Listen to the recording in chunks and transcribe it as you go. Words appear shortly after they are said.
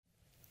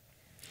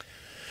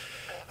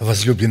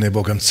Возлюбленная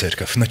Богом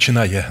Церковь,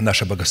 начиная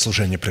наше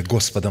богослужение пред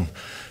Господом,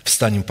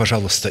 встанем,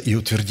 пожалуйста, и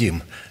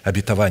утвердим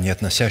обетование,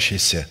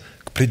 относящееся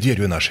к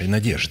преддверию нашей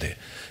надежды,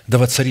 да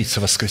воцарится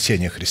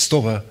воскресение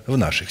Христова в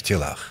наших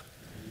телах.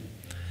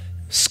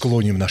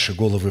 Склоним наши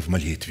головы в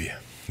молитве.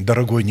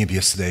 Дорогой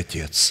Небесный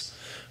Отец,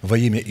 во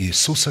имя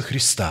Иисуса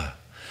Христа,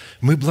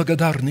 мы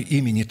благодарны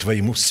имени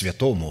Твоему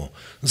Святому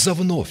за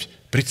вновь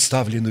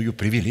представленную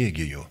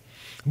привилегию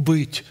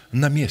быть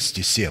на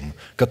месте сем,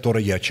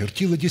 которое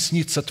очертила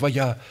десница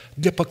Твоя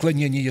для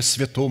поклонения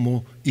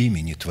святому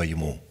имени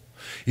Твоему.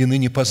 И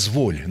ныне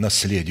позволь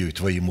наследию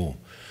Твоему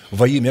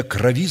во имя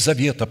крови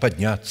завета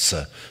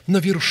подняться на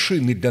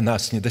вершины для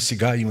нас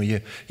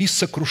недосягаемые и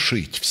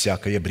сокрушить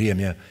всякое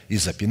бремя и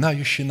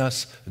запинающий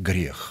нас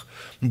грех.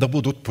 Да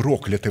будут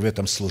прокляты в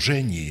этом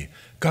служении,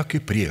 как и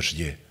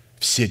прежде,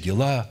 все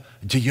дела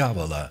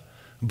дьявола,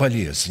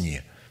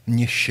 болезни,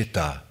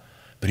 нищета,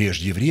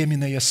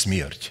 преждевременная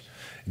смерть,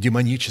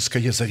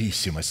 демоническая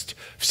зависимость,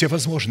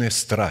 всевозможные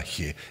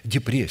страхи,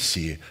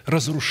 депрессии,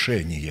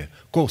 разрушение,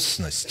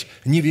 косность,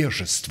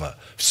 невежество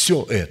 –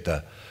 все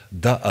это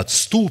да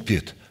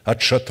отступит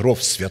от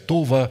шатров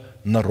святого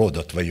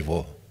народа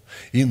Твоего.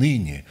 И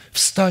ныне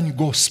встань,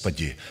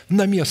 Господи,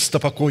 на место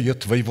покоя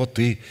Твоего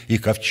Ты и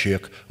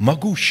ковчег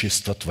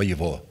могущества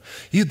Твоего,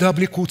 и да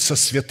облекутся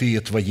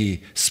святые Твои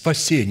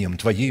спасением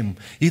Твоим,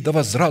 и да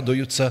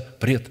возрадуются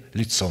пред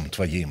лицом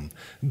Твоим.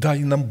 Дай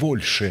нам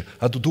больше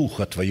от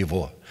Духа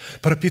Твоего,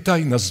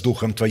 пропитай нас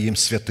Духом Твоим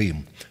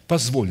святым,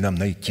 позволь нам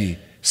найти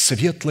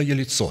светлое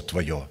лицо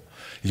Твое.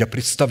 Я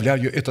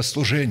представляю это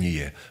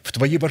служение в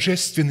Твои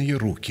божественные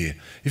руки.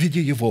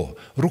 Веди его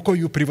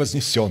рукою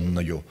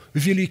превознесенную,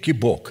 великий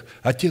Бог,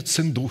 Отец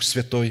и Дух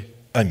Святой.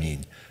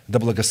 Аминь. Да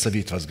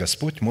благословит вас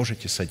Господь,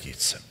 можете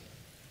садиться.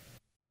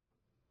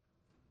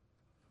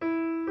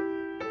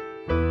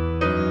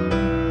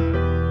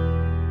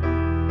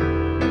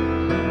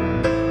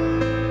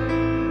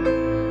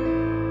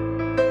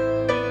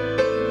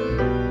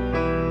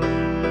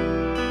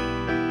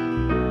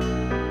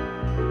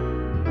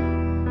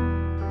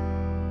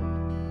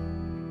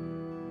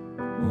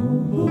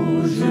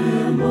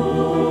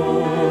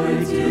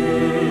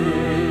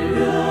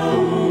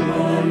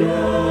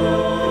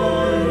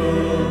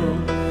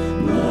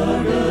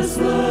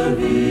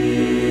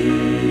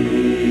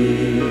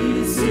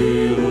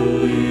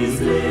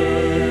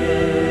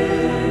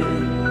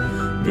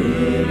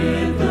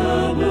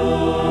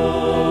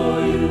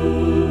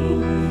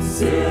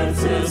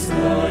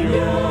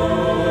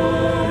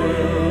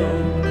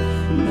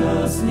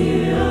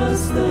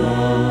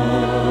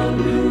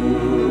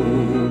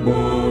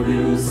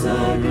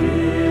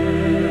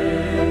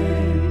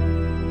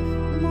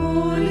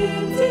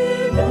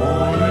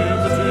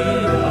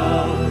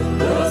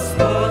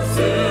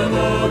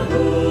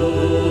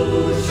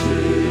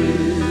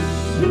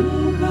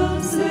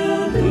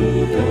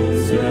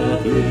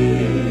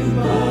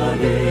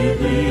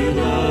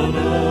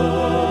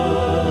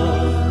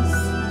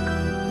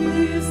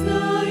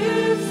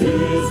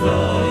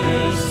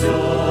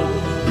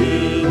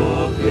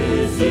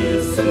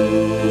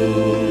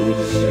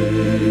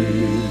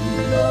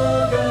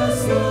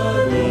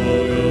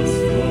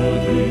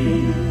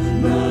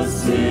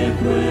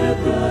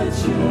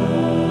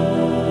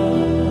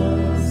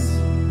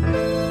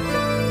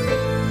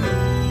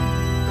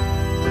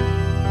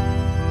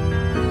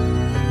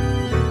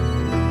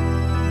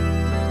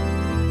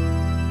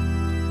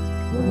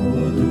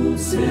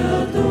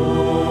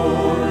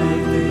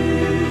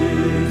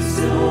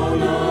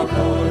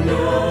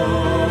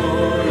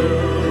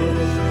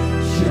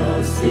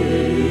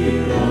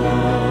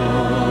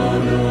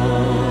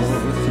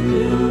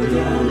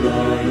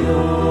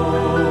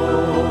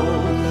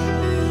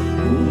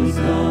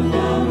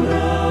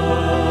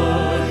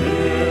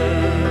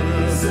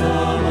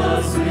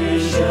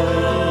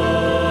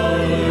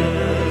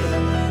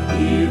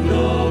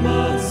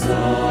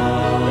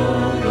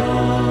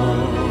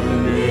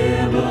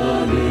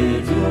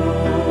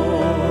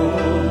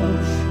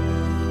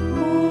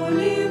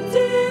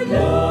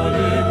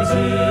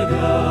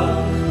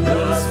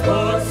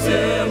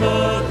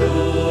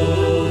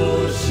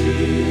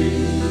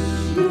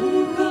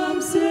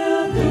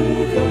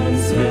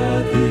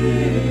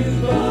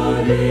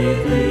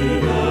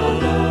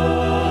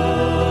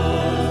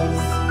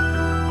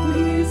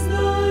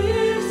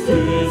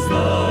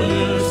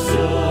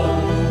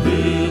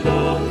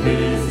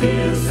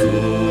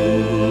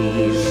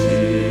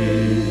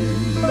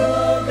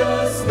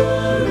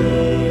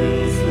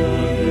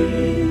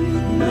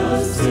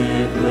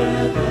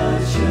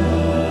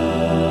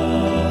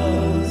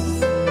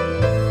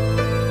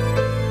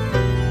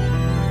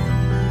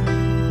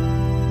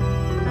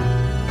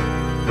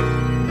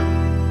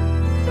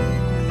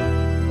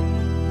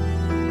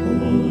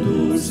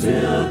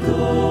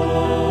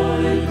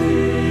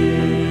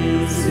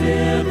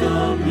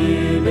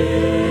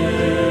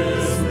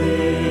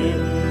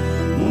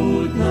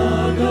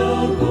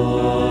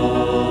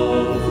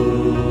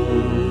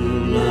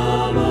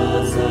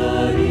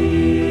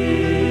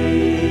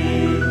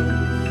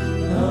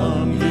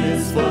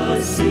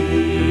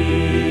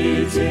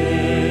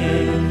 Спаситель.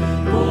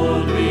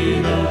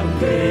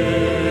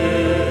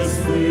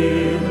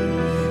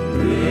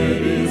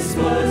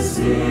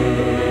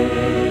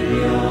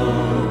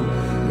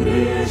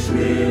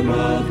 им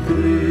открыть.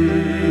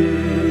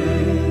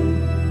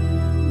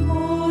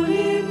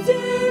 Молим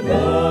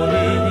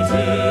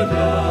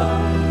Тебя,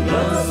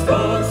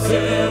 Господь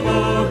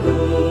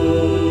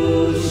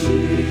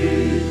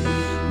всемогущий,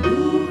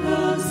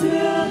 Духом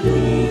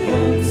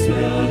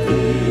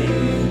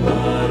Святым,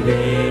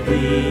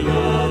 поведи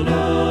на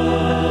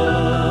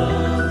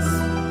нас.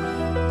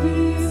 Ты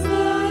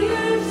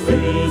знаешь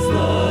все,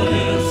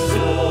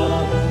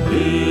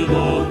 Ты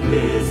Бог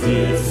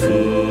везде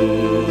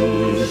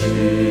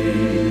сущий.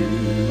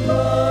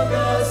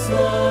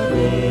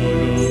 Благослови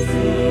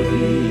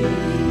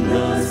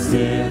нас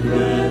всех в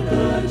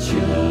этот час.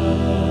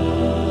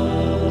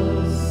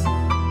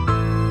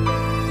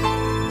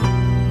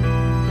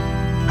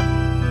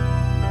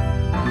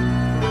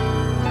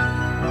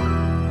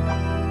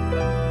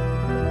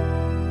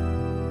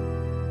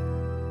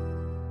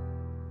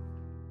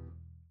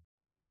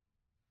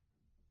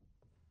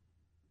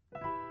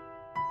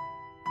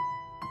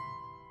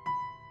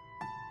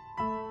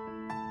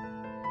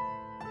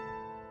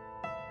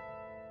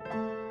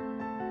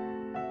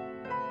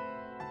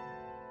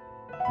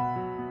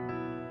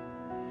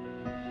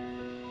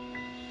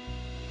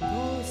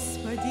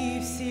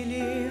 Господи,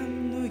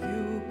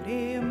 вселенную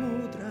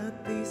премудро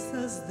Ты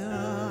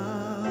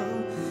создал,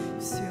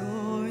 все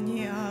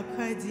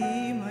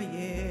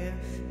необходимое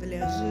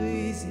для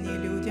жизни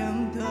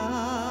людям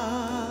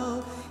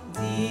дал.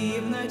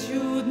 Дивно,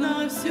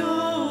 чудно все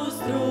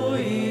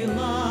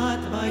устроила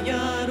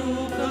Твоя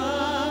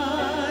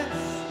рука,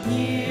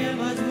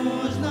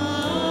 невозможно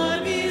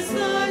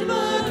описать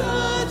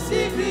богат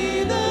всех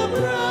и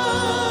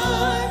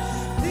добра.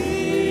 Ты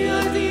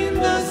один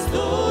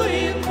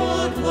достоин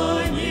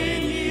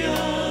поклонения,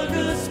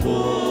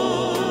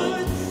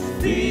 Господь.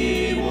 Ты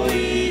мой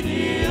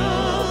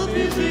идеал,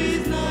 Ты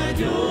жизнь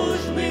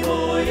надежный,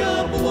 мой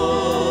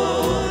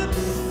оплот.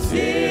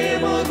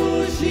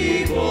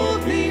 Всемогущий Бог,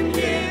 Ты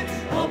мне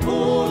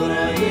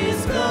опора и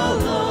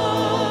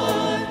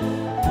скала.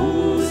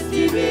 Пусть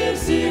Тебе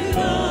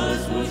всегда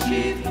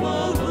звучит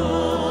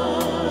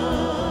хвала.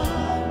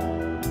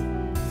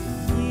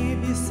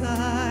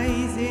 Небеса и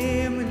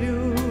землю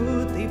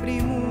Ты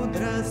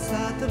премудро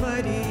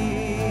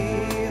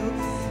сотворил,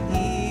 и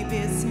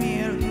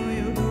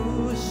бессмертную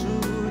душу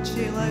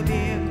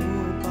человеку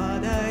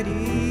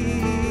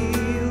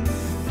подарил.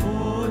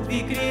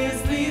 Подвиг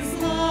крестный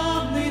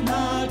славный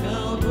на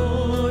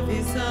Голгофе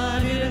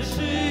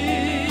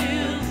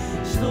совершил,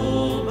 что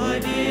во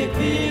век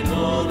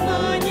веков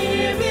на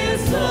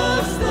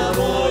небесах с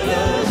Тобой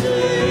я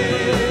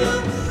жил.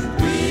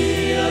 Ты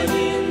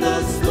один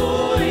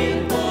достоин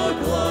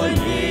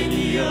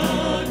поклонения,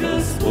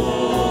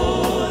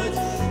 Господь.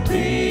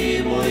 Ты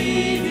мой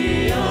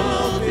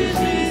идеал, Ты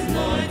жизнь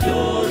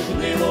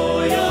надежный,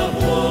 мой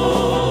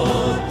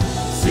оплот.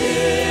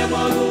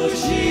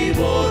 Всемогущий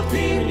Бог,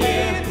 Ты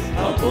мне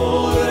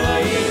опора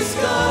и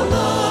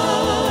скала.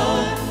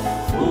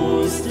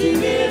 Пусть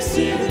Тебе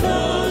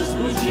всегда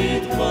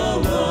звучит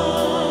хвала.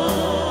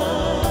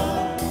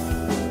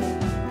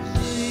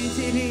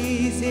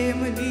 Жители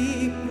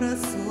земли,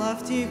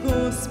 прославьте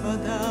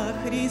Господа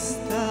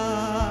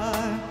Христа.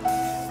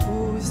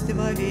 Пусть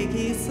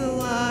вовеки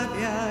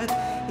славят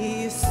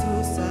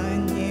Иисуса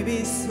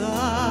небеса.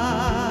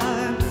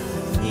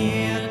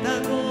 Нет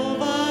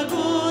такого,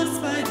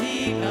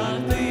 Господи, как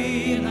Ты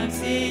на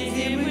всей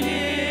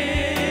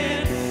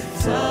земле.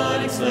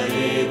 Царь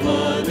царей,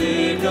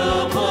 владыка,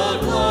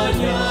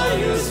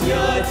 поклоняюсь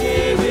я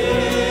Тебе.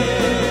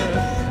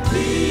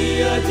 Ты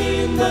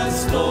один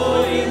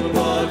достоин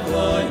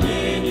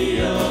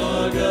поклонения,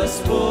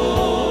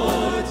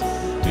 Господь.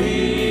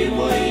 Ты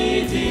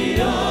мой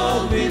идеал,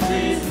 Ты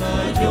жизнь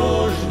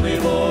надежный,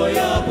 мой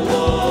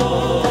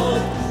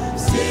оплот.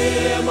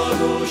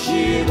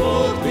 Всемогущий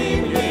Бог, Ты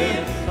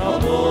мне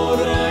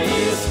опора и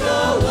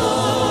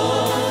скала.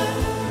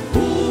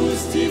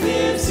 Пусть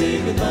Тебе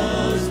всегда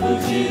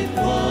звучит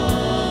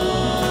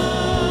хвала.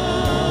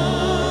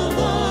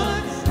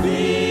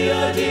 Ты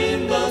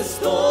один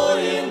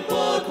достоин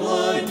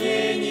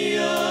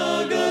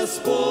поклонения,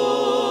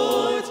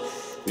 Господь.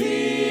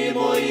 Ты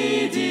мой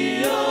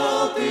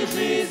идеал, Ты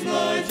жизнь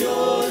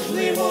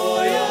надежный,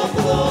 мой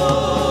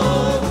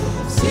оплот.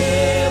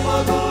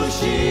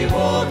 Всемогущий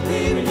Бог, Ты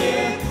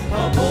мне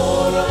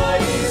опора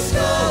и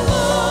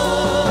скала.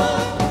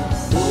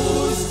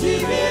 Пусть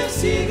Тебе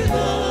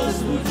всегда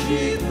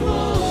звучит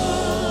хвала.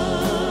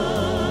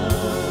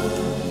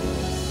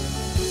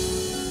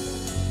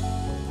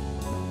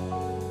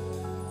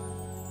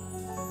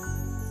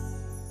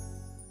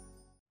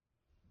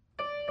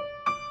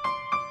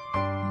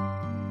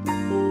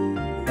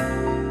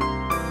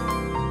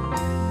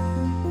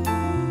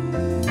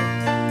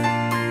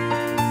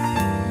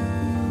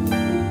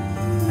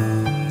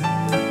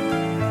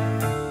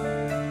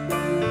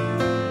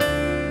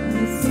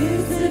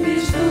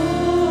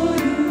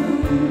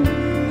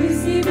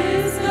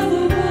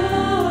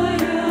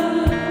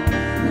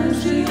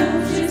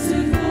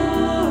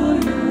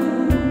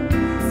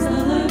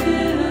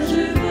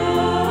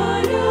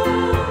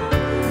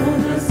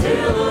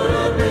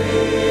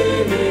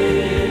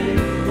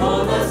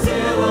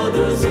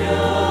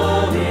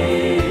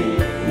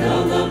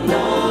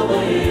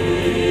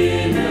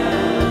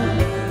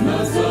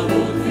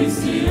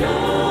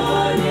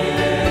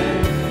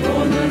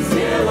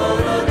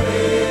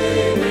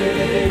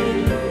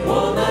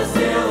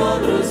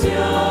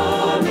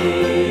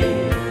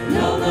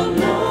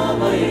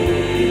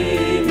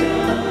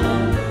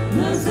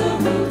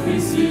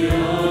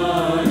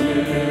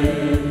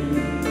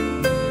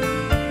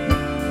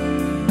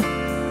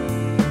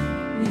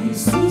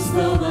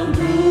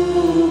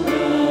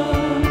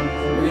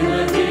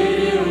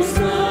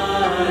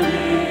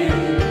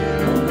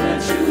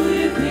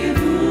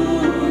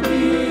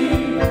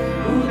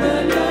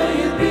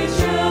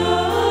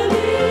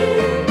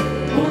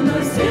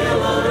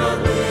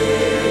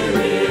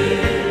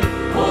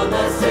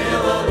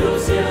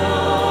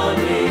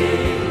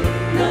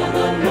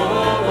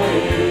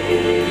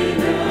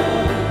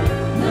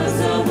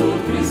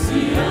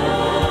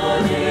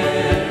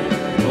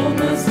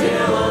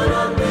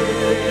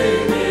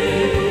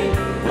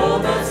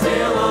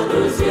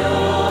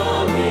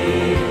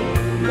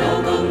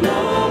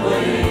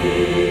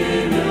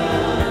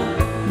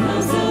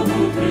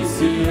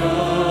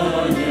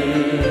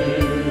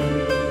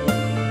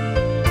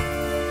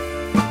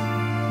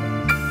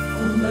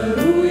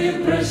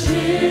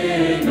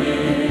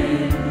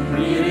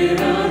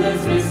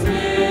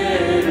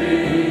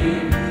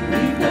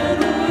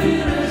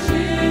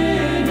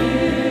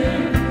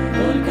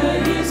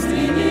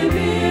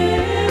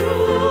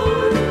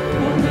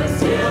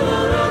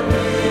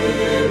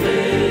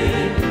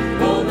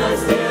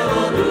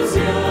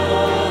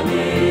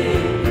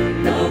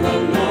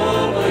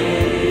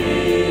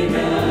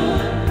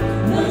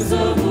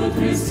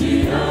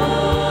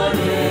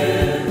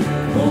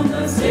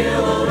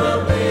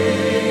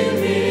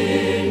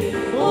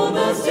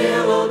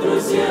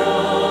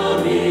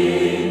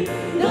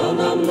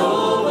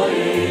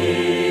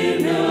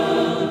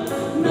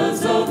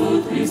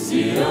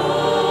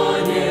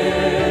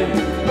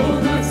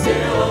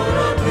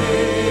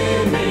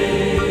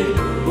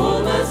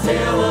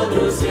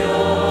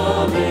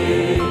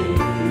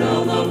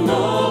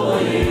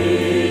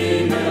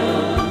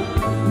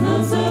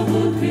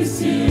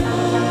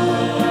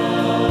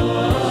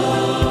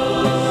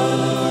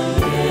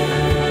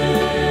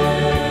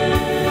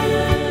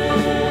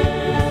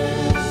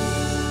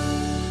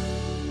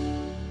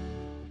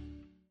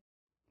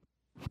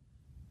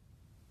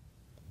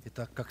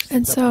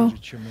 And so,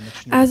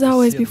 as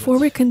always, before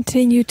we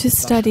continue to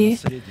study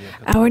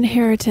our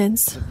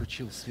inheritance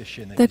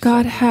that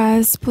God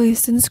has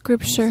placed in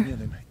Scripture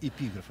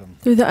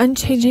through the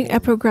unchanging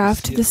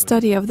epigraph to the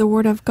study of the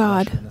Word of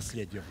God,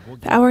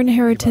 our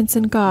inheritance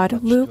in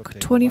God, Luke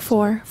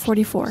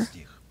 24:44.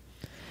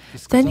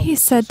 Then he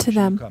said to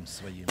them,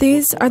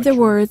 "These are the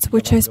words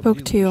which I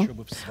spoke to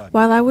you,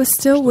 while I was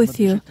still with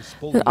you,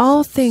 that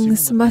all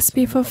things must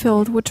be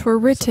fulfilled which were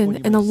written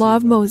in the law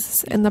of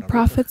Moses, and the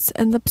prophets,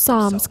 and the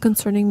psalms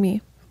concerning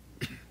me."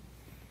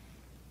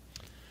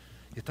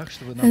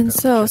 And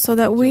so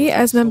that we,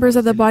 as members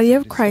of the body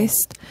of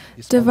Christ,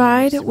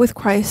 divide with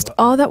Christ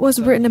all that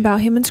was written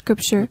about Him in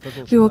Scripture,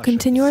 we will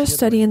continue our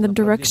study in the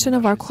direction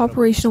of our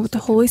cooperation with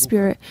the Holy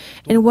Spirit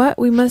and what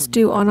we must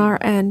do on our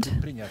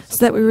end,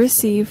 so that we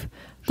receive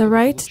the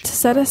right to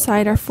set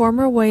aside our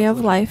former way of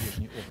life,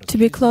 to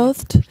be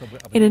clothed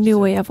in a new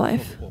way of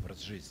life.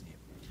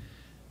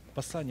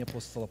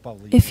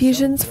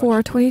 Ephesians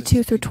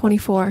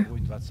 4:22-24.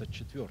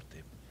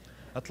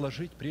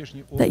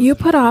 That you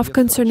put off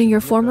concerning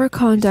your former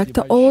conduct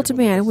the old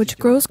man which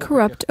grows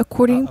corrupt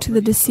according to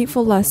the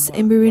deceitful lusts,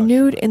 and be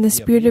renewed in the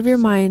spirit of your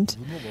mind,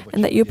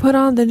 and that you put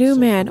on the new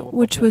man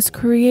which was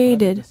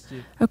created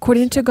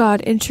according to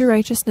God in true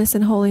righteousness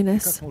and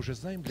holiness.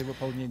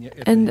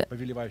 And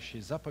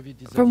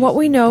from what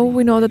we know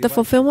that the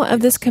fulfillment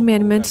of this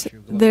commandment,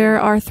 there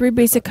are three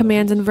basic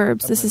commands and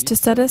verbs. This is to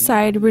set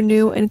aside,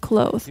 renew, and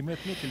clothe.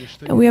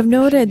 And we have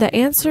noted that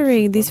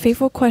answering these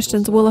faithful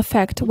questions will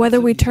affect whether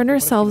we turn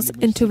ourselves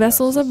into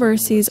vessels of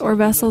mercies or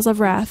vessels of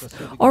wrath,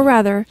 or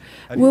rather,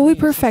 will we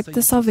perfect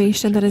the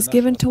salvation that is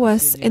given to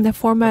us in the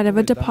format of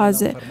a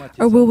deposit,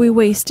 or will we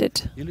waste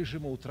it?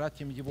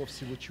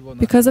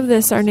 Because of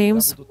this, our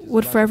names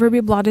would forever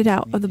be blotted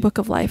out of the book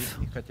of life,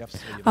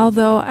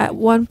 although at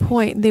one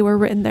point they were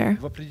written there.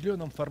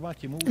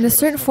 In a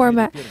certain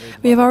format,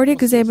 we have already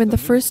examined the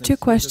first two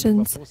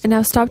questions and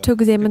now stopped to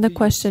examine the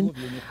question,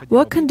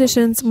 what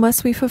conditions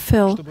must we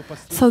fulfill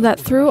so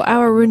that through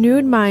our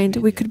renewed mind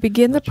we could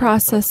begin the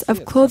process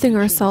of clothing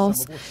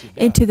ourselves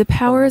into the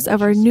powers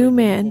of our new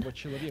man,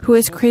 who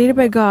is created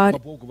by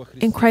God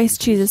in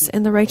Christ Jesus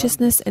in the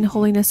righteousness and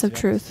holiness of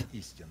truth.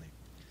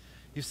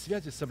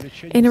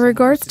 In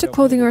regards to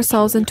clothing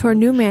ourselves into our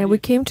new man, we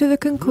came to the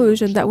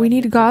conclusion that we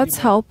need God's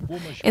help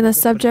in the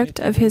subject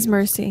of His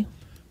mercy.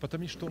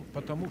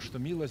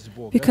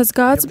 Because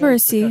God's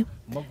mercy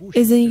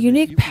is a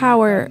unique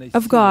power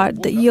of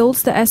God that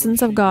yields the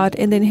essence of God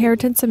in the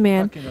inheritance of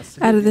man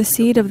out of the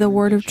seed of the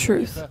word of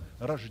truth.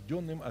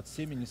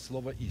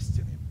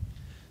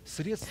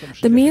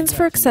 The means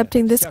for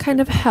accepting this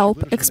kind of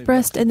help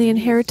expressed in the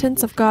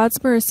inheritance of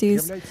God's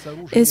mercies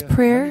is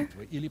prayer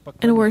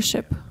and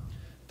worship.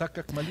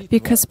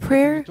 Because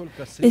prayer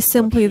is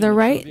simply the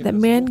right that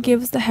man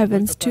gives the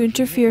heavens to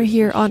interfere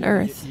here on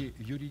earth.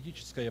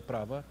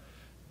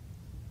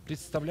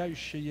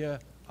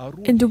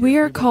 And we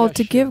are called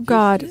to give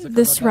God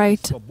this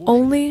right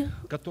only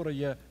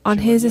on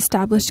His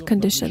established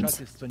conditions.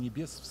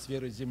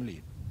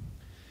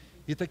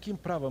 И таким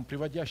правом,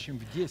 приводящим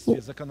в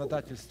действие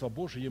законодательство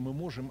Божие, мы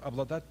можем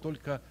обладать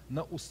только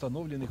на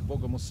установленных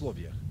Богом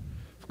условиях,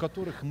 в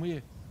которых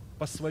мы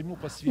по своему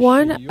посвящению.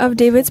 One of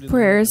David's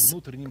prayers,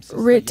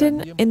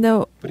 written in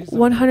the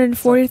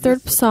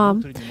 143rd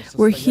Psalm,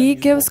 where he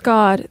gives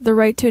God the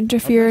right to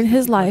interfere in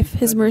his life,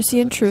 His mercy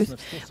and truth,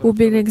 will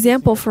be an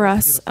example for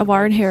us of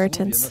our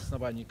inheritance. На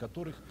основании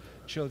которых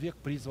человек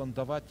призван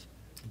давать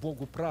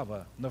Богу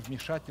право на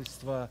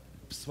вмешательство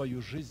в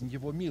свою жизнь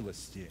Его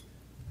милости.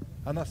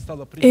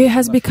 It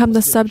has become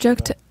the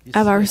subject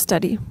of our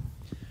study.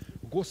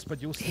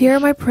 Hear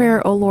my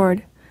prayer, O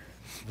Lord.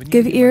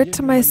 Give ear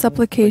to my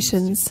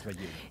supplications.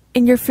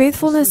 In your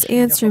faithfulness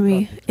answer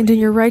me, and in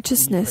your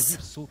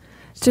righteousness.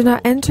 Do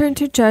not enter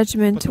into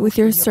judgment with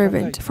your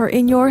servant, for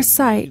in your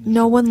sight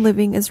no one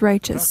living is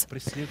righteous.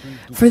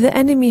 For the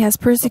enemy has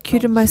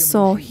persecuted my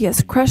soul, he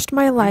has crushed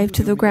my life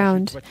to the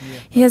ground.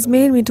 He has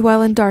made me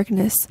dwell in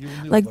darkness,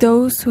 like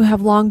those who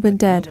have long been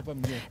dead.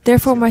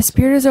 Therefore my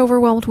spirit is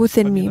overwhelmed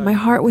within me, my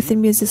heart within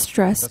me is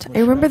distressed. I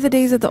remember the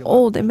days of the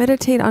old and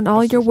meditate on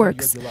all your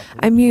works.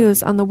 I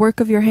muse on the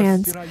work of your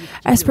hands.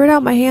 I spread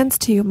out my hands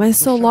to you, my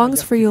soul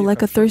longs for you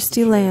like a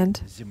thirsty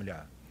land.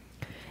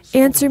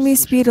 Answer me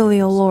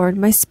speedily, O Lord,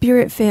 my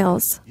spirit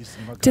fails.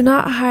 Do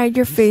not hide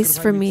your face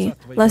from me,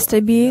 lest I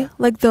be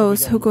like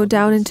those who go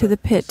down into the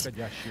pit.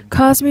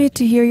 Cause me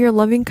to hear your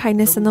loving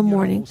kindness in the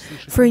morning,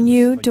 for in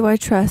you do I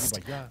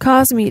trust.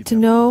 Cause me to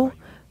know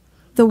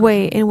the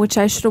way in which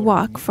I should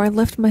walk, for I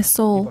lift my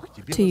soul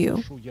to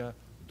you.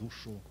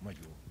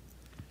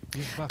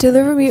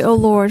 Deliver me, O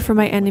Lord, from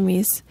my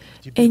enemies.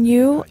 In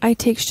you I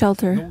take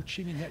shelter.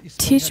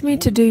 Teach me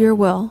to do your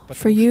will,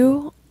 for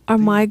you are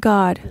my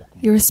God.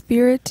 Your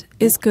spirit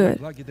is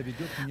good.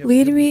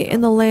 Lead me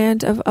in the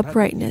land of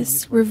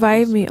uprightness.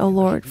 Revive me, O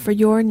Lord, for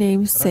your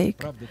name's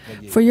sake.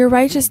 For your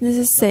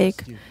righteousness'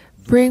 sake,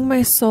 bring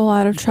my soul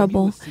out of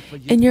trouble.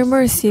 In your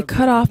mercy,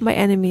 cut off my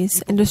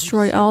enemies and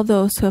destroy all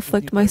those who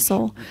afflict my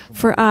soul,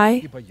 for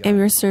I am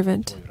your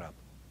servant.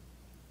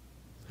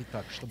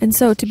 And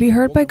so, to be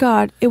heard by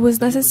God, it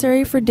was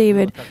necessary for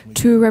David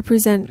to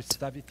present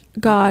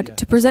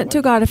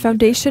to God a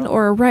foundation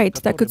or a right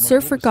that could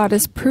serve for God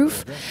as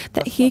proof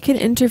that He can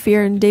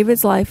interfere in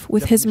David's life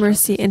with His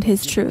mercy and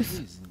His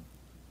truth.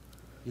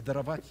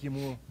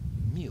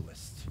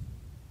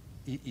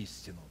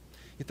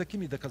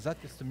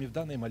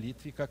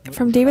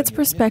 From David's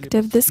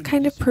perspective, this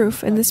kind of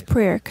proof in this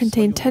prayer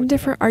contained 10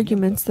 different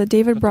arguments that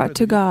David brought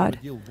to God,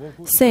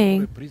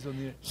 saying,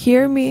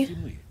 "Hear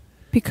me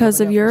because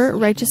of your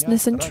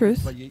righteousness and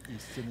truth,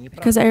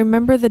 because I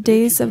remember the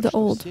days of the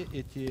old."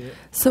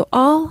 So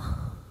all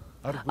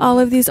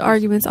of these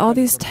arguments, all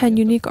these 10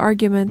 unique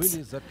arguments,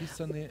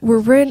 were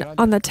written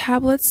on the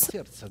tablets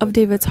of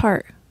David's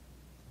heart.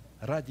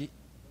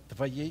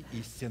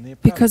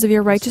 Because of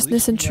your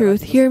righteousness and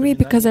truth, hear me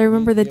because I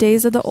remember the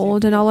days of the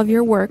old and all of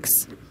your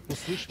works.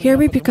 Hear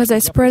me because I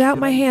spread out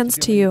my hands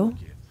to you.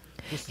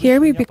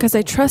 Hear me because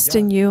I trust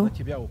in you.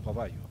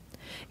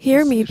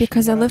 Hear me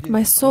because I lift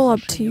my soul up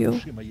to you.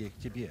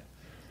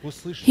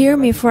 Hear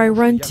me for I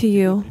run to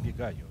you.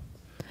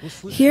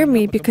 Hear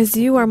me because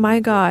you are my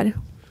God.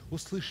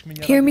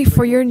 Hear me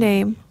for your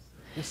name.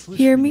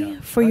 Hear me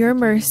for your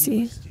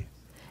mercy.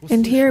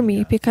 And hear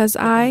me because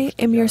I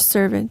am your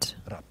servant.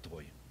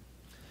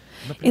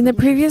 In the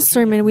previous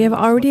sermon, we have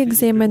already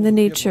examined the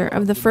nature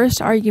of the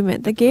first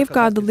argument that gave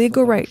God the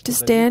legal right to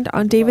stand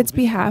on David's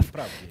behalf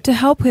to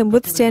help him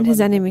withstand his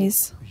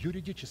enemies.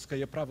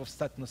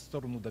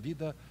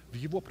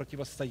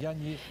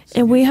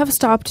 And we have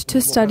stopped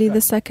to study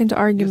the second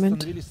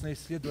argument.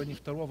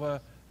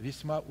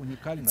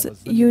 It's a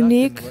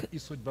unique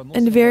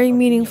and very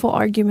meaningful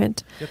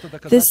argument.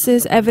 This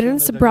is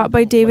evidence brought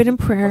by David in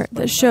prayer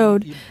that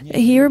showed that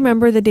he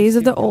remembered the days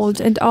of the old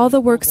and all the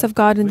works of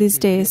God in these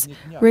days,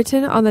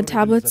 written on the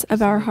tablets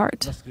of our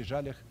heart.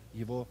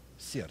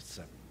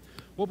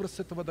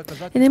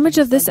 An image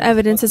of this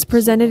evidence is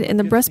presented in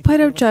the breastplate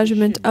of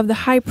judgment of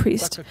the high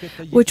priest,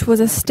 which was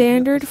a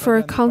standard for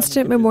a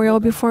constant memorial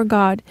before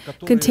God,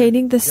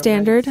 containing the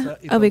standard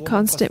of a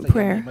constant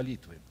prayer.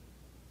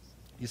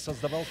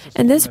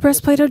 And this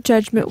breastplate of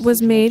judgment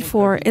was made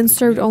for and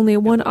served only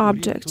one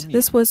object.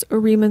 This was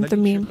Urim and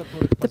Thummim,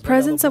 the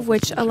presence of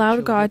which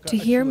allowed God to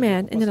hear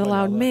man, and it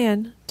allowed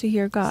man to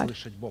hear God.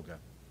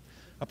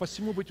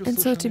 And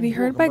so, to be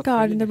heard by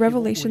God in the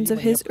revelations of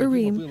His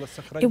Urim,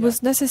 it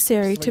was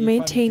necessary to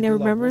maintain a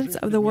remembrance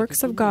of the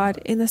works of God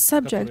in the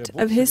subject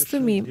of His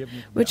Thummim,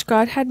 which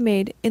God had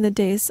made in the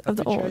days of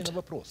the old.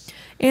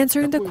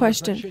 Answering the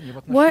question,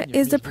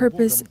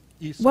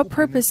 what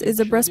purpose is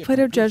the breastplate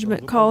of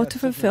judgment called to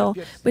fulfill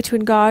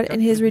between God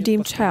and His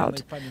redeemed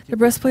child? The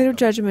breastplate of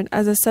judgment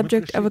as a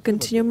subject of a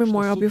continual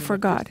memorial before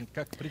God.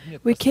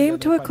 We came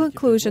to a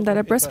conclusion that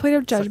a breastplate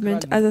of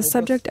judgment as a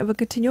subject of a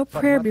continual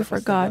prayer before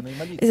God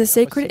is a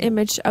sacred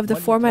image of the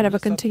format of a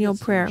continual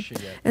prayer.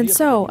 And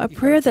so, a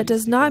prayer that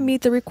does not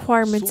meet the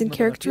requirements and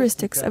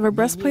characteristics of a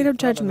breastplate of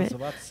judgment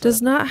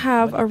does not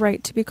have a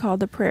right to be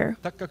called a prayer.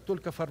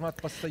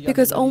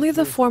 Because only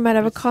the format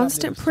of a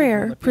constant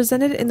prayer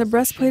presented in the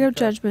breastplate of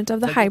judgment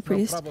of the high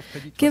priest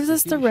gives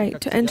us the right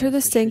to enter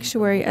the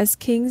sanctuary as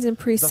kings and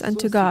priests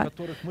unto God,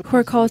 who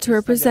are called to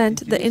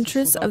represent the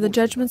interests of the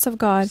judgments of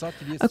God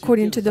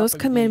according to those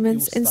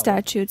commandments and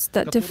statutes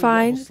that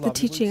define the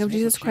teaching of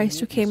Jesus Christ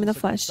who came in the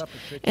flesh,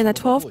 and the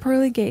 12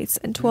 pearly gates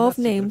and 12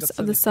 names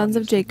of the sons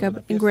of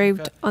Jacob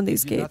engraved on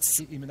these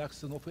gates.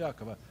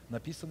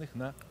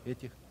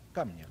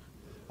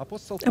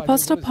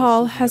 Apostle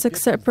Paul has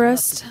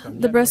expressed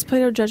the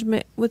breastplate of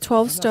judgment with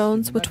 12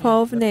 stones with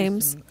 12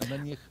 names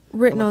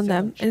written on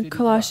them in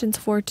Colossians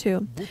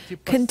 4:2.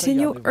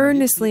 Continue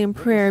earnestly in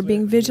prayer,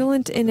 being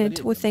vigilant in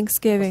it with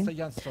thanksgiving.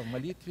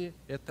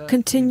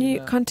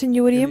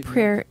 Continuity in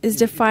prayer is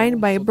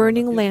defined by a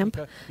burning lamp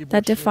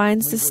that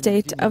defines the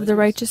state of the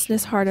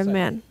righteousness heart of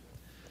man.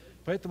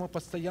 Поэтому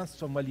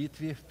постоянство в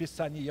молитве в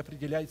Писании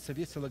определяется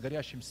весело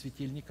горящим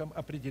светильником,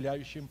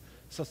 определяющим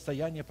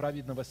состояние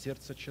праведного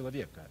сердца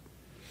человека.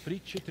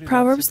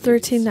 Proverbs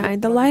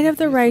 13:9. The light of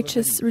the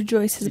righteous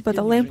rejoices, but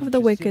the lamp of the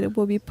wicked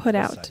will be put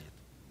out.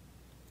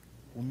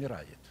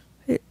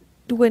 It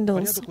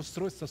dwindles.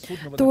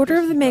 The order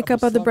of the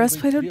makeup of the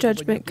breastplate of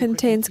judgment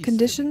contains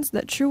conditions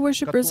that true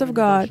worshippers of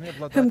God,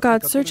 whom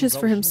God searches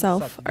for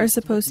Himself, are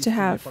supposed to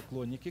have.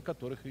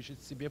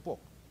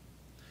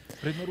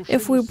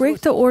 If we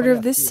break the order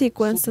of this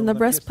sequence, then the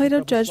breastplate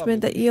of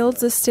judgment that yields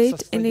the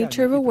state and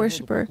nature of a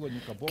worshipper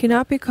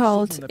cannot be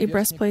called a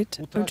breastplate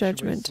of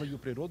judgment.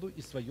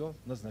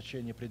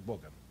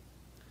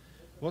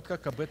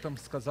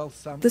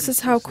 This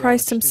is how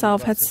Christ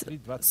Himself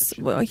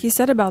He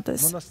said about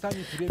this.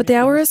 But the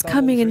hour is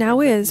coming, and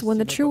now is, when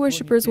the true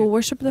worshippers will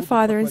worship the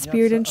Father in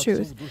spirit and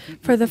truth.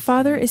 For the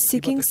Father is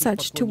seeking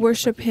such to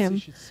worship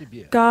Him.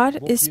 God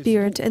is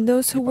spirit, and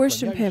those who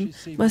worship Him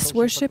must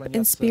worship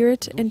in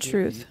spirit and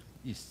truth.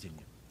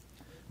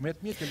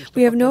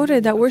 We have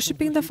noted that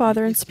worshiping the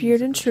Father in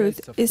spirit and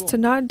truth is to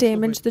not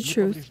damage the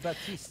truth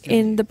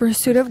in the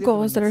pursuit of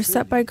goals that are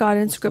set by God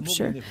in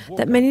Scripture,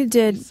 that many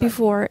did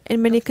before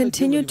and many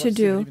continue to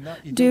do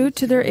due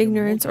to their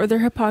ignorance or their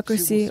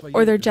hypocrisy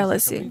or their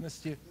jealousy.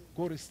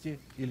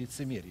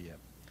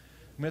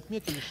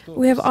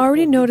 We have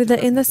already noted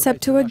that in the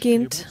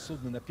Septuagint,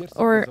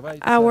 or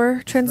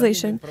our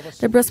translation,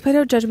 the breastplate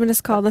of judgment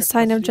is called the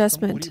sign of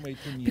judgment,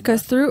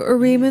 because through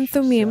Urim and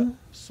Thummim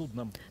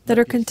that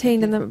are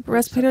contained in the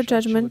breastplate of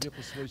judgment,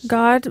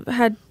 God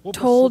had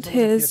told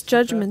His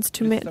judgments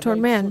toward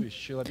man.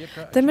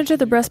 The image of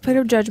the breastplate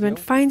of judgment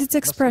finds its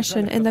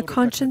expression in the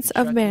conscience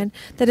of man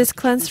that is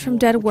cleansed from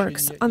dead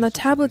works, on the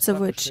tablets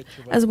of which,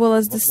 as well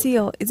as the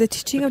seal, is the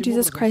teaching of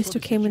Jesus Christ who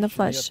came in the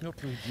flesh.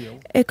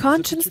 A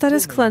conscience that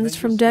is cleansed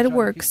from dead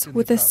works,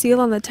 with a seal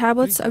on the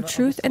tablets of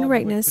truth and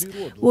rightness,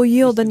 will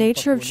yield the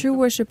nature of true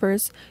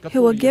worshippers,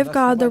 who will give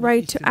God the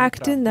right to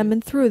act in them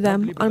and through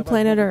them on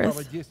planet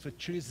Earth.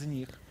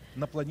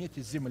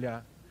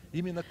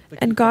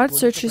 And God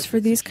searches for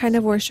these kind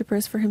of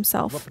worshippers for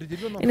Himself.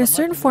 In a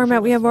certain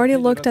format, we have already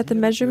looked at the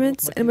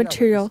measurements and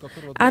material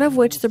out of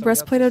which the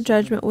breastplate of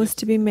judgment was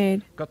to be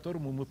made,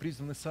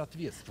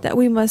 that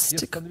we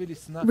must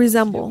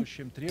resemble.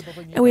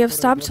 And we have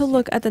stopped to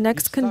look at the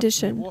next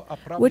condition,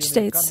 which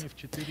states,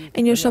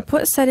 "And you shall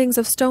put settings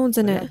of stones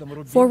in it,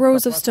 4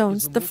 rows of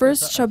stones. The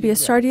first shall be a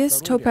sardius,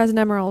 topaz, and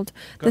emerald.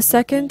 The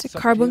second,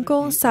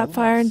 carbuncle,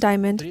 sapphire, and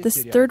diamond. The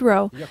third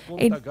row,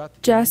 a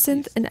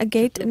jacinth, and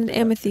agate, and an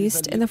amethyst.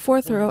 In the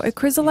 4th row, a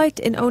chrysolite,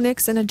 an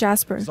onyx, and a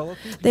jasper.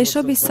 They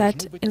shall be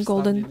set in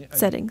golden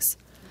settings.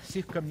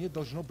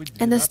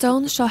 And the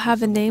stones shall have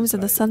the names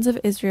of the sons of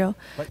Israel,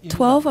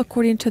 12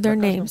 according to their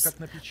names,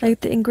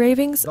 like the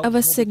engravings of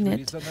a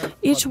signet,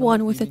 each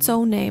one with its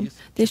own name.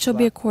 They shall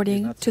be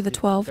according to the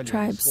 12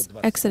 tribes."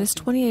 Exodus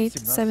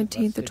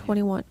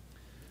 28:17-21.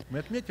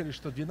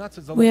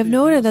 We have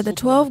noted that the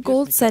 12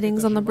 gold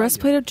settings on the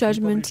breastplate of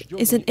judgment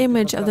is an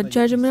image of the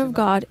judgment of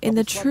God in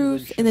the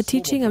truth in the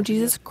teaching of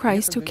Jesus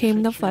Christ who came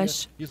in the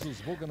flesh,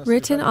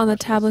 written on the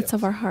tablets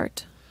of our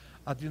heart.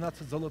 And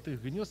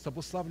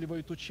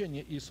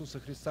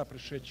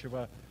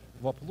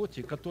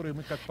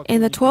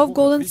the 12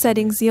 golden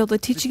settings yield the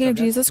teaching of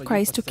Jesus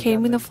Christ who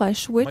came in the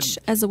flesh, which,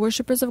 as the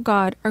worshippers of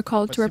God, are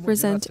called to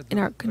represent in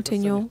our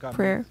continual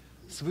prayer.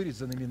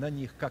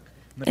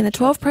 And the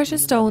 12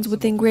 precious stones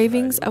with the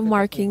engravings of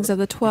markings of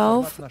the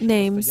 12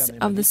 names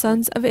of the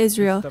sons of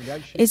Israel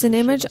is an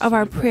image of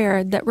our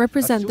prayer that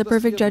represent the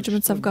perfect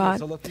judgments of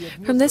God.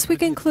 From this we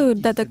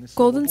conclude that the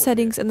golden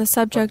settings in the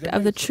subject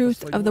of the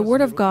truth of the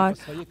Word of God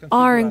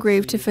are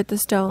engraved to fit the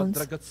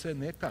stones.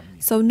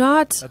 So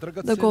not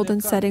the golden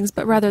settings,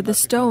 but rather the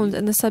stones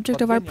in the subject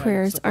of our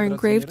prayers are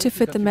engraved to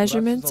fit the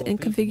measurements and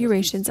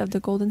configurations of the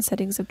golden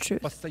settings of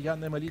truth.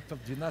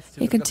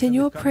 A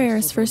continual prayer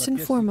is first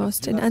and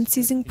foremost an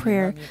unceasing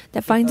prayer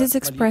that finds its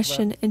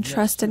expression in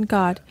trust in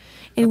God,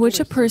 in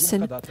which a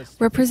person,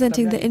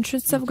 representing the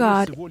interests of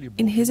God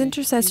in his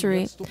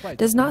intercessory,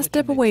 does not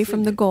step away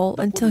from the goal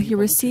until he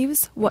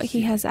receives what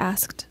he has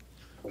asked.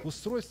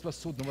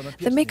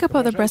 The makeup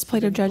of the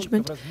breastplate of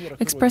judgment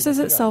expresses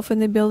itself in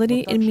the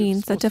ability and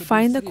means that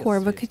define the core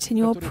of a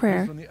continual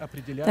prayer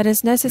that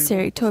is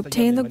necessary to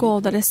obtain the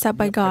goal that is set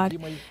by God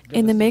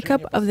in the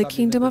makeup of the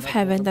kingdom of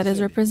heaven that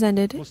is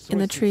represented in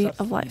the tree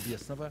of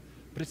life.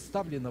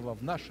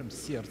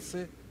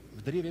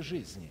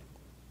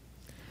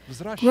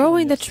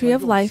 Growing the tree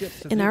of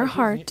life in our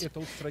heart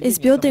is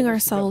building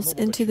ourselves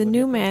into the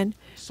new man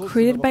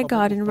created by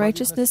God in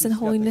righteousness and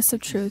holiness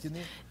of truth,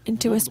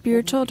 into a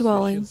spiritual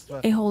dwelling,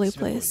 a holy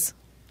place.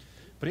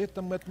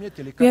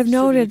 We have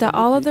noted that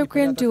all of the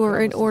grandeur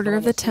and order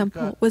of the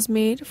temple was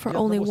made for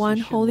only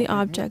one holy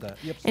object,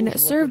 and it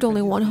served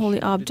only one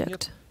holy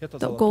object,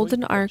 the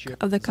golden ark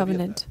of the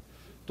covenant.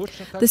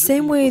 The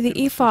same way the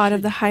ephod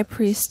of the high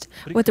priest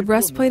with the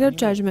breastplate of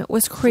judgment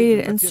was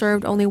created and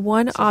served only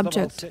one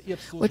object,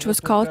 which was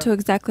called to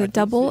exactly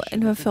double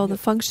and fulfill the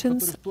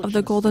functions of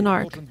the golden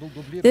ark.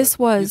 This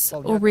was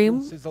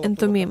Urim and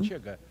Thummim.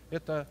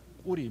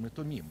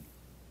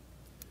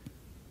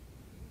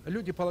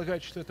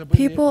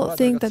 People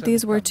think that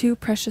these were 2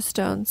 precious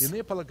stones.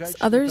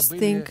 Others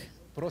think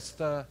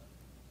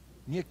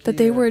that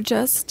they were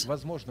just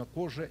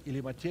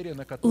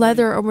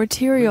leather or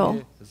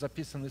material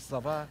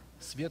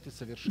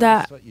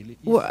that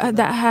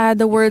had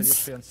the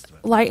words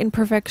light and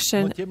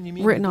perfection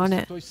written on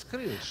it.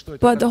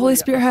 But the Holy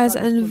Spirit has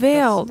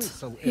unveiled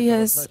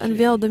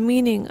the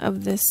meaning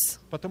of this.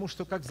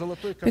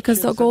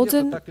 Because the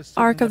golden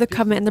ark of the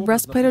covenant and the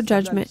breastplate of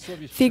judgment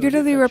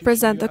figuratively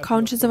represent the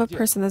conscience of a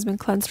person that has been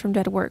cleansed from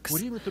dead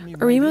works.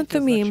 Urim and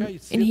Thummim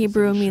in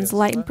Hebrew means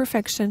light and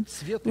perfection,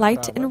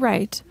 light and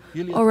right,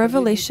 or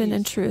revelation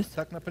and truth.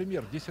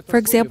 For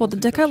example, the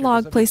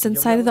Decalogue placed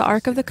inside of the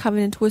Ark of the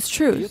Covenant was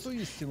truth.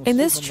 And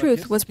this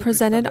truth was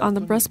presented on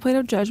the breastplate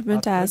of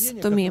judgment as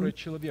Thummim.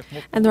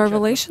 And the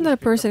revelation that a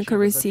person could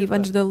receive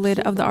under the lid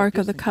of the Ark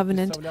of the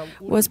Covenant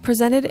was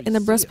presented in the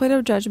breastplate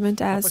of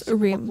judgment as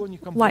Urim,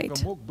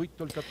 light.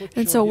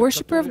 And so a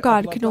worshiper of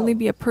God could only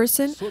be a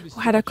person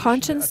who had a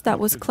conscience that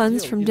was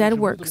cleansed from dead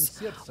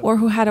works, or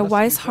who had a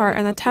wise heart,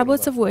 and the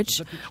tablets of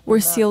which were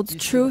sealed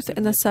truth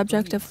in the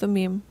subject of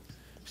Thummim.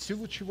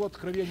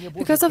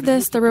 Because of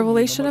this, the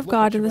revelation of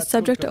God in the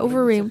subject of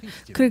Urim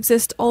could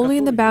exist only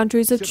in the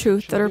boundaries of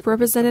truth that are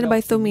represented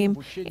by Thummim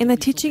in the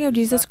teaching of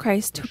Jesus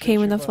Christ who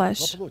came in the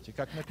flesh.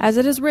 As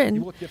it is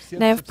written,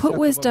 "And I have put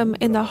wisdom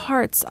in the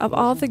hearts of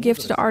all the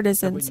gifted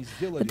artisans,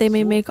 that they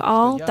may make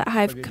all that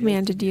I have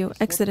commanded you."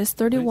 Exodus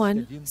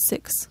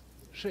 31:6.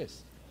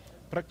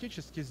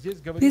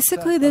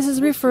 Basically, this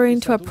is referring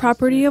to a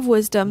property of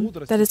wisdom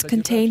that is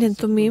contained in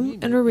Thummim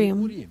and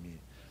Urim,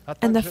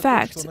 and the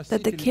fact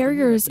that the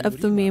carriers of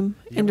Thummim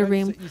and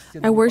Urim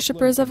are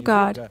worshippers of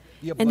God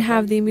and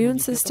have the immune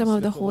system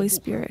of the Holy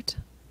Spirit.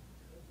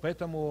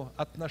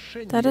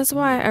 That is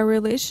why our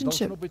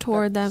relationship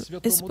toward them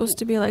is supposed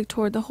to be like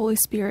toward the Holy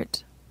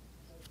Spirit.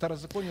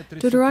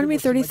 Deuteronomy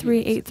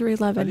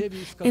 33:8-11.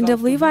 And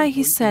of Levi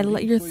he said,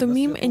 "Let your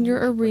Thummim and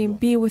your Urim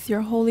be with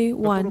your Holy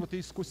One,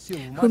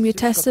 whom you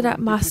tested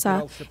at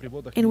Massah,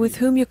 and with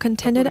whom you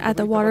contended at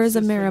the waters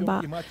of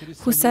Meribah,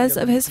 who says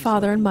of his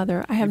father and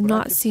mother, I have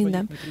not seen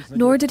them,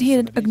 nor did he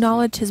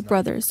acknowledge his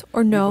brothers,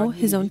 or know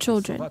his own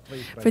children.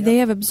 For they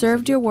have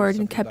observed your word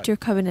and kept your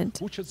covenant.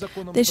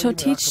 They shall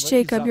teach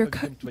Jacob your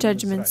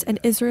judgments, and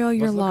Israel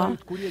your law.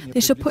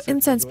 They shall put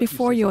incense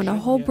before you, and a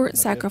whole burnt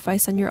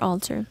sacrifice on your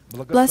altar.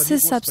 Bless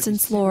his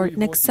substance, Lord,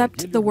 and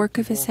accept the work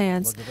of his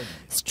hands.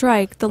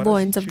 Strike the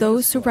loins of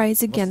those who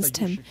rise against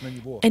him,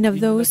 and of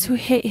those who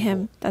hate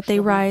him, that they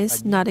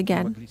rise not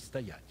again."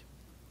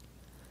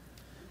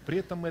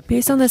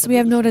 Based on this, we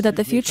have noted that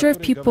the future of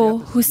people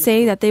who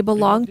say that they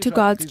belong to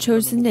God's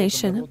chosen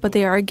nation, but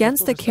they are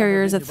against the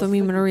carriers of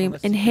Thummim and Urim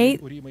and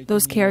hate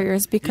those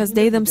carriers because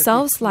they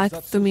themselves lack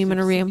Thummim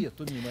and Urim,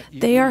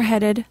 they are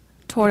headed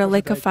toward a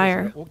lake of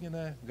fire.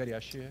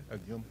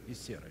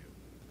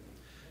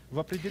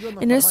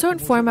 In a certain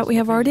format, we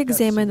have already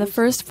examined the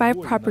first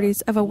 5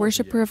 properties of a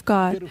worshipper of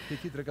God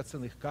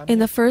in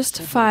the first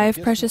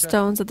 5 precious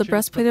stones of the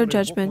breastplate of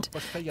judgment,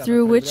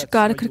 through which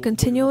God could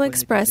continually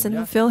express and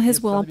fulfill His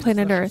will on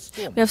planet Earth.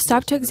 We have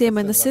stopped to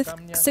examine the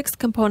sixth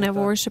component of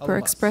a worshipper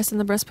expressed in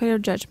the breastplate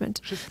of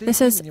judgment. This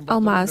is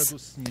Almaz.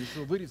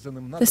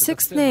 The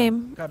sixth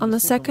name on the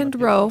second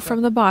row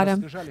from the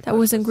bottom that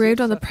was engraved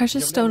on the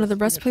precious stone of the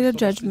breastplate of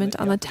judgment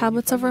on the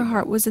tablets of her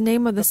heart was the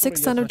name of the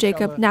sixth son of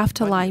Jacob,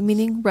 Naphtali,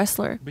 meaning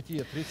wrestler.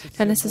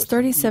 Genesis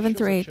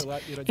 37:8.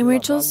 And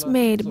Rachel's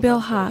maid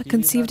Bilhah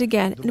conceived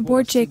again and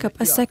bore Jacob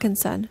a second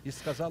son.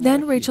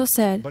 Then Rachel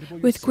said,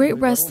 "With great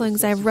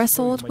wrestlings I have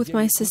wrestled with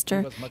my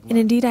sister, and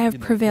indeed I have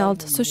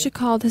prevailed." So she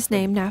called his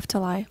name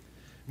Naphtali.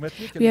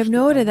 We have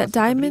noted that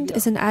diamond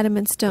is an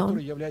adamant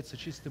stone.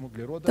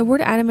 The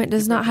word adamant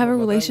does not have a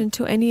relation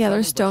to any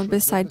other stone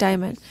beside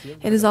diamond.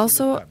 It is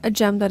also a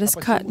gem that is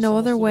cut no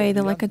other way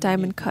than like a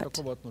diamond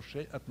cut.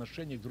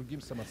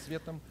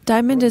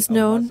 Diamond is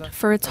known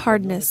for its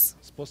hardness.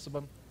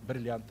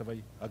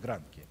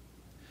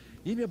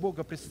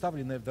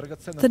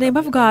 The name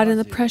of God in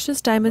the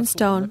precious diamond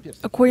stone,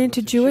 according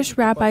to Jewish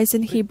rabbis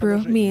in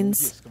Hebrew,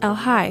 means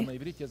El-Hai,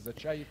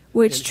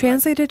 which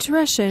translated to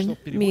Russian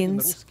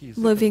means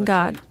living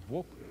God.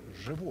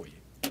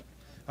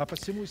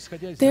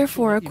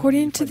 Therefore,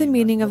 according to the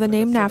meaning of the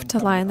name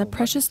Naphtali and the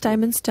precious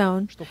diamond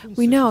stone,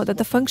 we know that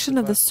the function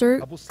of the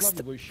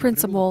sixth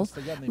principle,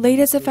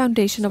 laid as a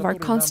foundation of our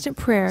constant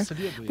prayer,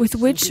 with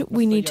which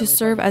we need to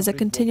serve as a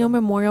continual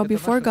memorial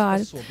before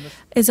God,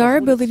 is our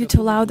ability to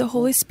allow the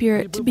Holy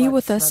Spirit to be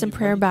with us in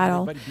prayer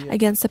battle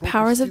against the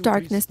powers of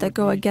darkness that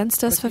go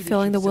against us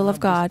fulfilling the will of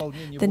God,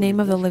 the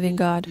name of the living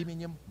God.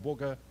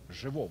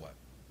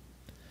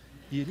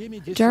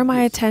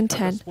 Jeremiah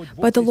 10:10.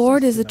 But the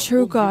Lord is a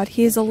true God,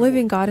 He is a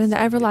living God and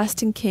the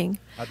everlasting King.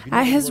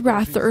 At His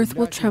wrath the earth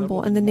will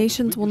tremble, and the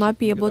nations will not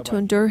be able to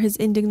endure His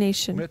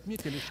indignation.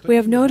 We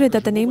have noted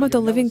that the name of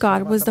the living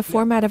God was the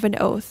format of an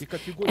oath,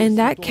 and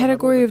that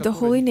category of the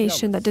holy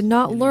nation that did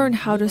not learn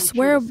how to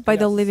swear by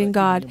the living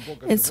God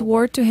and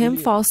swore to Him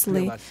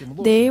falsely,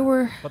 they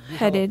are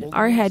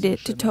headed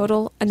to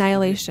total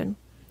annihilation.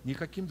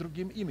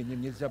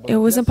 It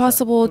was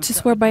impossible to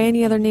swear by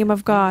any other name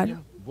of God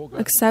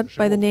except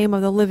by the name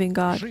of the living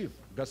God.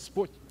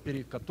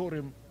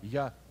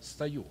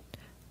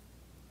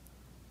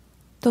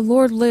 The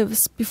Lord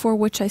lives before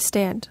which I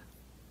stand.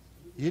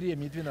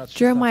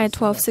 Jeremiah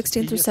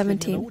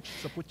 12:16-17.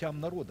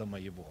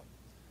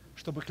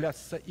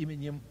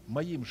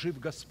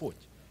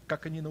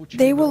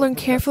 They will learn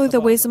carefully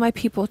the ways of my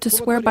people to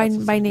swear by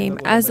name,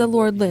 as the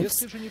Lord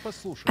lives.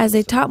 As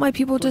they taught my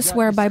people to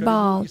swear by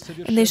Baal,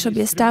 and they shall be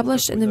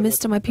established in the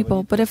midst of my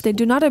people. But if they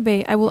do not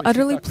obey, I will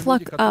utterly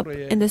pluck up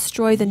and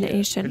destroy the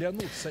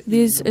nation.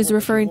 This is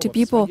referring to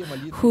people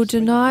who do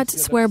not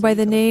swear by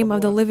the name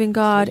of the living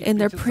God in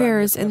their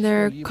prayers, in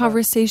their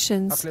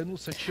conversations,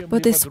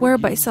 but they swear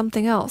by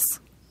something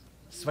else.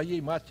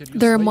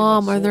 their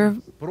mom or their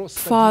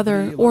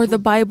father or the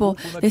Bible.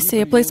 They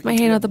say, I place my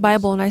hand on the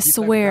Bible and I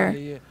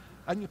swear.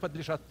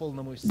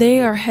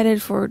 They are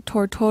headed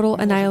toward total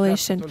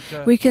annihilation.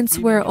 We can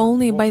swear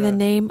only by the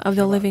name of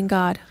the living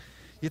God.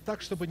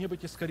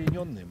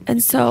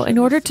 And so, in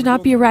order to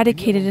not be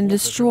eradicated and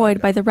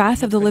destroyed by the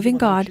wrath of the living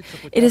God,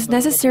 it is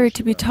necessary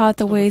to be taught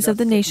the ways of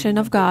the nation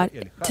of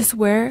God, to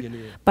swear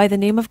by the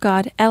name of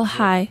God, El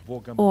Hai,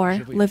 or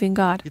living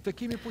God.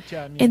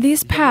 And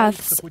these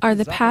paths are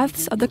the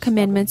paths of the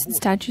commandments and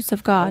statutes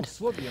of God.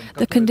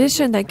 The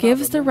condition that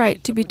gives the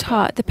right to be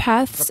taught the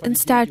paths and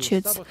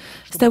statutes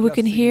so that we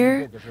can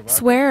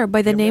swear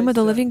by the name of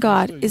the living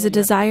God is a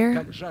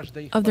desire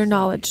of their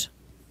knowledge.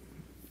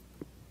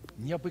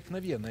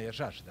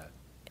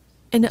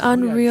 An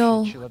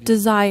unreal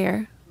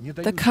desire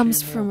that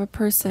comes from a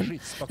person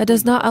that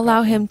does not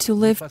allow him to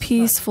live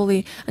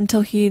peacefully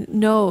until he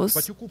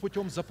knows,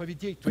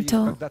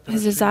 until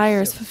his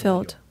desire is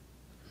fulfilled.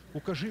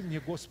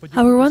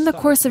 I will run the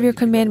course of your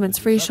commandments,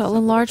 for you shall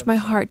enlarge my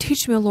heart.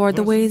 Teach me, O Lord,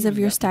 the ways of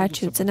your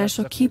statutes, and I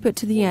shall keep it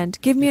to the end.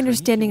 Give me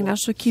understanding, and I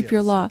shall keep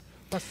your law.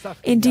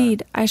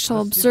 Indeed, I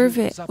shall observe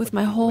it with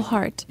my whole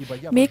heart.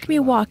 Make me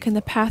walk in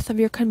the path of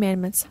your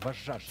commandments,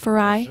 for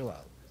I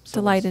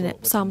delight in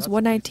it. Psalms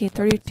 119,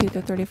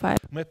 32-35.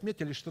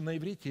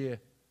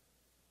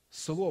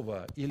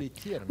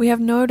 We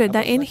have noted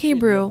that in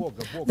Hebrew,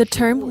 the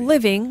term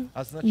living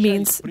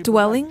means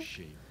dwelling,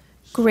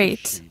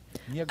 great,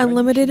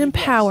 unlimited in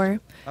power,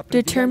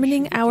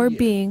 determining our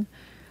being,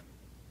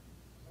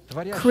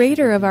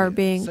 creator of our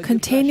being,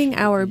 containing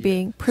our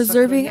being,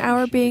 preserving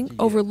our being,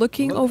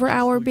 overlooking over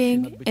our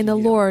being, and the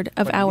Lord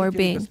of our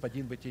being.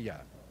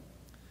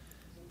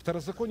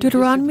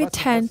 Deuteronomy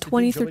 10,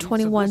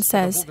 20-21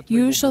 says,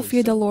 You shall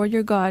fear the Lord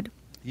your God.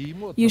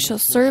 You shall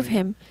serve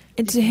him,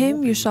 and to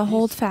him you shall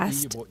hold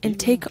fast, and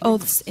take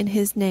oaths in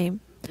his name.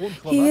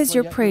 He is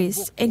your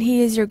praise, and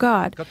he is your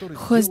God,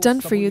 who has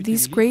done for you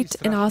these great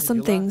and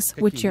awesome things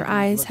which your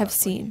eyes have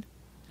seen.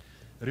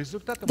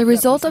 The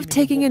result of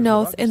taking an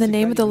oath in the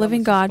name of the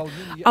living God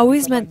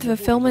always meant the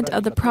fulfillment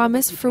of the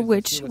promise for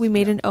which we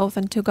made an oath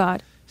unto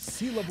God.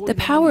 The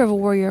power of a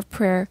warrior of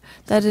prayer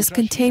that is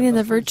contained in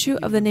the virtue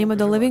of the name of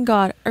the living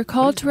God are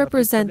called to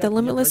represent the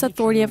limitless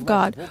authority of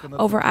God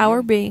over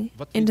our being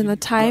and in the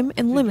time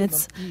and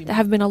limits that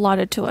have been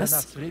allotted to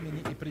us.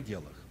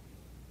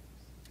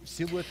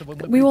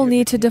 We will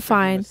need to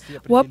define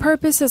what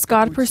purpose is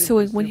God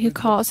pursuing when He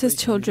calls His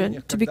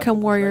children to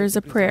become warriors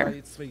of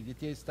prayer,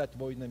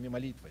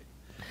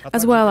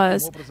 as well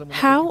as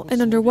how and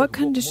under what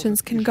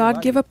conditions can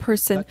God give a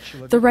person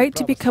the right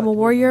to become a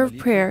warrior of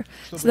prayer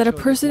so that a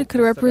person could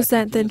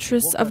represent the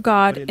interests of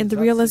God in the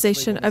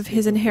realization of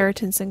his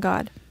inheritance in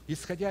God.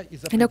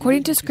 And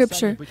according to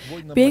Scripture,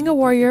 being a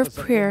warrior of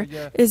prayer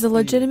is a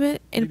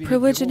legitimate and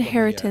privileged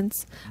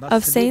inheritance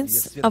of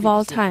saints of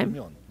all time.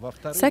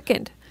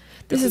 Second,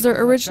 this is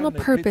their original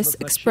purpose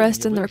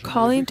expressed in their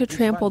calling to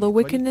trample the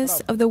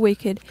wickedness of the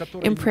wicked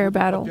in prayer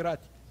battle.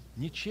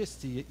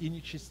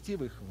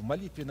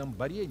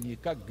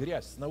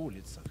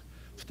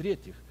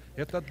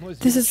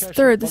 This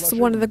is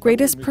one of the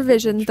greatest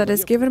provisions that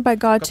is given by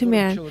God to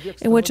man,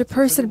 in which a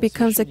person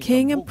becomes a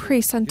king and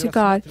priest unto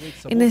God,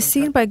 and is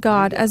seen by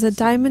God as a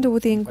diamond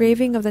with the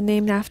engraving of the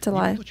name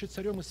Naphtali.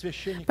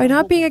 By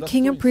not being a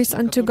king and priest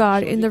unto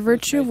God, in the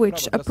virtue of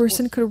which a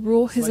person could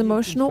rule his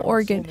emotional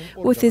organ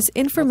with his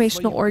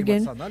informational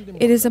organ,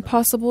 it is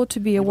impossible to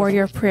be a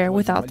warrior of prayer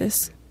without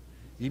this.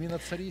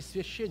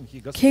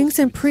 Kings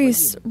and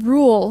priests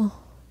rule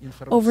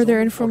over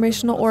their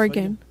informational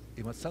organ,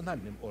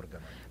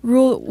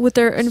 rule with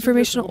their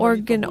informational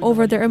organ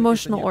over their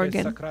emotional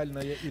organ.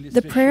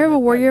 The prayer of a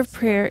warrior of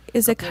prayer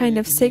is a kind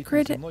of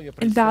sacred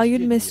and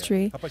valued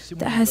mystery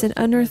that has an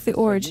unearthly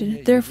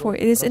origin. Therefore,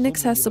 it is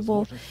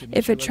inaccessible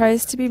if it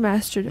tries to be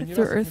mastered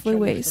through earthly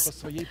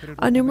ways.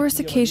 On numerous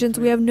occasions,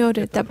 we have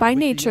noted that by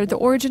nature, the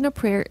origin of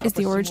prayer is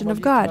the origin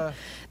of God.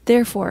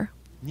 Therefore,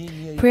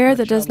 prayer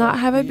that does not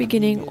have a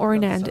beginning or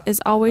an end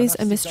is always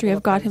a mystery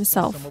of God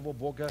Himself,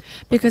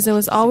 because it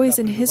was always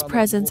in His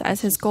presence as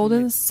His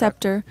golden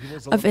scepter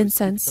of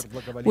incense,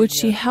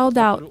 which He held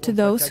out to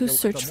those who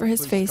searched for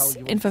His face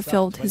and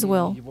fulfilled His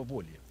will.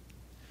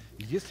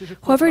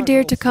 Whoever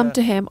dared to come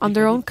to Him on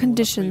their own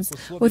conditions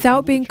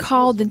without being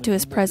called into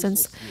His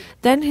presence,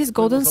 then His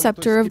golden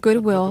scepter of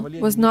goodwill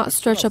was not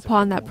stretched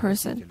upon that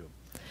person.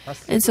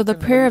 And so the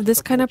prayer of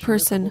this kind of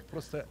person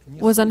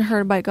was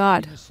unheard by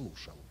God.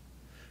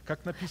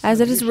 As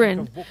it is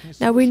written,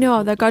 now we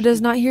know that God does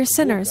not hear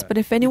sinners, but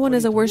if anyone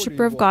is a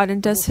worshiper of God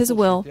and does His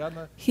will,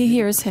 He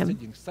hears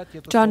him.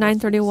 John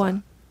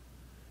 9:31.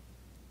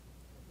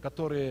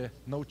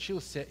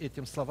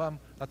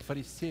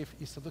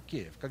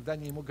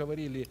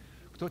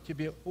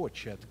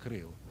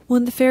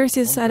 When the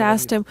Pharisees had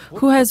asked Him,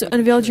 who has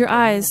unveiled your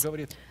eyes?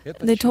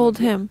 They told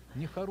Him,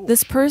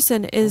 this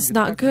person is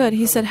not good.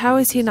 He said, how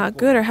is he not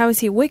good, or how is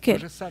he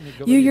wicked?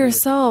 You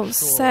yourselves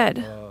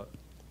said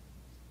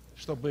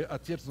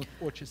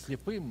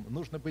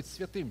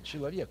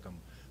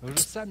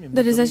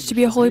that is said to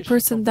be a holy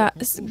person, that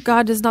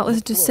God does not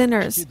listen to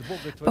sinners.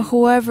 But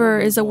whoever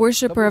is a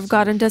worshiper of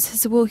God and does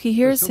His will, He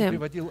hears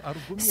him.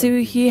 So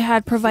He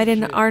had provided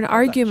an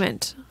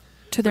argument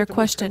to their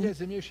question.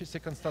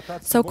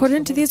 So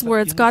according to these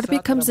words, God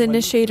becomes the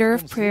initiator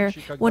of prayer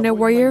when a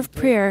warrior of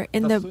prayer,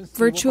 in the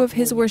virtue of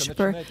his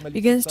worshiper,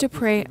 begins to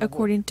pray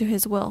according to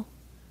His will.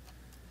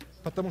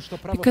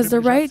 Because the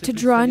right to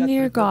draw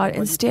near God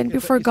and stand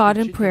before God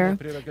in prayer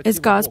is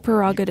God's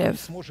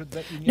prerogative.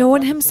 No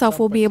one himself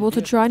will be able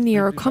to draw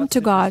near or come to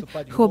God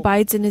who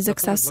abides in His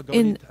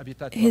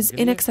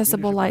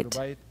inaccessible light.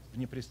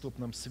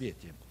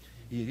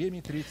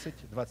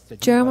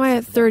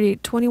 Jeremiah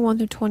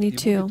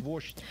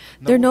 30:21-22.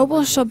 Their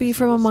nobles shall be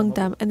from among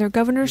them, and their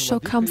governors shall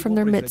come from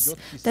their midst.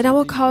 Then I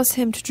will cause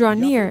him to draw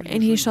near,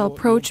 and he shall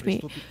approach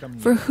me.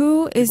 For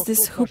who is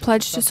this who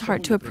pledged his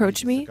heart to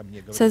approach me?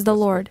 Says the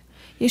Lord.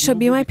 You shall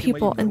be my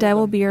people, and I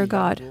will be your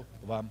God.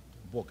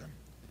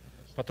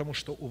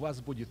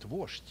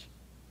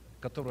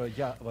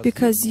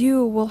 Because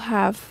you will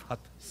have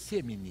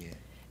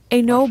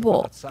a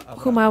noble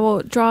whom I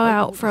will draw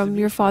out from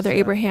your father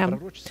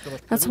Abraham.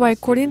 That's why,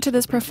 according to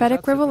this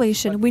prophetic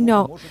revelation, we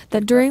know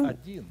that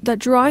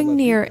drawing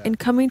near and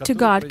coming to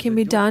God can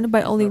be done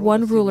by only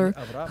one ruler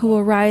who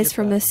will rise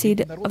from the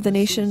seed of the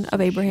nation of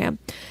Abraham.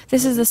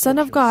 This is the Son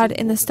of God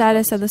in the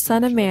status of the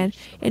Son of Man,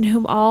 in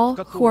whom all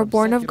who are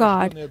born of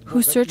God,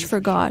 who search for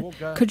God,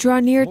 could draw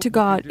near to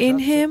God in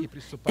Him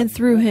and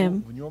through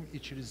Him.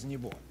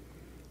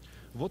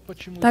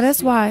 That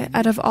is why,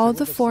 out of all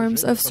the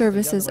forms of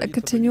services, a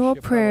continual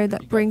prayer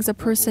that brings a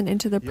person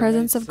into the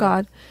presence of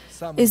God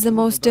is the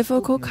most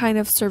difficult kind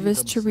of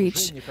service to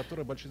reach,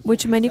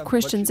 which many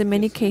Christians in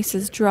many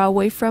cases draw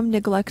away from,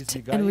 neglect,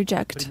 and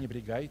reject.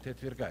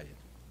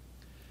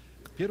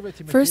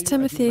 1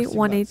 Timothy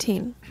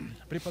 1:18.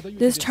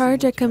 This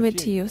charge I commit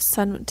to you,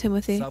 son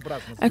Timothy,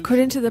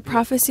 according to the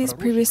prophecies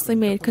previously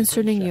made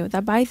concerning you,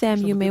 that by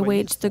them you may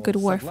wage the good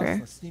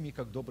warfare.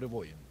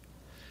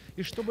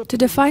 To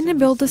define and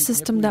build a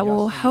system that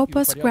will help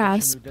us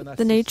grasp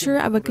the nature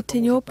of a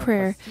continual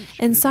prayer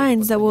and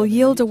signs that will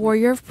yield a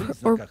warrior of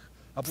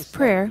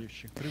prayer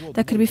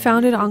that could be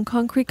founded on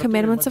concrete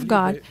commandments of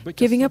God,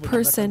 giving a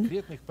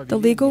person the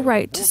legal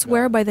right to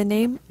swear by the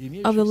name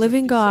of the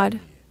living God,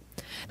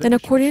 then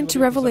according to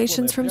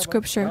revelations from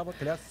Scripture,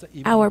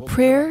 our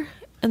prayer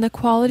and the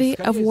quality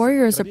of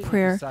warriors of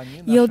prayer,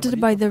 yielded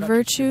by the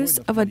virtues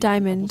of a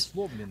diamond,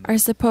 are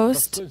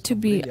supposed to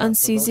be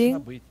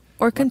unceasing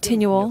or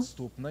continual,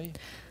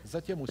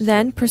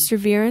 then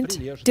perseverant,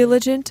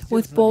 diligent,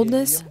 with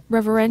boldness,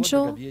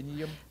 reverential,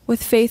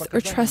 with faith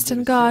or trust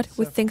in God,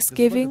 with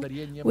thanksgiving,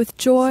 with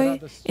joy,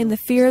 in the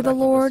fear of the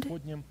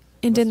Lord,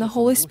 and in the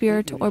Holy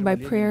Spirit, or by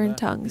prayer in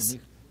tongues.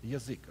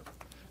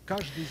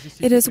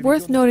 It is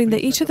worth noting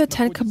that each of the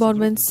 10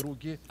 components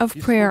of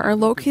prayer are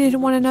located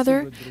in one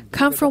another,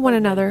 come from one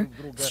another,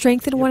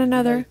 strengthen one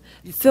another,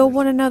 fill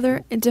one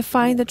another, and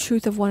define the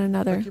truth of one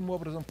another.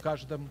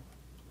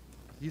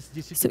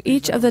 So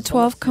each of the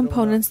 12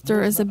 components,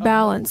 there is a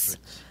balance.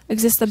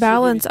 Exists a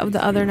balance of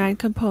the other 9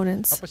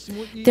 components.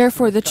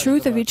 Therefore, the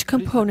truth of each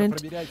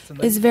component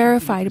is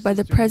verified by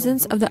the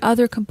presence of the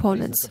other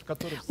components,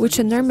 which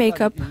in their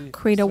makeup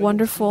create a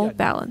wonderful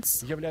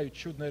balance.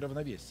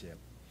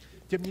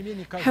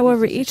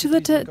 However, each of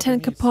the 10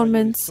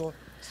 components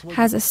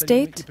has a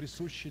state,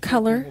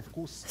 color,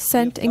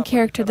 scent, and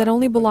character that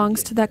only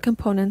belongs to that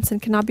component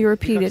and cannot be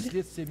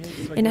repeated.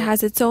 And it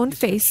has its own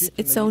face,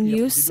 its own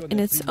use,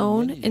 and its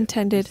own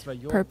intended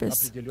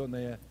purpose.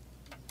 In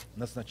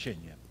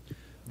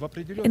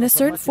a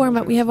certain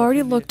format, we have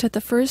already looked at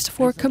the first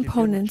 4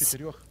 components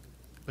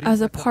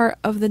as a part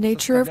of the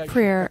nature of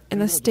prayer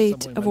and the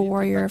state of a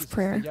warrior of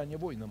prayer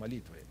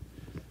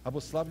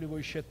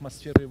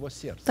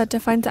that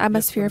defines the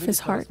atmosphere of his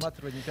heart.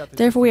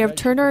 Therefore, we have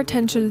turned our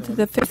attention to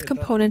the 5th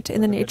component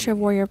in the nature of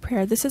warrior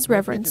prayer. This is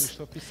reverence.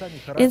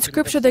 In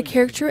Scripture, the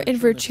character and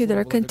virtue that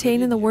are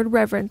contained in the word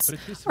reverence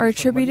are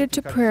attributed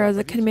to prayer as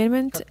a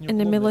commandment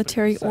and a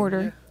military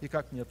order.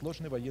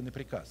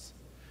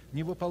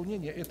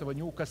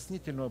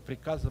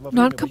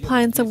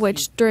 Non-compliance of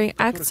which, during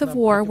acts of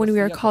war, when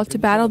we are called to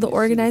battle the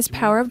organized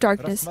power of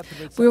darkness,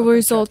 will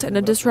result in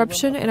a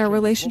disruption in our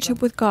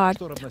relationship with God,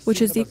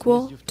 which is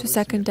equal to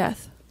second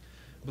death.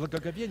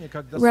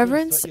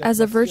 Reverence,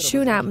 as a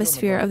virtue and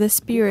atmosphere of the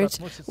Spirit,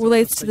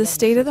 relates to the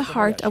state of the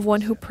heart of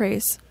one who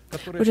prays,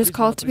 which is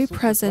called to be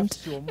present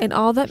in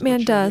all that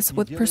man does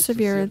with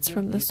perseverance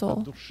from the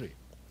soul.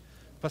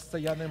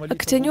 A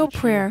continual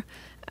prayer,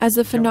 as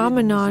a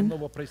phenomenon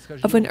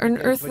of an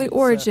unearthly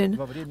origin,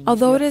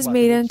 although it is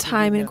made in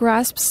time and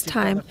grasps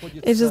time,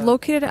 it is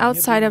located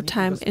outside of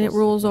time and it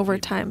rules over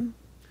time.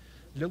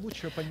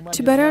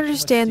 To better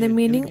understand the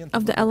meaning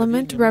of the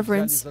element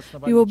reverence,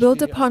 we will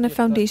build upon a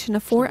foundation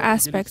of 4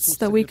 aspects so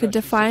that we could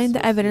define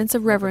the evidence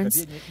of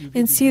reverence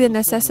and see the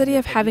necessity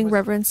of having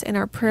reverence in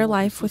our prayer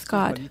life with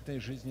God.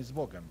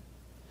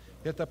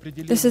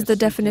 This is the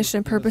definition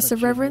and purpose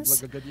of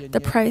reverence, the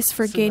price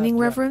for gaining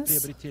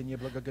reverence,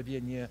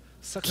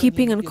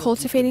 keeping and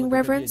cultivating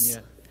reverence,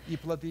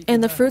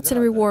 and the fruits and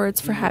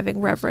rewards for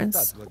having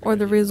reverence, or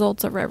the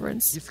results of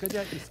reverence.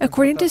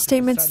 According to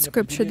statements in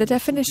Scripture, the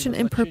definition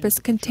and purpose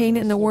contained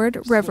in the word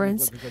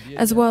reverence,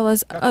 as well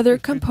as other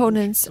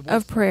components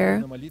of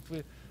prayer,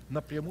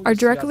 are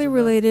directly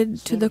related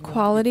to the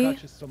quality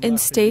and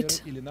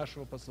state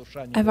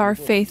of our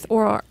faith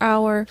or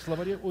our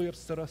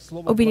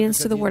obedience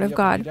to the Word of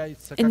God.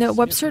 In the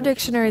Webster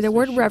Dictionary, the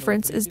word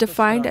reverence is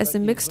defined as a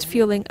mixed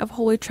feeling of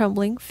holy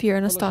trembling, fear,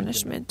 and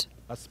astonishment.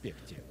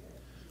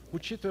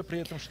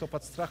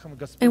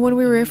 And when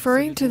we're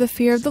referring to the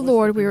fear of the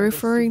Lord, we are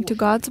referring to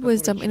God's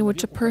wisdom in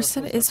which a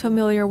person is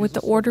familiar with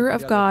the order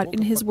of God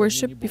in his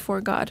worship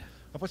before God.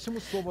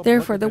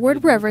 Therefore, the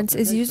word reverence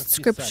is used in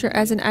Scripture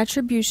as an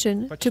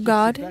attribution to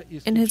God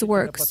and His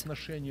works.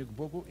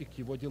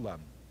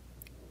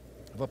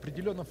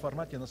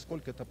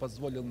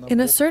 In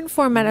a certain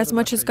format, as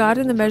much as God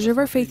and the measure of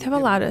our faith have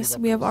allowed us,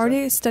 we have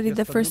already studied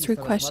the first three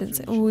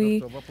questions, and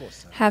we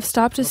have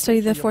stopped to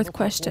study the fourth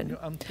question.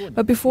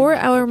 But before,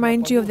 I will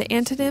remind you of the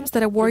antonyms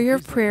that a warrior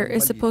of prayer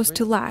is supposed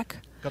to lack,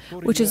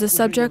 which is the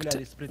subject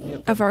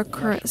of our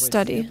current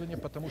study.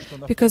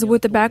 Because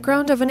with the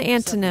background of an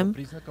antonym,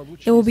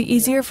 it will be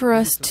easier for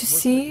us to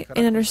see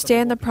and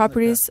understand the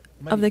properties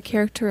of the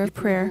character of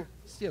prayer.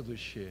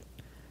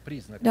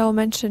 Now I'll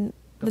mention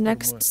the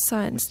next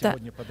signs that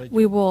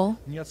we will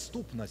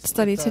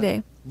study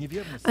today.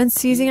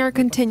 Unceasing or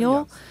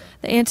continual,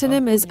 the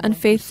antonym is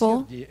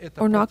unfaithful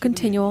or not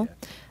continual.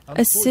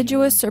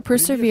 Assiduous or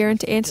perseverant,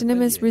 the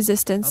antonym is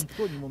resistance.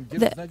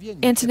 The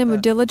antonym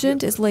of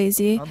diligent is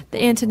lazy. The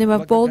antonym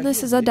of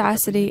boldness is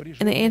audacity.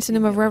 And the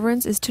antonym of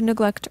reverence is to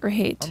neglect or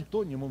hate.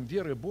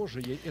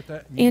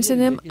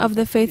 Antonym of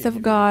the faith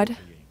of God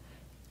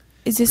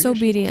is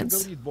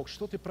disobedience.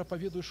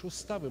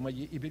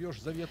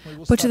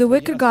 But to the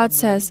wicked God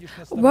says,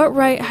 "What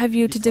right have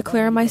you to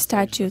declare my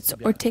statutes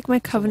or take my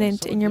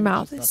covenant in your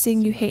mouth,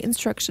 seeing you hate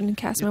instruction and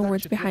cast my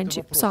words behind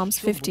you?" Psalms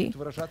 50.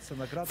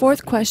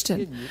 Fourth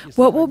question: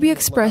 what will be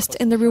expressed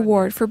in the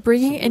reward for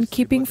bringing and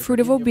keeping fruit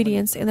of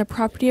obedience and the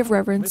property of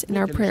reverence in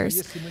our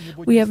prayers?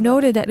 We have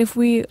noted that if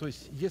we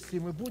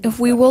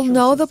will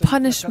know the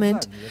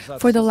punishment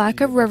for the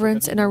lack of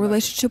reverence in our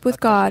relationship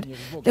with God,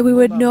 then we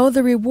would know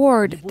the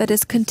reward that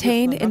is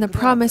contained in the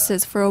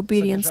promises for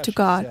obedience to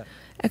God,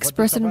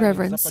 expressed in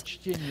reverence.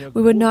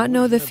 We would not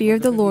know the fear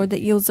of the Lord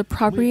that yields the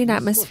property and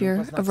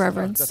atmosphere of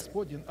reverence.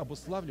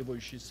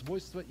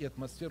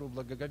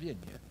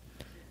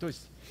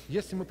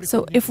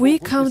 So if we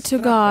come to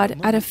God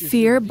out of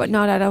fear but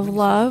not out of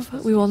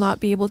love, we will not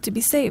be able to be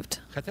saved.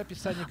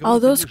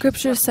 Although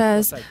Scripture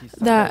says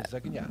that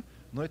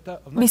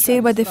be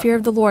saved by the fear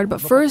of the Lord,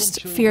 but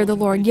first fear the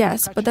Lord,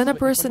 yes, but then a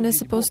person is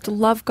supposed to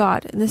love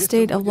God in the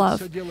state of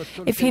love.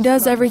 If he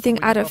does everything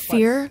out of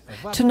fear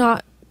to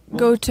not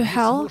go to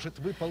hell,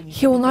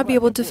 he will not be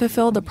able to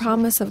fulfill the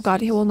promise of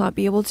God. He will not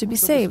be able to be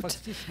saved.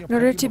 In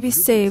order to be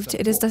saved,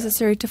 it is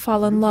necessary to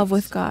fall in love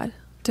with God,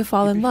 to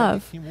fall in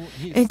love,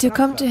 and to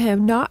come to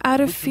Him not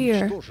out of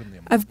fear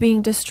of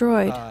being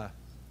destroyed,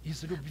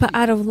 but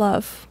out of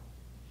love.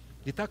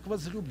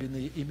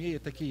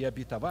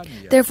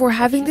 Therefore,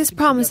 having these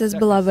promises,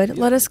 beloved,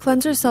 let us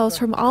cleanse ourselves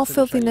from all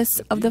filthiness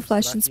of the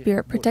flesh and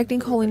spirit,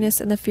 protecting holiness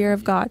in the fear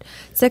of God.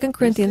 2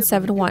 Corinthians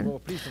 7:1.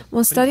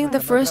 When studying the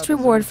first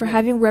reward for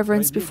having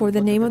reverence before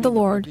the name of the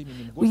Lord,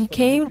 we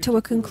came to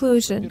a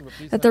conclusion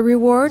that the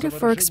reward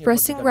for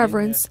expressing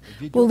reverence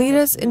will lead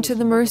us into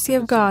the mercy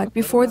of God,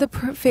 before the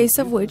face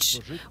of which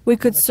we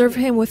could serve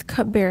Him with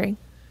cupbearing.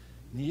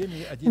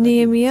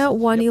 Nehemiah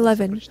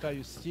 1:11.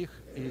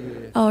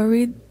 I'll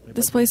read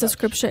this place of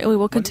Scripture and we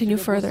will continue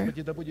further.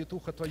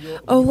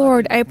 O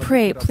Lord, I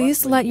pray,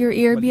 please let your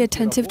ear be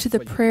attentive to the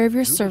prayer of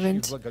your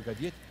servant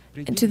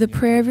and to the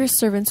prayer of your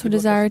servants who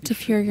desire to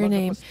fear your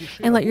name.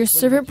 And let your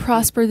servant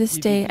prosper this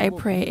day, I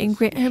pray, and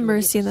grant him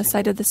mercy in the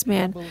sight of this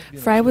man,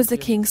 for I was the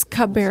king's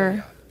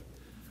cupbearer.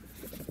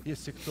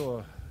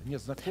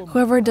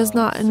 Whoever does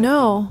not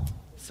know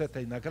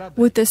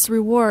with this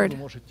reward,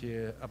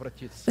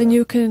 then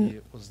you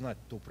can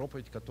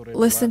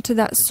listen to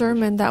that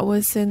sermon that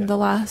was in the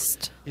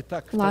last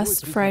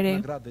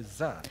Friday.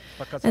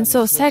 And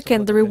so,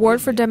 second, the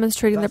reward for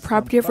demonstrating the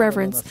property of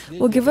reverence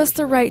will give us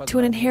the right to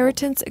an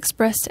inheritance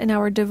expressed in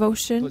our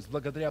devotion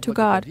to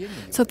God.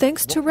 So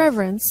thanks to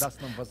reverence,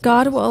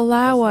 God will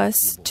allow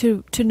us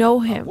to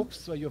know Him,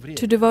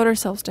 to devote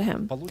ourselves to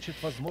Him.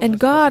 And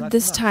God,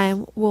 this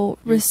time, will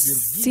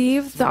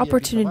receive the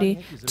opportunity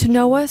to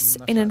know us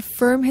and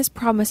affirm His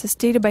promises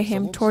stated by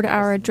Him toward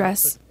our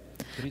address.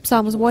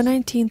 Psalms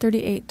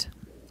 119:38.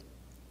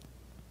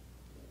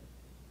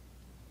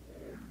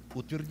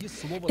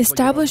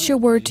 Establish your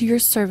word to your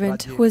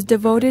servant who is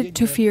devoted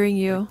to fearing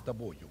you.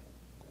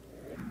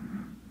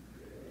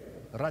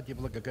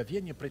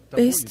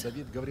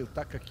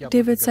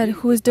 David said,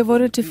 "Who is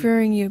devoted to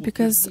fearing you,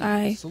 because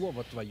I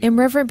am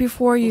reverent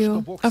before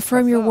you,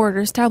 affirm your word,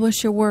 or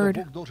establish your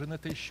word."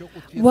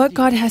 What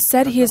God has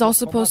said, He is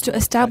also supposed to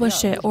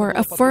establish it or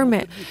affirm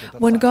it.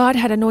 When God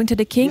had anointed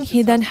a king,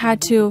 He then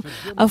had to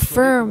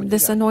affirm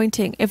this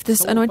anointing. If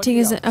this anointing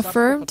isn't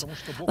affirmed,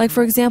 like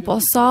for example,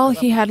 Saul,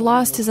 he had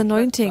lost his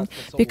anointing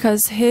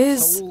because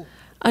his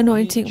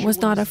anointing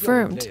was not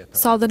affirmed.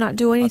 Saul did not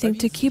do anything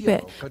to keep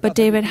it, but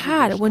David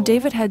had. When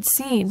David had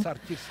seen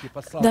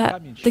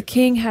that the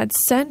king had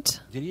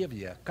sent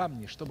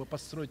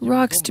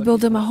rocks to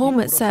build him a home,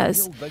 it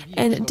says,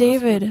 and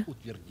David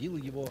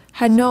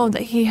had known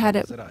that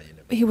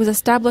he was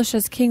established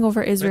as king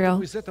over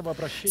Israel.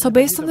 So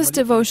based on this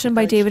devotion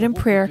by David in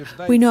prayer,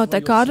 we note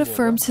that God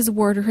affirms His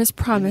word or His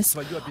promise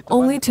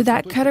only to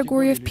that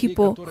category of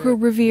people who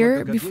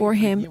revere before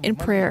Him in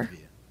prayer.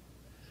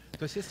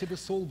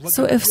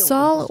 So if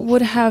Saul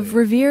would have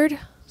revered,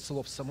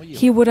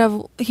 he would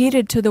have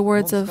heeded to the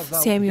words of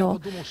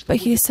Samuel.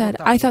 But he said,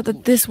 "I thought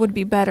that this would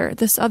be better.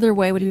 This other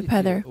way would be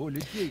better."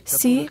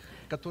 See,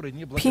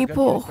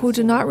 people who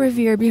do not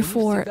revere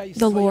before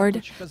the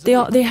Lord,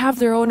 they have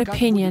their own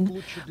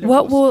opinion.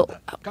 What will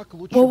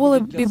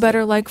it be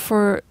better like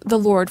for the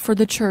Lord, for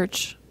the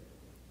church?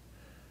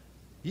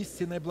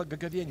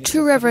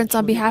 True reverence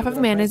on behalf of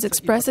man is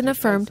expressed and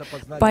affirmed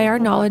by our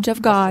knowledge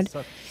of God,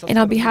 and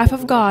on behalf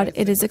of God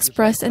it is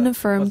expressed and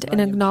affirmed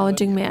in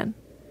acknowledging man.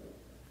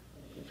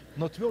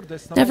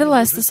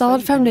 Nevertheless, the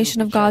solid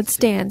foundation of God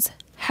stands,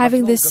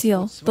 having this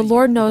seal: "The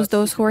Lord knows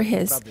those who are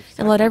His,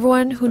 and let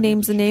everyone who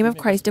names the name of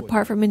Christ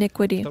depart from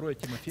iniquity."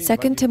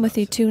 2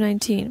 Timothy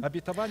 2:19.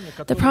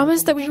 The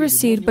promise that we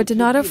received but did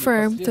not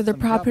affirm through the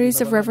properties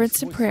of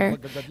reverence and prayer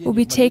will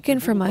be taken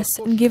from us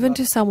and given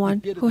to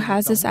someone who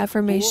has this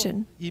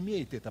affirmation.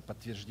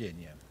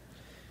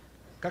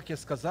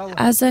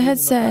 As I had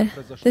said,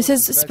 this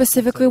is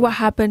specifically what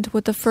happened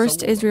with the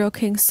first Israel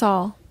king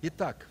Saul.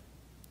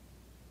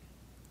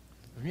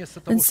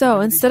 And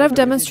so, instead of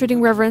demonstrating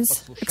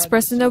reverence,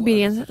 expressed in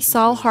obedience,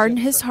 Saul hardened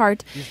his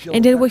heart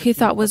and did what he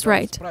thought was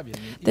right.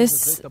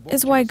 This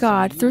is why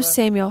God, through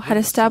Samuel, had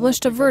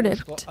established a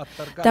verdict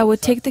that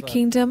would take the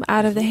kingdom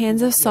out of the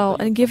hands of Saul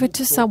and give it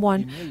to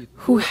someone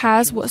who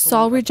has what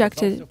Saul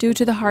rejected due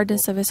to the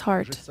hardness of his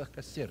heart.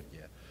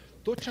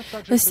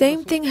 The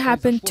same thing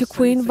happened to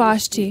Queen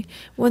Vashti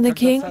when the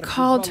king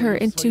called her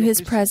into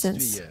his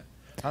presence.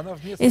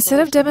 Instead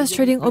of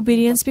demonstrating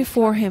obedience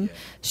before him,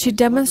 she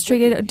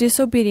demonstrated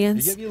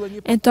disobedience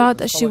and thought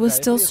that she was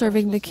still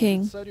serving the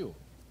king.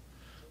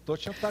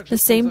 The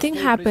same thing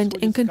happened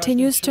and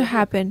continues to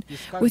happen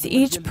with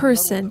each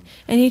person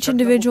and each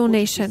individual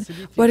nation.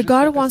 But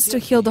God wants to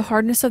heal the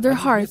hardness of their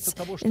hearts.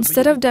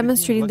 Instead of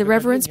demonstrating the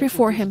reverence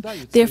before Him,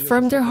 they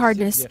affirm their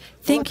hardness,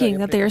 thinking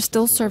that they are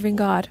still serving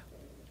God.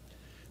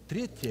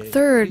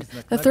 Third,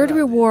 the third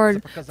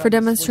reward for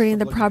demonstrating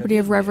the property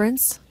of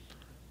reverence: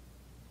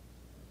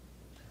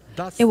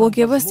 it will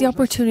give us the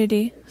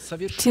opportunity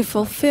to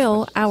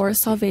fulfill our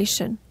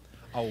salvation.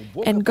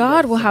 And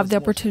God will have the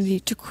opportunity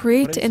to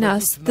create in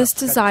us this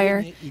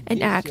desire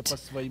and act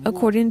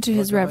according to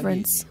His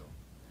reverence.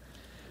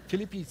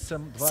 2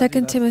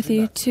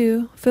 Timothy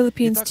 2,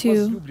 Philippians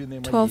 2,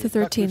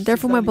 12-13.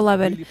 Therefore, my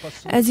beloved,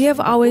 as ye have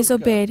always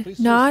obeyed,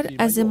 not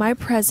as in my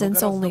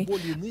presence only,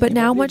 but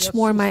now much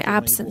more in my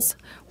absence,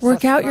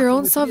 work out your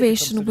own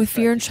salvation with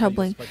fear and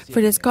trembling, for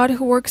it is God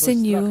who works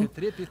in you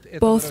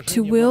both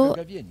to will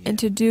and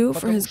to do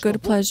for His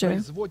good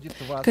pleasure.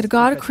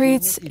 God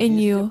creates in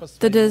you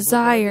the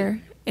desire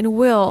and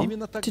will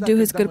to do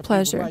His good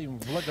pleasure.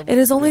 It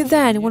is only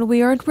then, when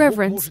we are in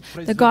reverence,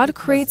 that God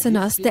creates in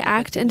us the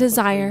act and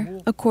desire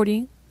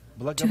according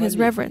to His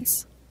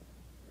reverence.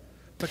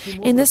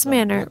 In this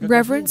manner,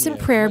 reverence and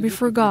prayer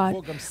before God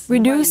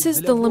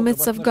reduces the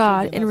limits of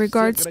God in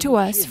regards to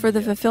us for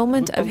the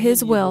fulfillment of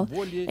His will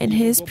and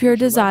His pure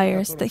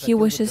desires that He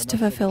wishes to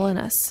fulfill in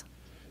us.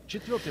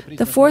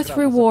 The fourth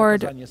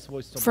reward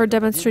for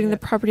demonstrating the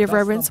property of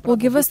reverence will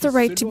give us the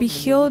right to be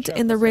healed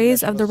in the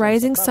rays of the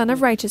rising sun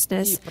of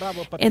righteousness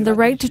and the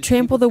right to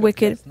trample the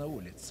wicked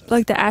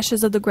like the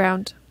ashes of the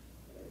ground.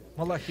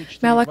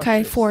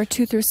 Malachi 4,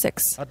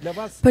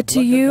 2-6. But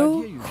to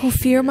you who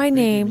fear my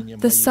name,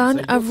 the Son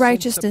of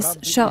Righteousness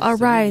shall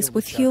arise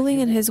with healing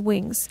in his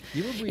wings.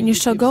 And you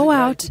shall go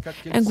out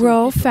and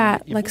grow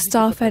fat like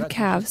stall-fed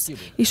calves.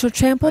 You shall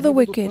trample the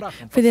wicked,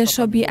 for there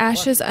shall be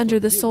ashes under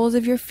the soles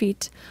of your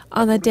feet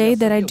on the day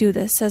that I do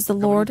this, says the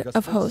Lord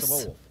of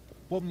hosts.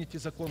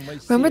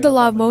 Remember the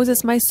law of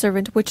Moses my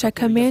servant, which I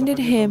commanded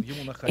him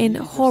in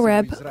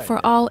Horeb for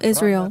all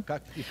Israel,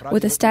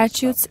 with the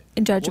statutes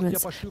and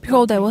judgments.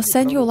 Behold, I will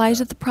send you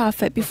Elijah the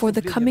prophet before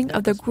the coming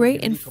of the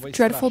great and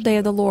dreadful day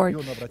of the Lord.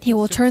 He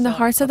will turn the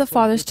hearts of the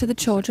fathers to the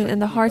children,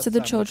 and the hearts of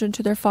the children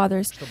to their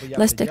fathers,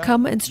 lest they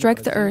come and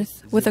strike the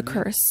earth with a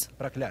curse.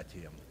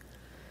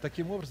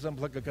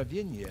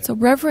 So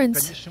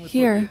reverence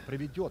here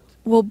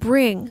will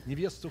bring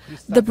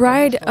the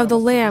bride of the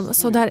Lamb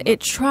so that it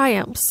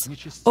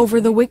triumphs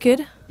over the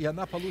wicked,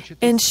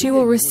 and she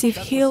will receive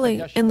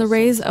healing in the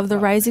rays of the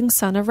rising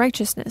sun of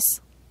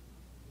righteousness.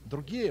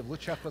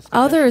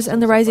 Others in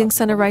the rising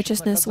sun of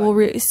righteousness will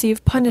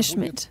receive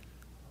punishment.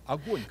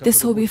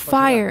 This will be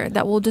fire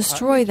that will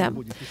destroy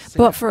them.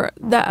 But for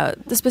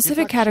the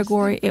specific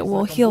category, it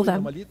will heal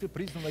them.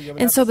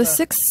 And so the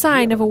sixth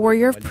sign of a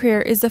warrior of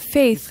prayer is the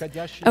faith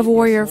of a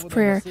warrior of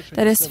prayer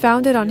that is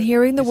founded on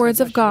hearing the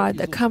words of God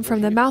that come from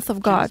the mouth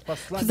of God,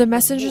 through the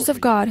messengers of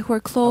God who are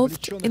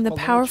clothed in the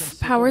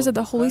powers of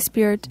the Holy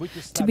Spirit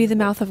to be the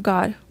mouth of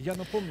God.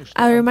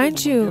 I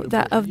remind you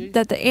that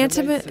the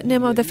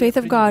antonym of the faith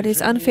of God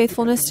is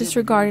unfaithfulness,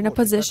 disregard, and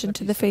opposition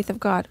to the faith of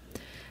God.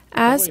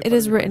 As it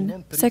is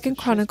written, 2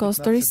 Chronicles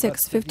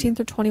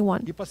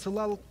 36:15-21.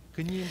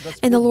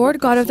 And the Lord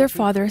God of their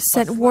fathers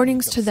sent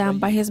warnings to them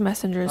by his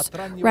messengers,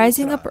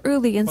 rising up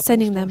early and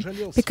sending them,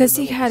 because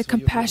he had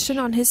compassion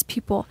on his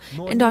people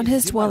and on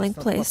his dwelling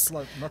place.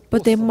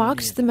 But they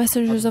mocked the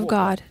messengers of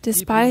God,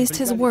 despised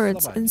his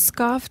words, and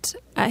scoffed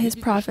at his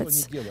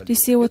prophets. Do you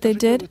see what they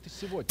did?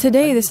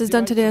 Today, this is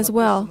done today as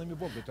well.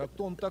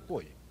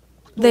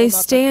 They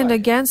stand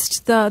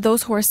against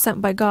those who are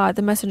sent by God,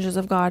 the messengers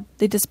of God.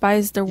 They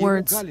despise their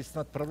words, and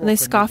they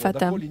scoff at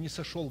them.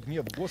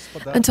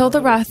 Until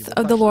the wrath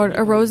of the Lord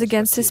arose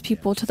against his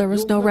people, till there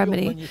was no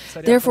remedy.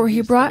 Therefore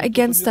he brought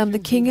against them the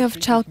king of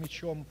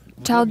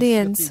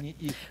Chaldeans,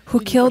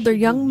 who killed their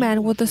young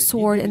men with the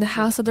sword in the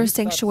house of their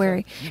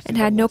sanctuary, and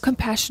had no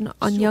compassion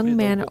on young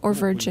man or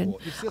virgin,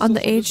 on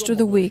the aged or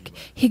the weak.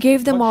 He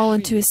gave them all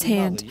into his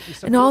hand,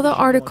 and all the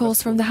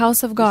articles from the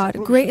house of God,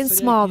 great and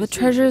small, the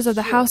treasures of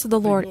the house of the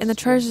Lord, and the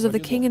treasures of the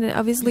king and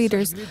of his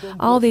leaders,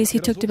 all these he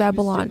took to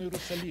Babylon.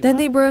 Then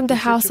they burned the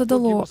house of the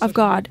Lord of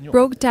God,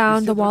 broke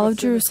down the wall of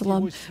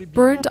Jerusalem,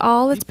 burned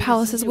all its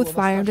palaces with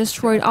fire, and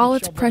destroyed all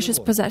its precious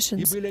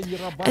possessions.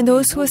 And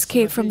those who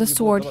escaped from the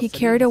sword he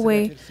carried away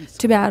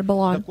to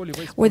Babylon,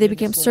 where they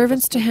became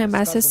servants to him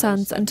as his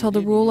sons until the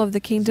rule of the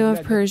kingdom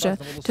of Persia,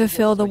 to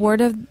fulfill the word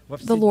of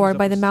the Lord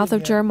by the mouth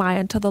of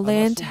Jeremiah, until the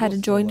land had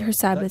enjoined her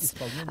Sabbaths.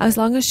 As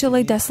long as she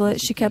lay desolate,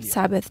 she kept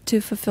Sabbath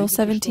to fulfill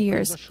 70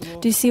 years.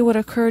 Do you see what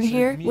occurred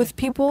here with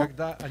people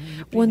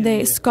when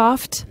they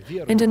scoffed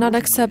and did not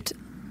accept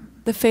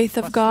the faith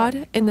of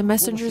God, in the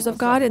messengers of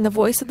God, in the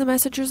voice of the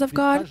messengers of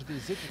God?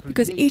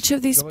 Because each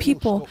of these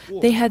people,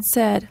 they had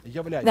said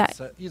that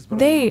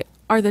they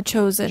are the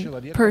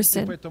chosen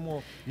person.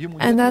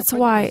 And that's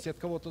why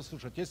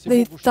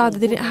they thought that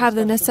they didn't have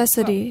the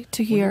necessity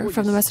to hear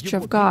from the messenger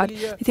of God.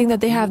 They think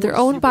that they have their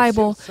own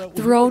Bible,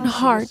 their own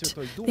heart,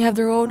 they have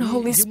their own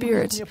Holy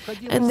Spirit,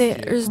 and they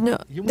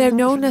have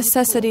no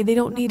necessity, they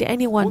don't need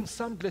anyone.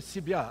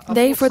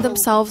 They for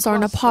themselves are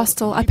an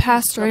apostle, a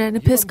pastor, an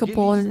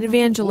episcopal, an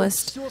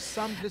evangelist.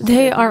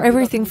 They are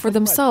everything for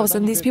themselves,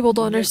 and these people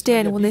don't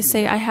understand when they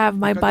say, I have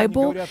my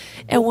Bible,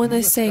 and when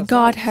they say,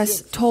 God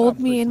has told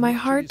me in my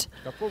heart,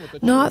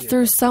 not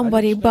through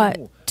somebody, but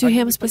to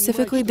him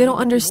specifically. They don't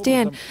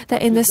understand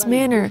that in this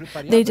manner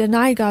they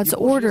deny God's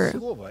order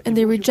and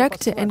they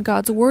reject it and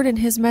God's word and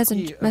his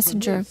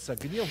messenger.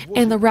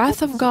 And the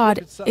wrath of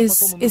God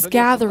is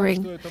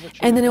gathering,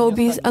 and then it will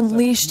be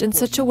unleashed in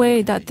such a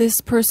way that this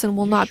person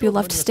will not be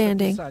left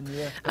standing.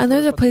 And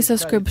there's a place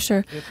of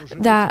scripture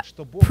that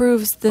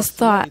proves this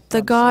thought,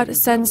 that God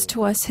sends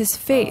to us his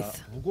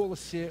faith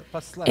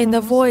in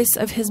the voice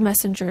of his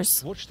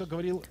messengers.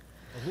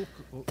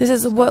 This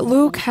is what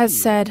Luke has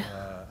said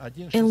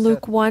in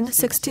Luke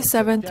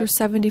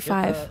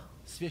 1:67-75.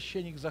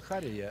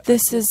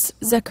 This is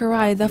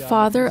Zechariah, the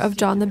father of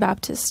John the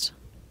Baptist.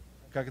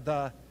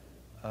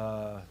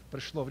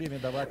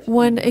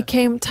 When it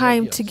came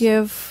time to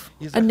give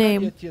a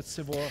name,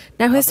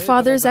 now his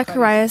father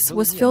Zacharias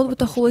was filled with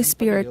the Holy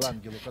Spirit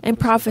and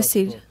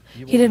prophesied.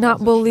 He did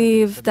not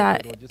believe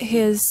that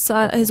his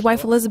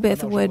wife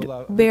Elizabeth would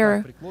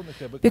bear,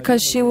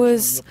 because she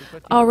was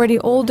already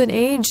old in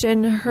age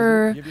and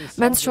her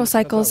menstrual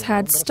cycles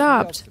had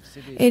stopped.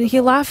 And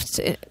he laughed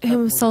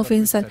himself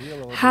and said,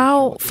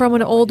 how from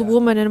an old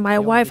woman and my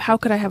wife, how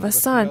could I have a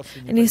son?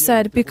 And he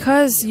said,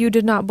 because you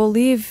did not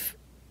believe,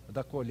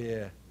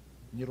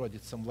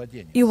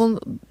 you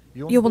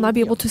will not be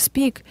able to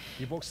speak.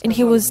 And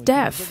he was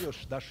deaf.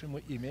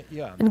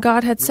 And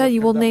God had said,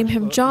 you will name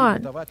him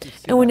John.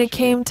 And when it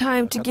came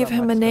time to give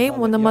him a name,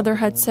 when the mother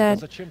had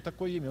said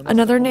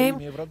another name,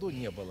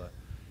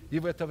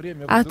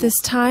 at this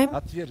time,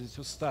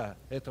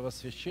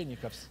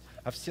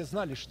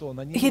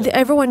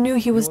 everyone knew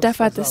he was deaf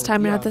at this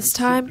time, and at this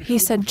time he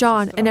said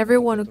John, and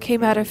everyone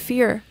came out of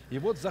fear.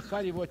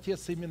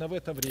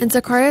 And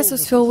Zacharias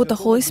was filled with the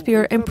Holy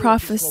Spirit and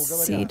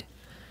prophesied,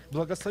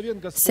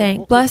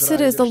 saying,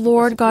 "Blessed is the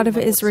Lord God of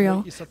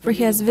Israel, for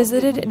he has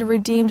visited and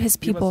redeemed his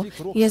people.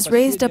 He has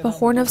raised up a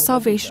horn of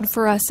salvation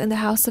for us in the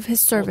house of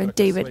his servant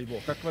David,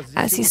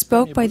 as he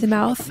spoke by the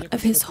mouth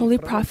of his holy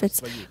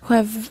prophets who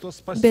have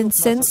been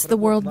since the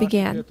world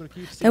began,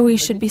 that we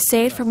should be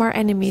saved from our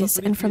enemies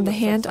and from the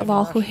hand of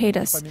all who hate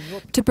us,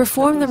 to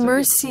perform the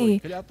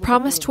mercy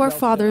promised to our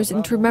fathers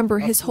and to remember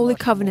his holy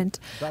covenant,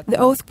 the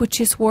oath which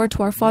he swore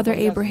to our father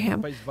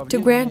Abraham, to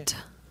grant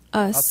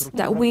us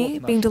that we,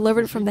 being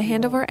delivered from the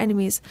hand of our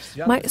enemies,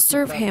 might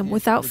serve him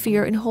without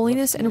fear in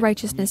holiness and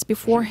righteousness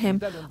before him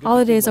all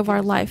the days of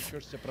our life."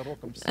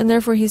 And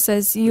therefore he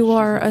says, "You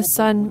are a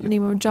son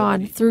named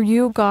John. Through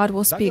you God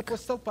will speak."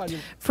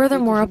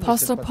 Furthermore,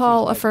 Apostle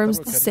Paul affirms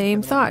the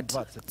same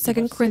thought.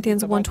 2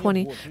 Corinthians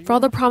 1:20, "For all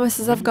the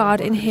promises of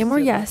God in him are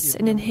yes,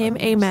 and in him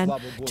amen,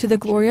 to the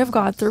glory of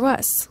God through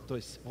us."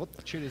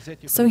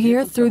 So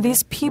here, through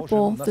these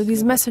people, through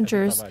these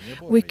messengers,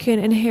 we can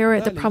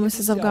inherit the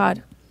promises of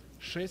God.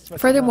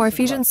 Furthermore,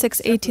 Ephesians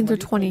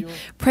 6:18-20,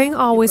 "Praying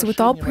always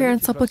with all prayer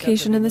and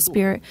supplication in the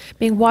Spirit,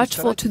 being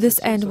watchful to this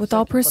end with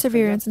all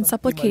perseverance and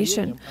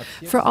supplication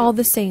for all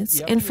the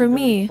saints, and for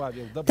me,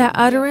 that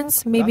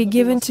utterance may be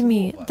given to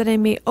me, that I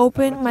may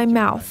open my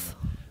mouth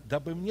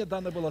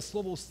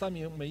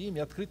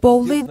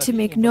boldly to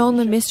make known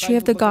the mystery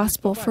of the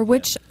gospel, for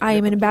which I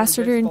am an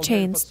ambassador in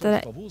chains,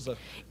 that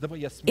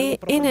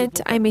in it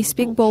I may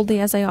speak boldly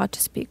as I ought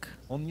to speak."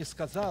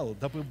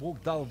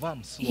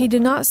 He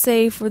did not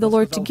say for the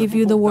Lord to give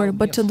you the word,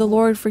 but to the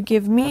Lord for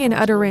give me an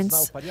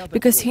utterance,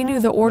 because he knew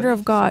the order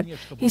of God.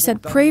 He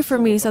said, "Pray for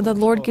me so that the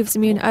Lord gives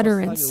me an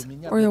utterance,"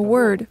 or the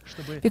word,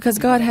 because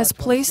God has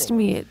placed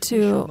me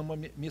to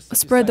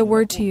spread the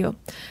word to you.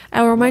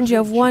 I will remind you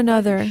of one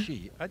other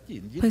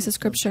place of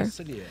Scripture.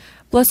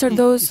 "Blessed are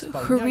those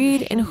who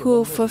read and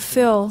who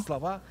fulfill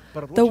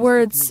the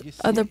words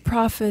of the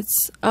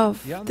prophets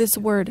of this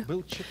word."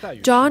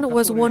 John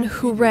was one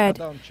who read.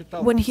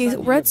 When he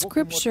read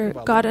Scripture,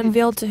 God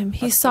unveiled to him.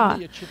 He saw.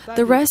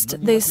 The rest,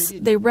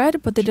 they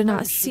read, but they did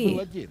not see.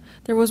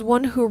 There was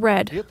one who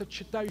read.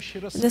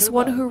 This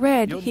one who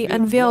read, he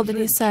unveiled and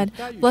he said,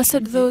 "Blessed are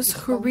those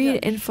who read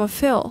and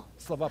fulfill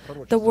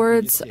the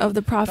words of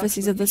the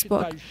prophecies of this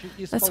book."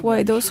 That's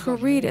why those who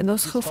read and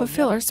those who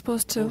fulfill are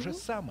supposed to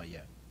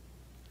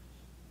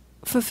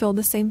fulfill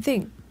the same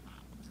thing.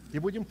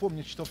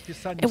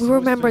 And we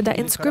remember that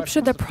in Scripture,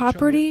 the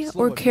property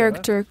or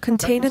character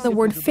contained in the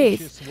word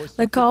faith,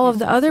 like all of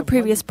the other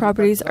previous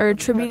properties, are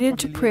attributed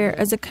to prayer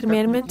as a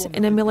commandment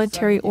in a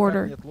military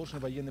order.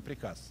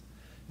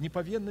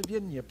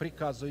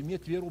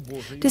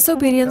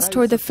 Disobedience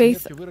toward the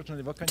faith,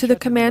 to the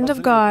command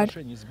of God,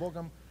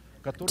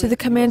 to the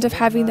command of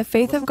having the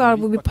faith of God,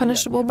 will be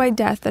punishable by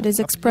death that is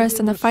expressed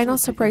in the final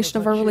separation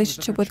of our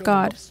relationship with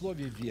God.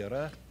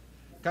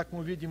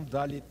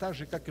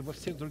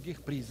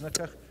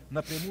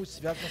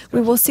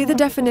 We will see the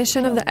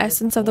definition of the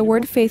essence of the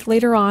word faith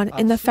later on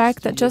in the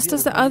fact that just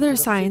as the other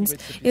signs, it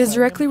is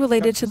directly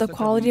related to the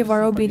quality of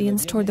our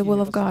obedience toward the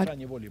will of God.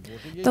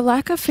 The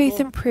lack of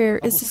faith in prayer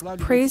is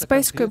praised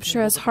by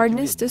Scripture as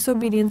hardness,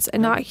 disobedience,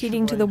 and not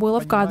heeding to the will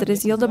of God that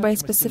is yielded by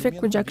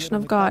specific rejection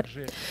of God.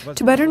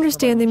 To better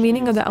understand the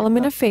meaning of the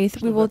element of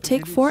faith, we will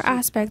take 4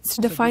 aspects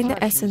to define the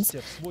essence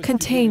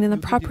contained in the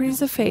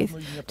properties of faith,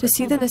 to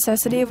see the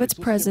necessity of its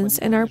presence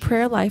in our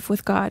prayer life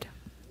with God.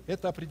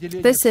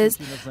 This is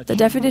the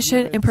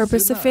definition and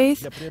purpose of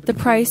faith, the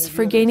price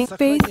for gaining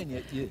faith,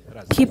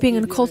 keeping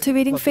and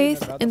cultivating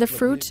faith, and the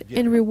fruit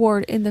and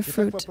reward in the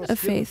fruit of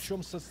faith.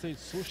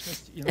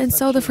 And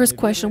so the first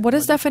question, what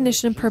is the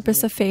definition and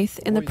purpose of faith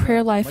in the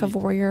prayer life of a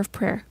warrior of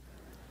prayer?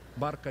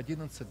 Mark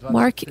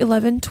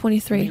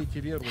 11:23.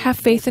 "Have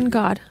faith in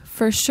God,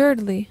 for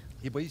assuredly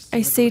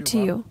I say to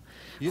you,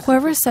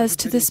 whoever says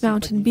to this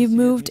mountain, 'Be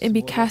moved and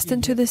be cast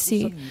into the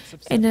sea,'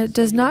 and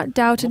does not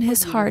doubt in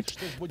his heart,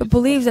 but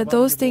believes that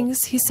those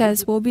things he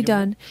says will be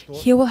done,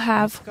 he will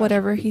have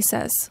whatever he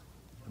says."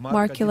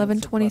 Mark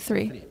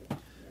 11:23.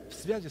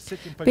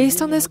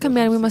 Based on this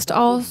command, we must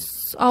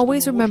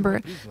always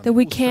remember that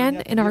we can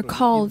and are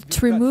called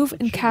to remove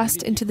and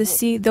cast into the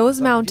sea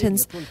those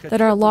mountains that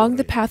are along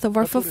the path of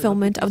our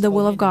fulfillment of the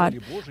will of God,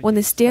 when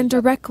they stand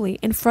directly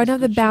in front of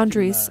the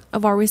boundaries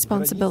of our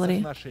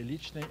responsibility.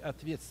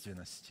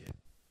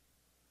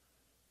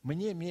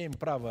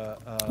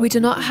 We do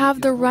not have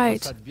the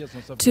right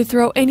to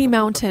throw any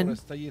mountain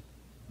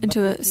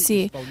into a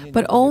sea,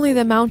 but only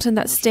the mountain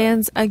that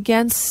stands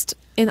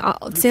in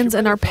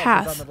our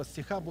path.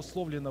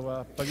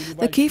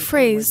 The key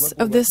phrase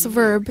of this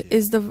verse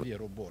is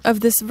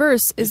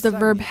the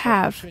verb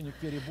have.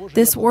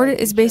 This word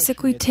is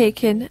basically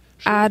taken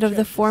out of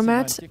the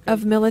format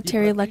of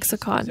military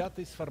lexicon.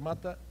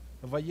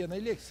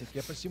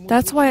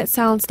 That's why it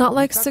sounds not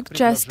like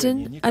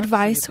suggestion,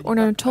 advice, or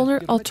an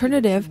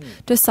alternative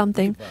to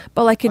something,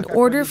 but like an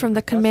order from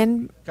the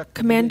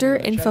commander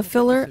and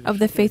fulfiller of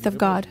the faith of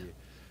God.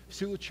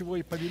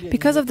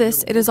 Because of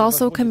this, it is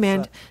also a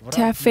command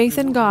to have faith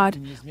in God,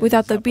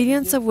 without the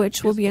obedience of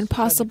which will be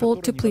impossible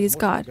to please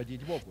God.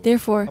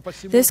 Therefore,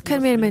 this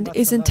commandment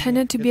is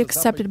intended to be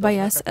accepted by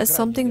us as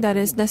something that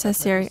is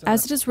necessary,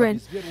 as it is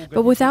written,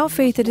 "But without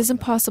faith it is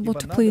impossible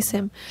to please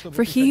Him.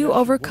 For he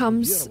who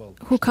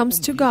comes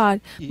to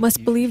God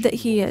must believe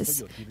that He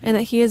is, and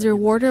that He is a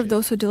rewarder of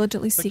those who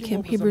diligently seek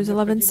Him." Hebrews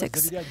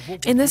 11:6.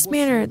 In this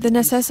manner, the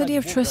necessity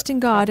of trusting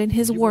God in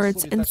His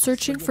words and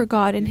searching for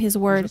God in His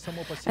word,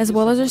 as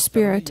well as our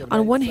spirit,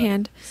 on one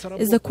hand,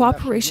 is the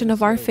cooperation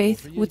of our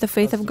faith with the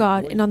faith of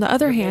God, and on the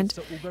other hand,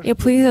 it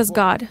pleases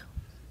God.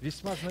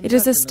 It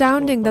is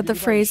astounding that the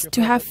phrase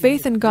 "to have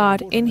faith in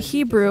God" in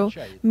Hebrew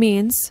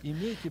means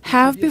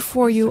have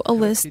before you a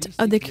list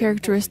of the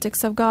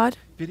characteristics of God.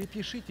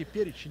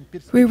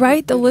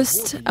 Rewrite the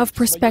list of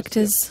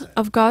perspectives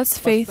of God's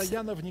faith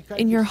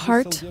in your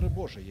heart.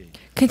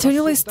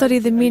 Continually study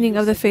the meaning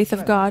of the faith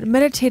of God.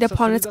 Meditate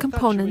upon its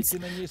components.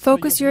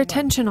 Focus your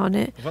attention on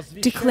it.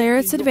 Declare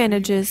its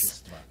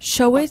advantages.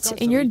 Show it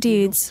in your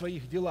deeds.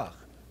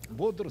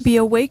 Be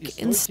awake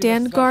and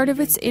stand guard of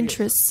its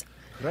interests.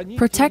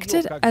 Protect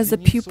it as the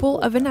pupil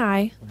of an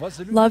eye.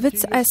 Love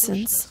its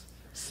essence.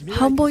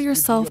 Humble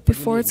yourself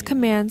before its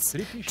commands.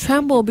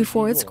 Tremble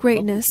before its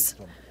greatness.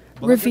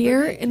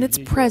 Revere in its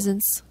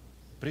presence.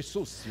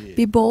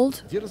 Be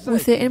bold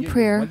with it in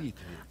prayer.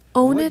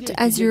 Own it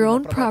as your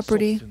own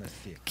property.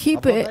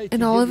 Keep it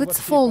in all of its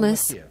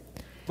fullness.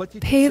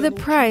 Pay the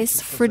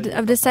price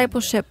of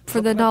discipleship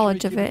for the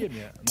knowledge of it.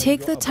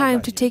 Take the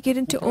time to take it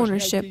into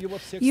ownership.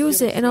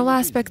 Use it in all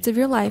aspects of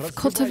your life.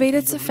 Cultivate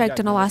its effect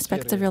in all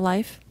aspects of your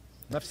life.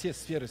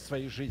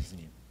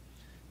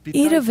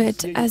 Eat of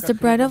it as the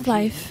bread of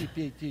life,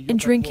 and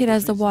drink it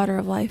as the water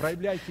of life.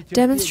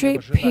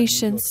 Demonstrate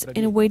patience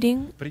in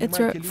waiting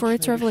for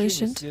its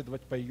revelation.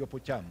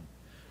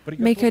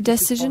 Make a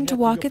decision to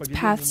walk its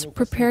paths,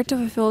 prepare to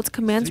fulfill its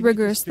commands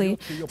rigorously,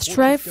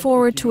 strive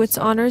forward to its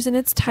honors and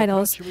its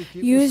titles,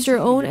 use your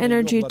own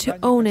energy to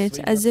own it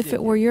as if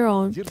it were your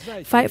own,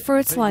 fight for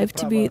its life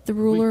to be the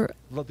ruler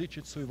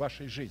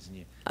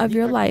of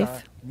your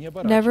life,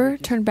 never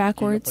turn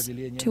backwards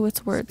to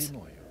its words.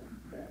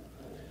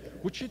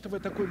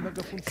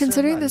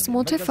 Considering this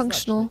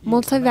multifunctional,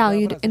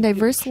 multi-valued, and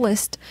diverse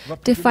list,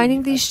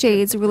 defining these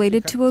shades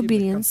related to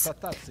obedience,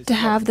 to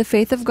have the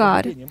faith of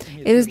God,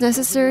 it is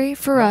necessary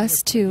for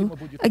us to,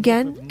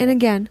 again and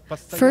again,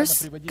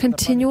 first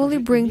continually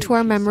bring to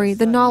our memory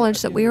the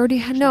knowledge that we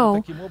already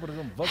know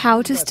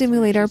how to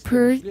stimulate our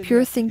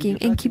pure thinking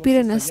and keep it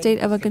in a state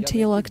of a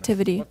continual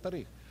activity.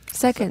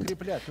 Second,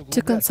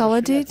 to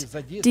consolidate,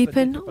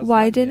 deepen,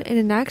 widen, and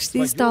enact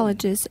these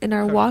knowledges in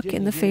our walk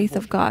in the faith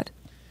of God.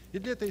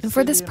 And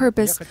for this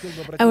purpose,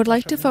 I would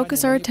like to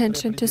focus our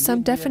attention to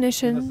some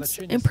definitions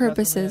and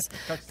purposes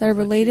that are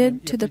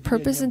related to the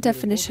purpose and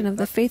definition of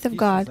the faith of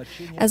God,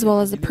 as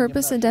well as the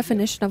purpose and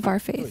definition of our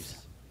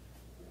faith.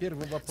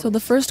 So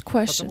the first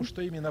question,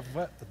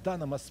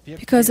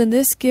 because in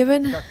this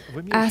given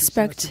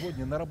aspect,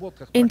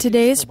 in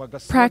today's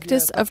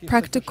practice of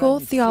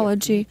practical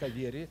theology,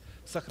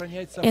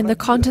 in the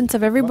contents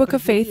of every book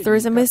of faith, there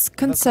is a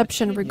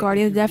misconception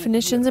regarding the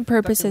definitions and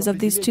purposes of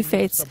these two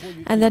faiths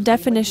and the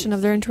definition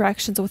of their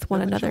interactions with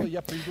one another.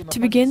 To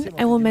begin,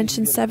 I will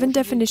mention 7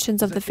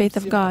 definitions of the faith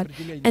of God,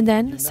 and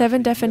then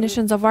 7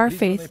 definitions of our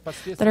faith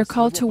that are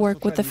called to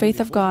work with the faith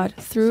of God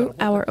through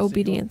our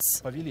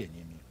obedience.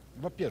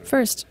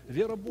 First,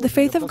 the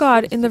faith of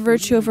God in the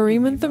virtue of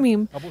Urim and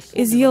Thummim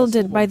is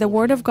yielded by the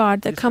Word of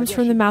God that comes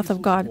from the mouth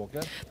of God.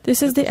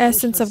 This is the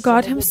essence of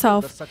God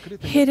Himself,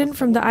 hidden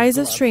from the eyes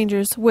of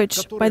strangers,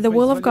 which, by the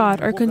will of God,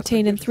 are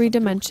contained in 3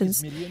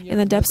 dimensions, in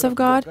the depths of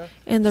God,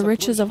 in the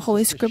riches of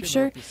Holy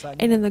Scripture,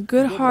 and in the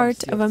good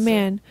heart of a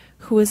man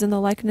who is in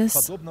the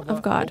likeness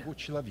of God.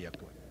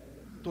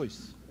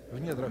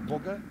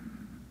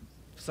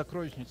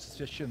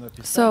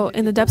 So,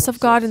 in the depths of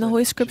God, in the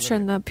Holy Scripture,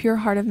 in the pure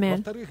heart of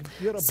man.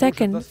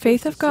 Second,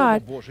 faith of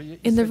God,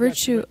 in the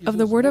virtue of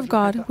the Word of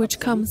God, which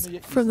comes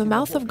from the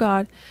mouth of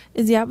God,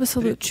 is the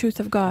absolute truth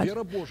of God.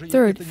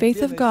 Third,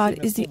 faith of God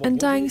is the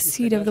undying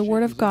seed of the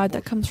Word of God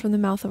that comes from the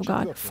mouth of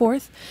God.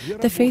 Fourth,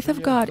 the faith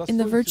of God in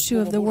the virtue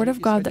of the Word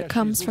of God that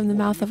comes from the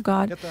mouth of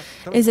God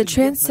is the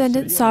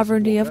transcendent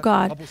sovereignty of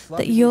God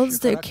that yields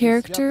the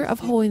character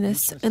of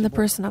holiness in the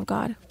person of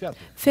God.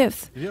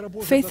 Fifth,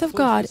 faith of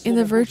God in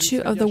the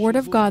virtue of the Word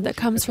of God that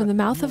comes from the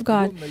mouth of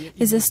God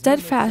is the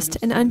steadfast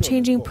and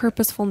unchanging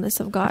purposefulness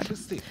of God.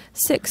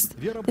 Sixth,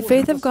 the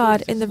faith of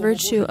God in the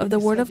virtue of the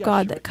Word of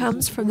God that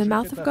comes from the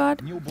mouth of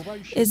God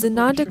is the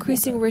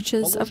non-decreasing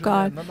riches of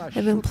God that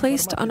have been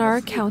placed on our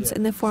accounts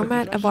in the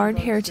format of our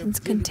inheritance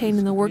contained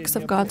in the works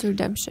of God's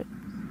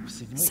redemption.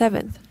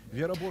 Seventh,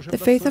 the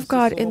faith of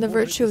God in the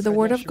virtue of the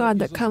Word of God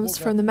that comes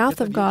from the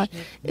mouth of God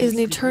is an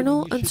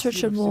eternal,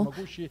 unsearchable,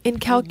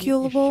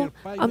 incalculable,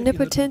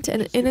 omnipotent,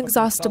 and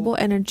inexhaustible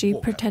energy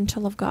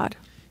potential of God.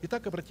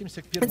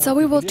 And so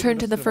we will turn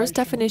to the first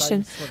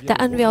definition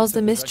that unveils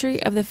the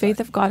mystery of the faith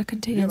of God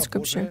contained in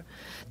Scripture.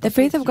 The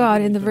faith of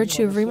God in the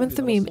virtue of Rim and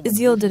Thummim is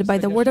yielded by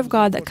the Word of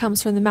God that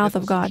comes from the mouth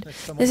of God.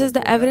 This is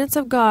the evidence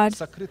of God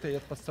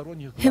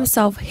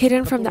Himself,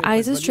 hidden from the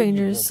eyes of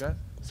strangers,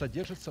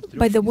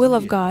 by the will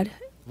of God,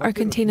 are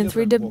contained in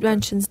three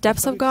dimensions: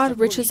 depths of God,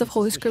 riches of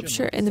Holy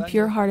Scripture, and the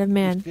pure heart of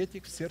man.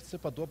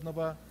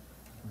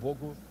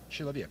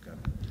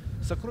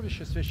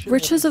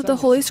 Riches of the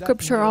Holy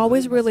Scripture are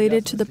always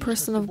related to the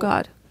person of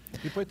God.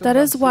 That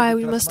is why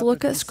we must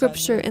look at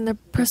Scripture in the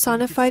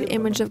personified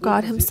image of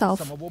God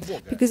Himself,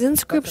 because in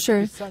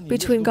Scripture,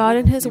 between God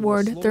and His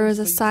Word, there is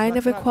a sign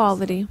of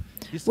equality,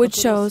 which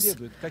shows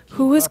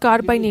who is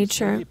God by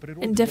nature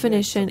and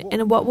definition,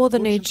 and what will the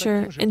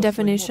nature and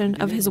definition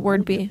of His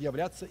Word be.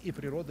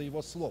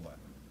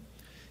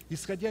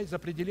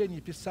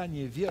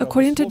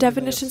 According to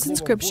definitions in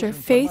Scripture,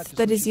 faith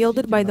that is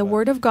yielded by the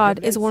Word of God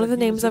is one of the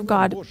names of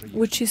God,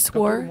 which He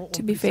swore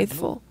to be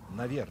faithful.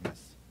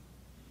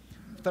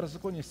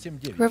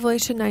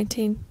 Revelation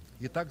 19,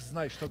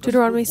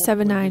 Deuteronomy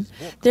 7:9.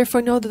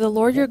 Therefore know that the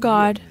Lord your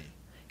God,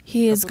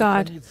 He is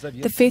God,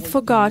 the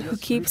faithful God who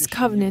keeps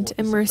covenant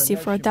and mercy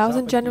for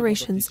 1,000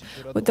 generations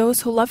with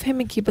those who love Him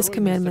and keep His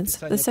commandments.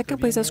 The second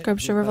place of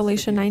Scripture,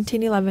 Revelation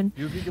 19:11.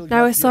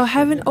 Now I saw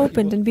heaven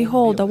opened, and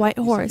behold, a white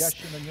horse,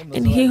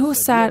 and He who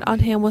sat on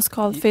him was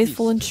called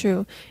Faithful and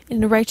True.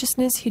 In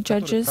righteousness He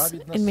judges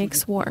and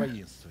makes war.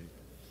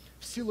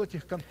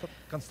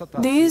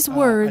 These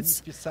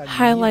words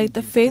highlight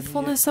the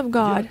faithfulness of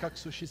God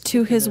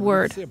to His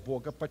Word.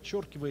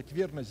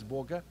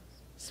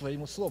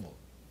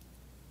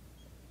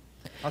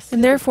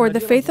 And therefore,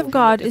 the faith of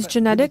God is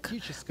genetic,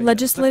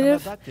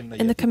 legislative,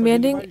 and the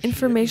commanding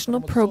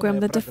informational program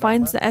that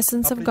defines the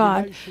essence of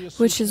God,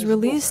 which is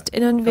released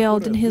and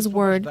unveiled in His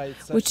Word,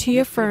 which He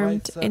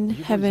affirmed in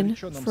heaven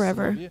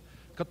forever.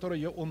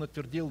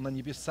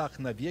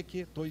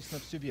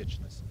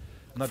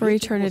 For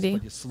eternity.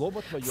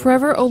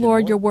 Forever, O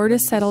Lord, your word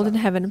is settled in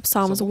heaven.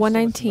 Psalms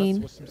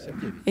 119,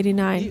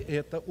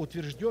 89.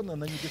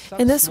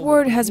 And this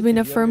word has been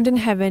affirmed in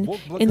heaven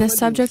in the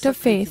subject of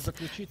faith.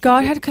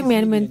 God had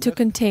commandment to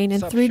contain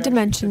in three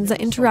dimensions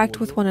that interact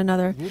with one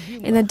another.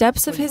 In the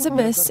depths of His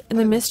abyss, in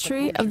the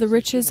mystery of the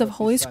riches of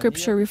Holy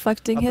Scripture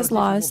reflecting His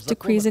laws,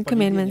 decrees, and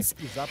commandments,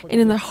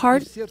 and in the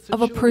heart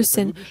of a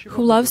person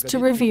who loves to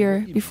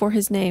revere before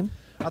His name.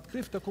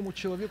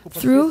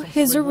 Through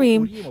His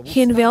Urim,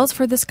 He unveils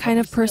for this kind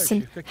of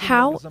person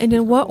how and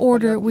in what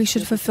order we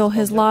should fulfill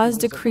His laws,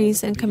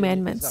 decrees, and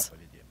commandments.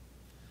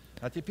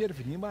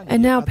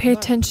 And now pay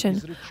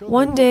attention.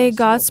 One day,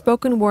 God's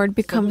spoken word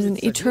becomes an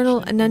eternal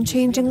and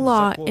unchanging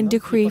law and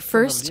decree,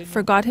 first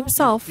for God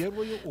Himself,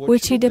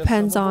 which He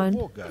depends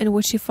on and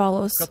which He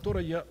follows.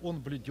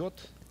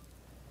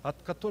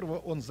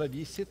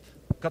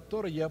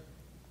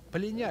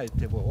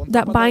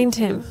 That bind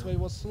Him.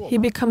 He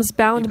becomes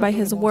bound by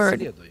His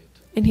word,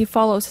 and he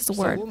follows His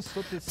word.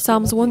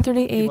 Psalms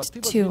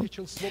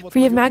 138:2. For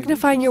you have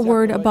magnified your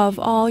word above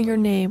all your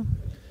name.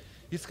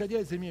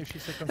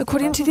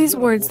 According to these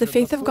words, the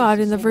faith of God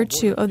in the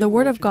virtue of the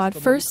Word of God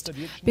first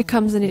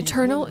becomes an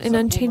eternal and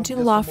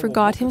unchanging law for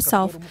God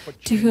Himself,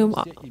 to whom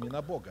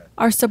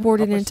are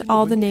subordinate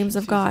all the names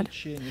of God.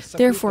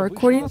 Therefore,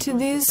 according to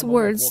these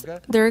words,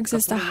 there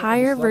exists a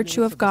higher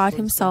virtue of God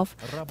Himself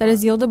that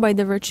is yielded by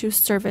the virtue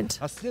servant.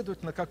 As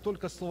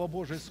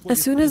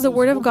soon as the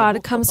Word of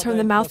God comes from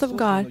the mouth of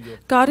God,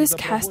 God is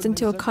cast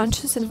into a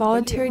conscious and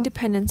voluntary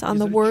dependence on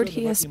the Word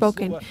He has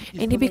spoken,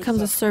 and He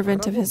becomes a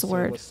servant of His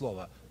Word,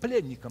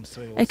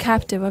 a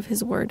captive of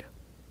His word.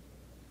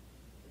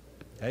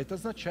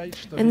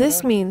 And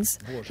this means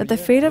that the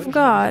faith of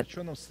God,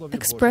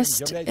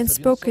 expressed and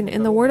spoken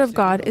in the Word of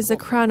God, is the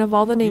crown of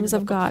all the names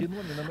of God.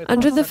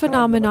 Under the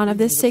phenomenon of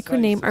this sacred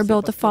name are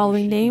built the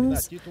following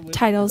names,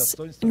 titles,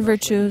 and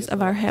virtues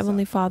of our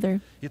Heavenly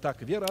Father.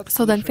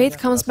 So then faith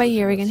comes by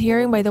hearing, and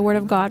hearing by the Word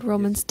of God.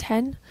 Romans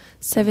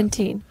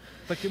 10:17.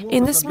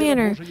 In this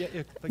manner,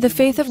 the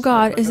faith of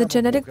God is a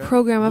genetic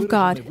program of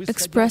God,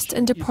 expressed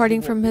and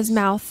departing from His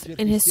mouth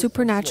in His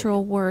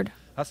supernatural Word.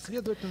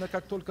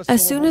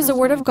 As soon as the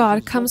Word of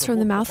God comes from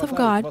the mouth of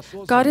God,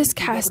 God is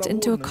cast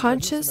into a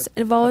conscious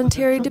and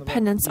voluntary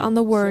dependence on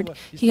the Word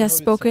He has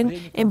spoken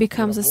and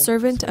becomes a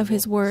servant of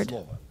His Word.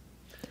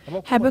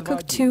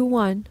 Habakkuk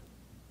 2:1.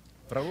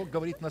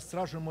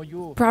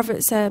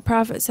 Prophet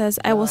says,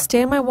 I will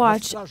stand my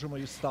watch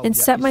and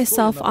set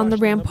myself on the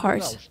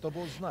rampart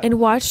and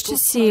watch to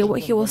see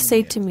what He will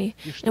say to me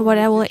and what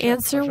I will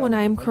answer when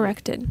I am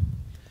corrected.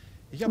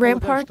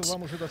 Rampart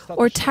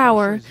or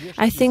tower,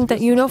 I think that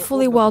you know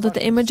fully well that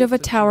the image of a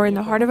tower in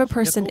the heart of a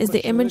person is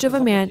the image of a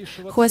man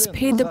who has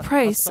paid the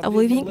price of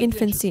leaving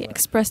infancy,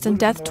 expressed in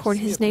death toward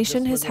his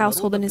nation, his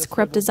household, and his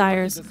corrupt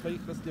desires.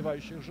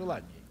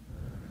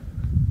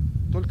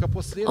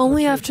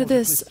 Only after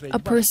this, a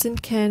person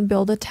can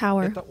build a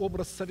tower.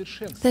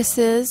 This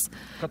is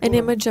an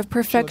image of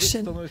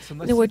perfection,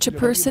 in which a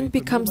person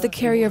becomes the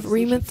carrier of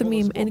Rim and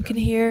Thummim and can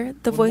hear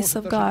the voice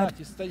of God.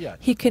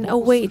 He can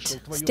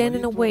await, stand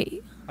and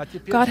await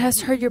God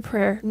has heard your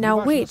prayer.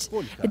 Now wait.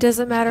 It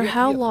doesn't matter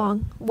how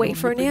long. Wait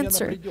for an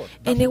answer,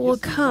 and it will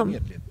come,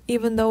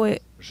 even though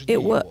it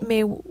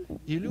may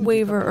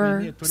waver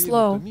or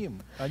slow.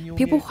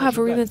 People who have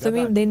Urim and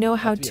Thummim, they know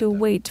how to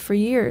wait for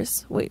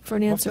years, wait for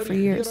an answer for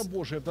years.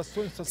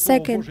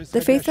 Second,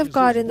 the faith of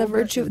God in the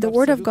virtue of the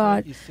Word of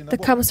God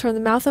that comes from the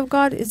mouth of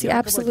God is the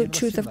absolute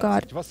truth of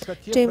God.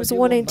 James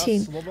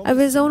 1:18. Of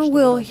His own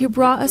will He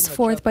brought us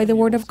forth by the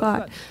Word of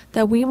God,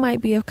 that we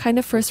might be a kind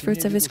of first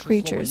fruits of His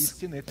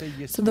creatures.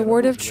 So the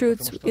Word of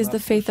truth is the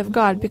faith of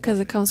God because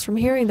it comes from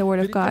hearing the Word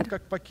of God.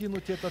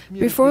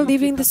 Before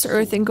leaving this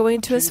earth and going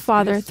to His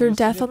Father through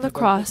death on the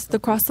cross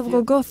of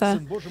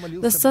Golgotha,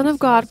 the Son of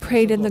God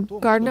prayed in the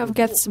Garden of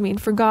Gethsemane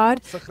for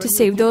God to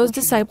save those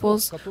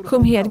disciples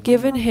whom He had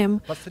given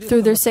Him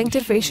through their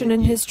sanctification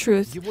in His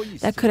truth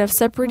that could have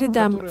separated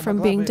them from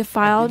being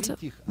defiled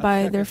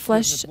by their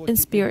flesh and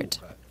spirit.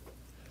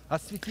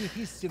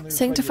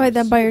 Sanctify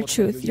them by your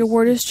truth. Your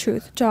word is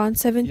truth. John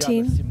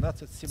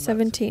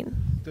 17:17.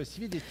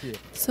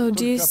 So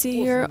do you see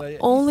here,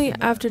 only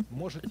after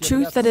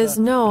truth that is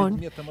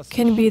known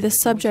can be the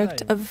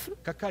subject of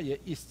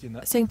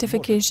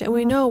sanctification.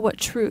 We know what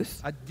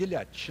truth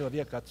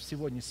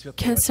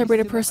can separate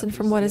a person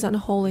from what is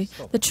unholy.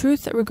 The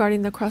truth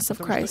regarding the cross of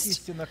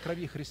Christ.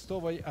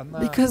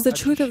 Because the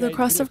truth of the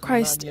cross of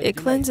Christ, it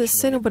cleanses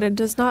sin, but it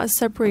does not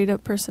separate a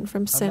person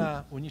from sin.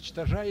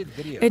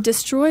 It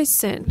destroys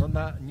sin,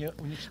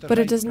 but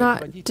it does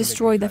not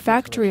destroy the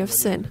factory of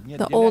sin,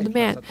 the old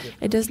man.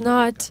 It does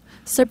not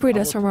separate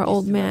us from our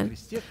old man.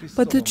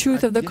 But the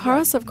truth of the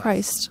cross of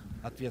Christ,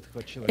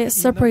 it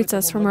separates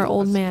us from our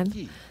old man.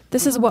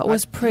 This is what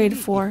was prayed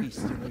for.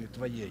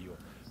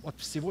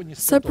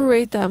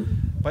 Separate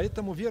them.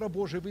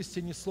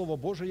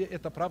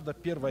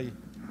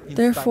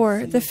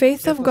 Therefore, the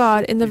faith of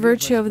God in the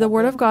virtue of the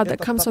Word of God that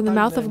comes from the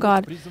mouth of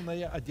God,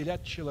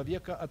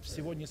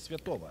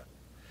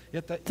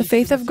 the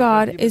faith of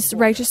God is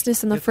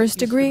righteousness in the first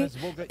degree,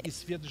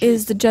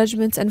 is the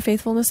judgments and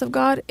faithfulness of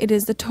God. It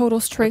is the total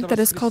strength that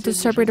is called to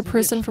separate a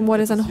person from what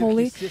is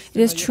unholy.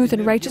 It is truth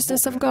and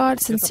righteousness of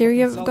God,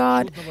 sincerity of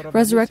God,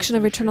 resurrection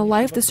of eternal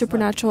life, the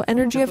supernatural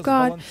energy of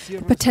God,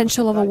 the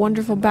potential of a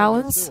wonderful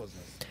balance,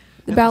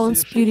 the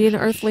balanced beauty and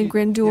earthly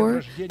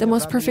grandeur, the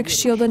most perfect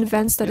shield and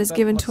fence that is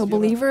given to a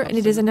believer, and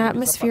it is an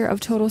atmosphere of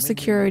total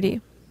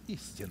security.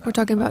 We're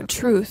talking about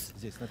truth,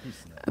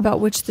 about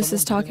which this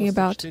is talking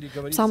about.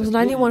 Psalms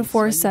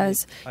 91:4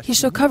 says, He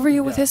shall cover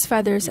you with His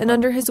feathers, and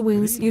under His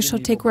wings you shall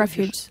take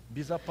refuge.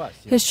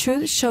 His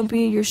truth shall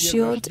be your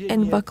shield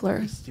and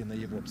buckler.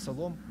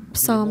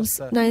 Psalms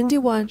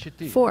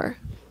 91:4.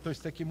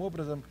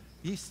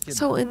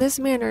 So in this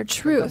manner,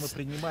 truth,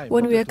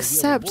 when we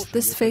accept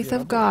this faith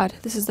of God,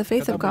 this is the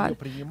faith of God,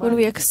 when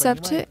we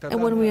accept it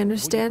and when we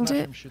understand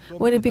it,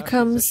 when it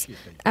becomes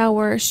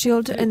our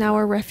shield and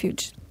our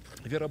refuge.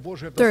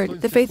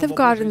 Third, the faith of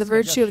God in the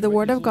virtue of the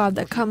Word of God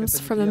that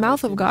comes from the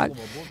mouth of God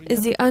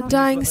is the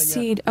undying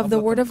seed of the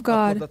Word of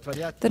God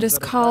that is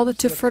called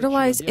to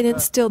fertilize and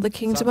instill the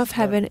kingdom of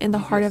heaven in the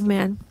heart of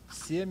man.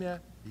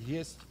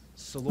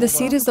 The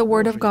seed is the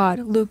Word of God,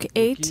 Luke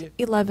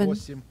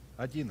 8:11.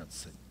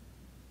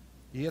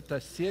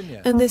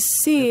 And this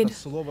seed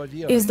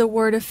is the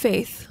word of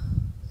faith.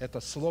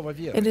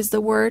 It is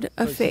the word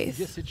of faith.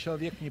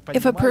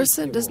 If a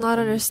person does not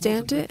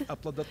understand it,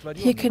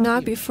 he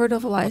cannot be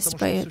fertilized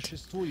by it,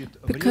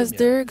 because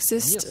there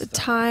exists a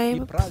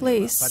time,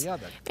 place,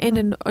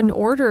 and an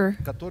order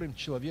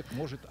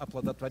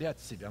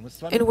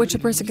in which a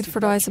person can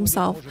fertilize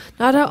himself.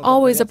 Not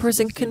always a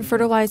person can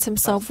fertilize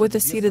himself with the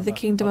seed of the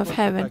kingdom of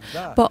heaven,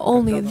 but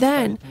only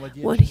then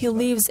when he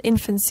leaves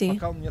infancy.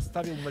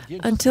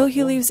 Until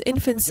he leaves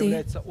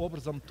infancy,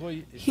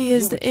 he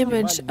is the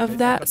image of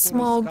that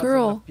small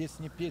girl,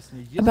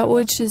 about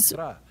which is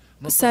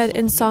said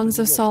in Songs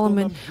of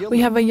Solomon. We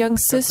have a young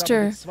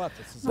sister,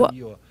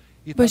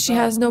 but she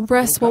has no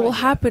breasts. What will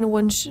happen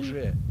when she...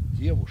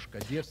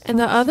 And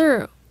the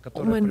other,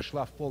 when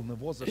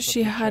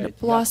she had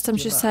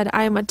blossomed, she said,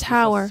 I am a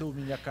tower,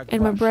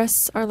 and my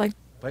breasts are like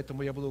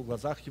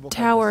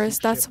towers.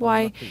 That's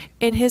why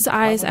in His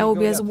eyes I will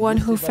be as one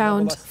who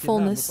found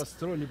fullness.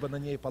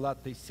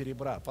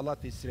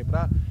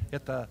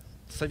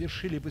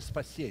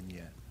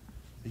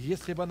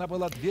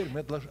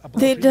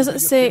 It doesn't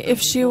say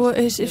if she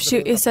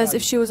it says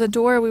if she was a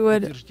door, we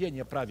would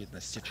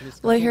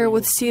lay her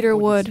with cedar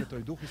wood,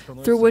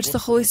 through which the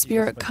Holy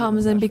Spirit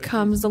comes and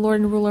becomes the Lord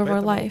and ruler of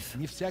our life.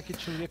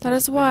 That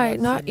is why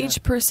not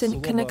each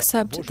person can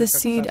accept the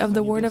seed of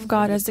the Word of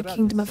God as the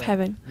kingdom of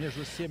heaven.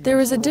 There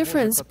is a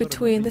difference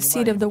between the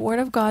seed of the Word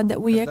of God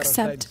that we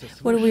accept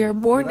when we are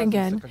born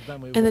again,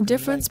 and the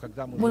difference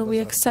when we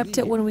accept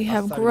it when we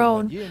have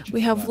grown, we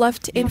have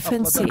left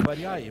infancy,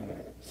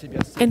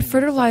 and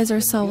fertilize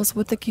ourselves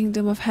with the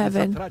kingdom of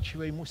heaven.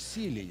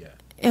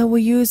 and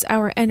we use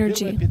our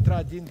energy.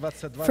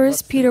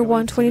 1 Peter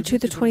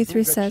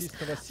 1:22-23 says,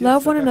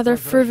 "Love one another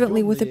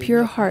fervently with a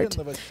pure heart,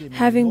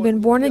 having been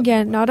born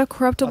again, not of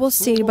corruptible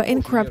seed, but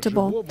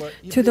incorruptible,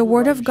 through the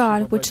word of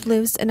God, which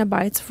lives and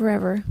abides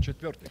forever."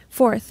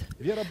 Fourth,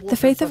 the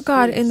faith of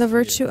God in the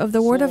virtue of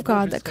the word of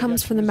God that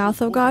comes from the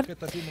mouth of God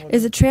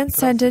is a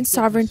transcendent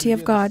sovereignty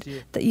of God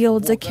that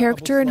yields a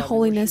character and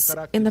holiness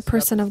in the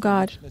person of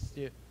God.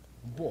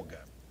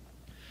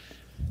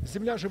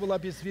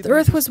 The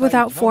earth was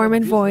without form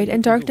and void,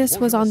 and darkness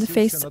was on the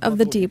face of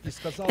the deep.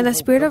 And the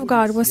Spirit of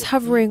God was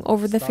hovering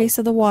over the face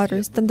of the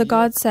waters. Then the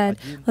God said,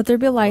 "Let there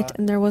be light,"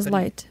 and there was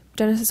light.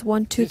 Genesis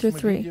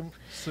 1:2-3.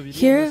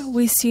 Here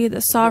we see the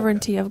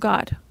sovereignty of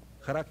God,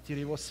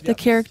 the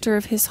character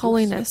of His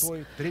holiness.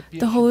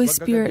 The Holy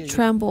Spirit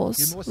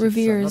trembles,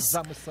 reveres,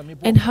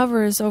 and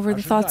hovers over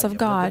the thoughts of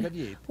God,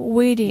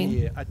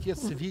 waiting.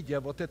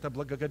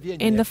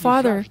 And the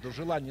Father,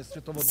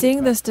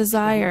 seeing this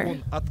desire,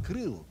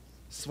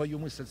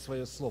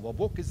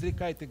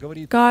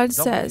 God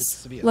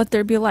says, "Let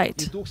there be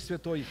light."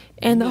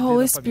 And the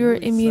Holy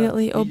Spirit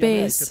immediately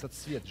obeys,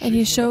 and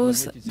He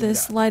shows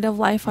this light of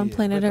life on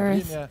planet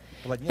Earth.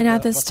 And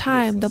at this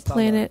time, the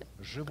planet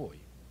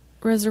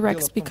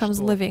resurrects, becomes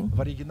living.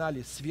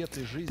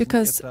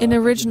 Because in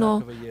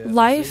original,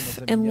 life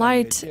and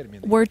light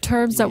were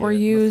terms that were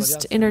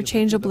used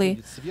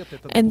interchangeably.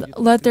 And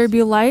 "let there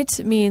be light"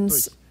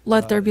 means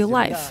 "let there be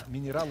life."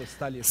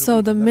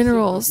 So the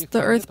minerals,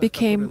 the earth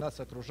became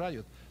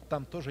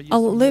a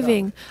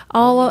living.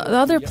 All the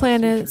other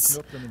planets,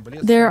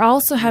 they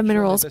also have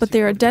minerals, but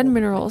they are dead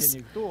minerals.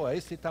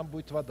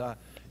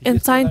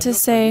 And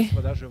scientists say,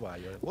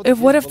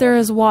 what if there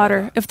is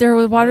water? If there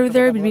was water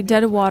there, it would be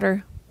dead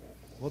water.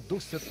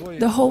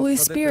 The Holy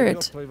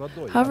Spirit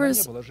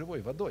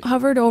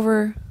hovered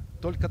over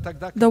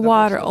the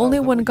water. Only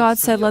when God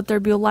said, "Let there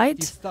be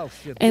light,"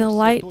 and the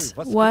light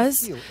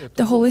was,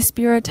 the Holy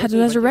Spirit had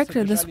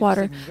resurrected this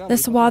water.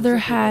 This water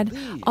had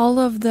all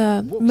of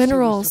the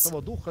minerals.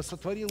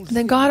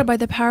 Then God, by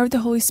the power of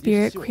the Holy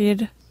Spirit,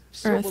 created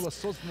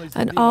earth.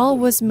 And all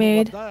was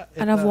made out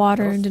of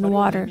water and in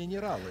water.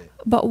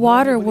 But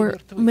water were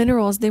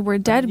minerals. They were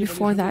dead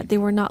before that. They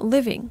were not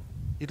living.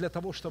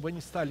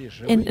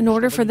 And in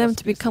order for them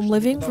to become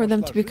living, for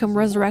them to become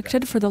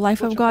resurrected, for the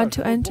life of God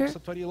to enter,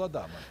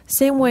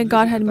 same way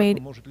God had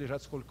made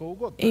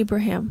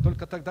Abraham.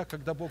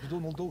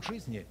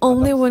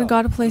 Only when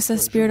God placed the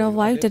Spirit of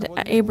life did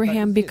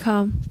Adam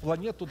become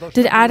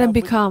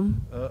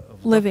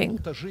living.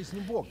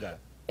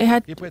 It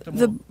had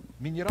the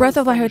breath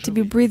of life had to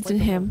be breathed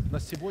in him.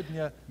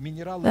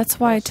 That's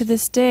why to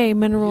this day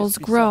minerals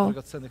grow.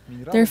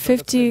 There are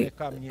 50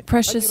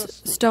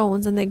 precious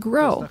stones and they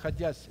grow.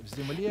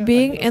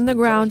 Being in the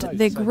ground,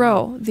 they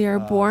grow. They are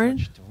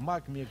born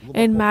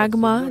in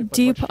magma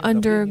deep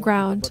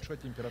underground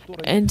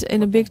and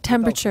in a big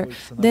temperature.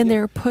 Then they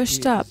are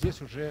pushed up.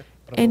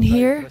 And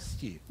here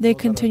they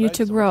continue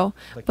to grow,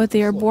 but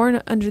they are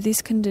born under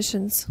these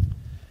conditions.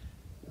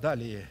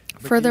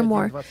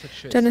 Furthermore,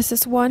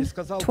 Genesis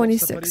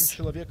 1:26.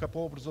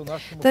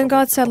 Then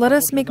God said, "Let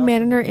us make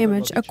man in our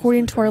image,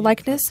 according to our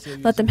likeness.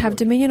 Let them have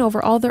dominion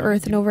over all the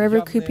earth and over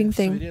every creeping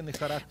thing."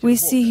 We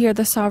see here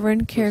the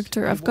sovereign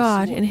character of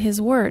God in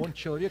His Word.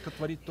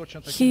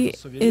 He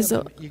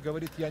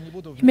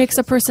makes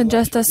a person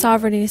just as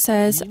sovereign. He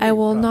says, "I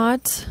will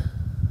not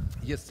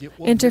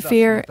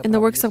interfere in the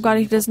works of God."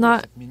 He does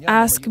not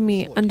ask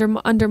me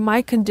under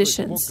my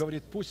conditions.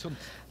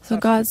 So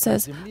God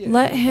says,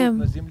 let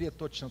him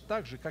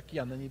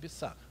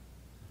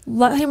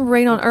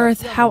reign on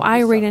earth how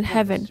I reign in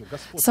heaven.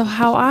 So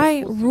how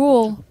I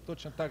rule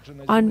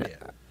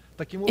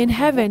in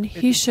heaven,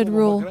 He should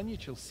rule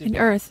in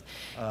earth.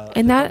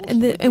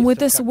 And with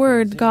this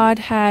word, God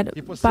had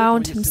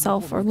bound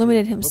Himself or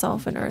limited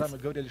Himself in earth.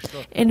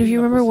 And if you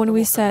remember when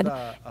we said,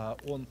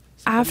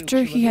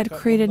 after He had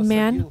created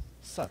man,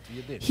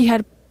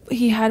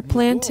 He had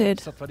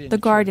planted the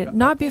garden.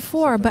 Not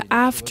before, but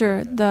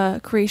after the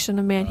creation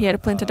of man, He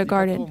had planted a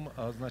garden.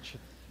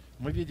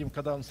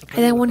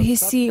 And then when He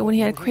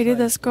had created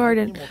this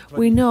garden,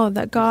 we know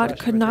that God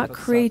could not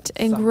create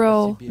and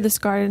grow this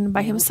garden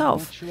by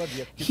Himself.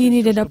 He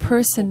needed a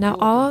person. Now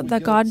all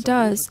that God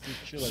does,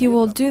 He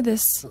will do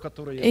this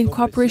in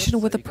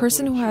cooperation with a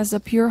person who has a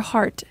pure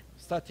heart.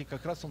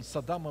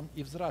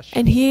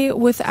 And He,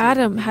 with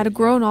Adam, had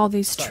grown all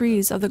these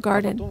trees of the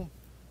garden.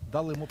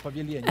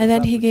 And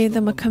then He gave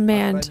them a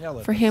command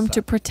for him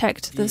to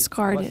protect this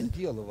garden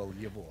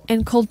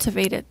and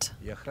cultivate it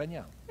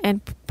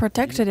and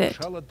protected it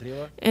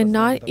and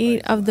not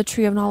eat of the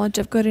tree of knowledge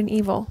of good and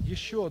evil.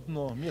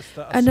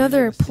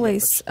 Another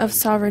place of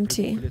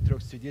sovereignty.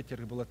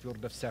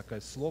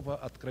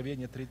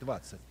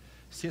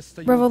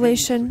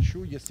 Revelation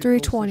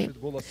 3:20.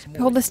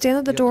 Behold, I stand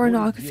at the door and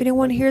knock. If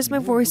anyone hears my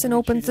voice and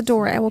opens the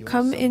door, I will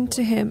come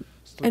into him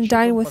and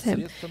dine with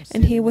him,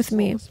 and he with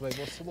me.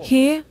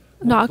 He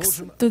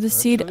knocks through the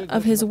seed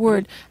of His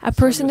word. A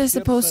person is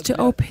supposed to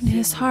open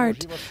his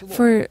heart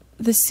for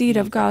the seed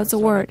of God's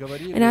word.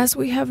 And as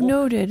we have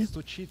noted,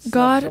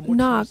 God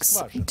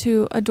knocks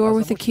to a door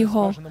with a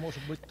keyhole.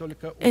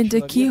 And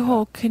the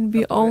keyhole can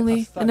be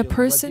only in a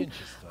person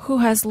who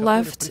has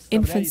left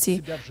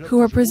infancy,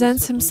 who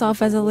represents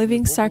himself as a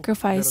living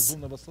sacrifice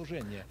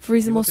for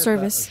reasonable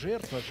service.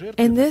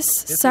 And this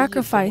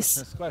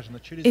sacrifice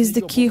is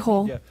the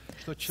keyhole.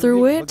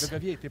 Through it,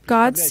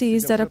 God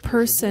sees that a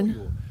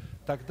person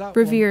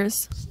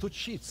reveres.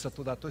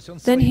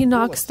 Then he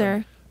knocks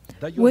there.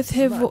 With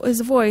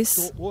his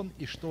voice,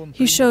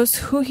 he shows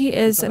who he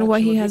is and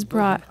what he has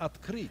brought.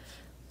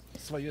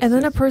 And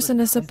then a person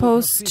is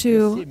supposed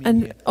to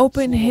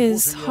open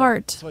his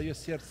heart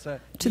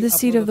to the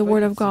seed of the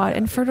Word of God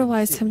and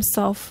fertilize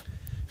himself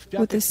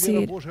with the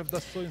seed.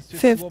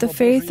 Fifth, the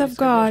faith of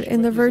God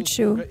in the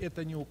virtue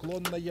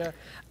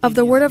of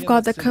the Word of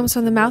God that comes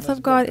from the mouth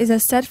of God is a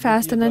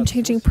steadfast and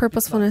unchanging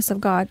purposefulness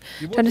of God.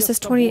 Genesis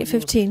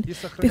 28:15.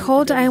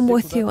 Behold, I am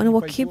with you, and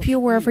will keep you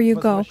wherever you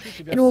go,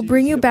 and will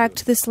bring you back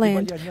to this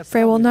land, for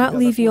I will not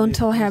leave you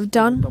until I have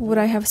done what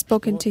I have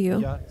spoken to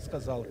you.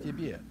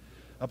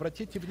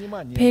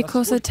 Pay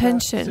close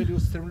attention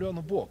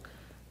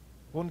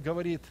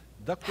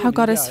how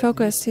God is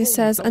focused. He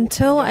says,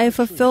 until I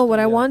fulfill what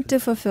I want to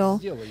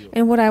fulfill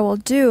and what I will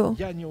do,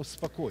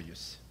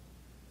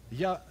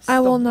 I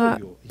will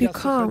not be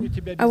calm.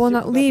 I will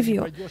not leave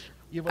you.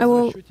 I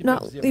will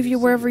not leave you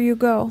wherever you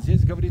go.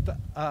 This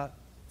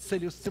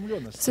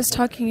is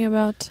talking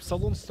about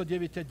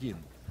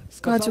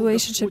God's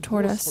relationship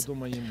toward us.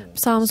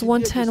 Psalms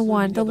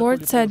 110:1. The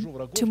Lord said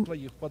to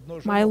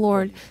my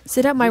Lord,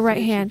 sit at my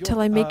right hand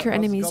till I make your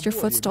enemies your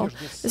footstool.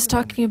 This is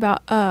talking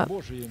about a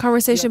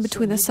conversation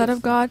between the Son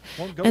of God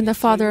and the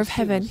Father of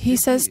heaven. He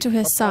says to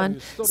his Son,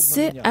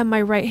 sit at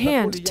my right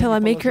hand till I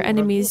make your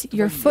enemies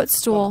your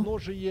footstool.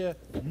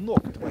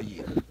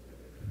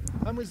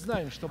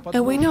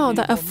 And we know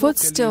that a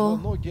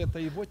footstool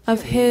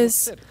of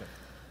his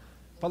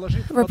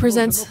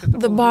represents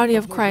the body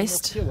of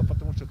Christ.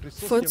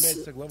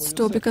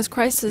 Footstool, because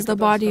Christ is the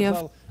body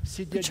of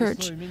the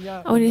church.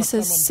 And when he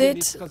says,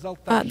 sit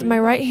at my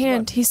right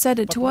hand, he said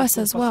it to us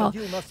as well,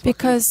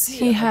 because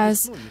he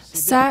has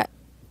sat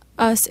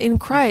us in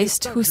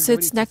Christ who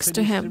sits next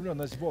to him.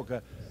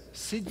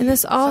 And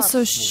this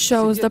also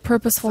shows the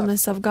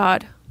purposefulness of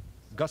God.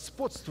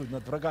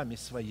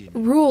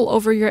 Rule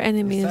over your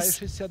enemies.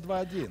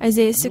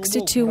 Isaiah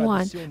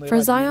 62:1. For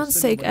Zion's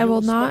sake I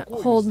will not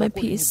hold my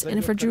peace,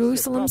 and for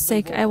Jerusalem's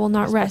sake I will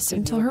not rest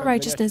until her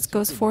righteousness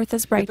goes forth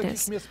as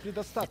brightness.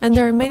 And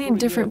there are many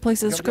different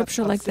places in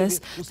Scripture like this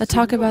that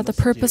talk about the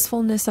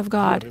purposefulness of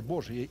God,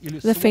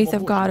 the faith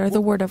of God, or the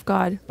Word of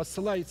God.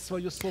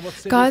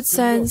 God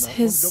sends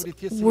His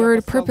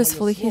Word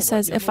purposefully. He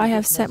says, if I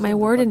have sent my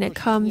Word and it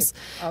comes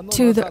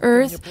to the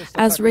earth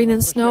as rain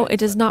and snow, it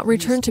does not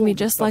return to me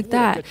just like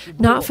that,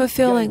 not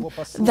fulfilling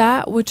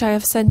that which I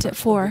have sent it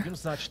for.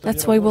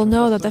 That's why we'll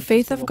know that the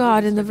faith of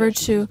God in the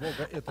virtue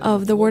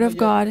of the Word of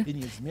God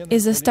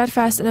is a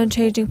steadfast and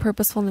unchanging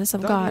purposefulness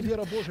of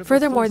God.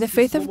 Furthermore, the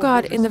faith of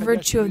God in the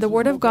virtue of the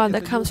Word of God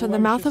that comes from the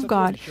mouth of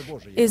God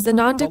is the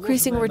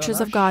non-decreasing riches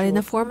of God in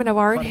the form of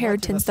our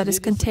inheritance that is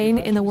contained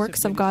in the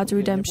works of God's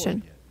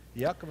redemption.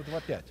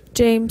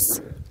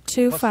 James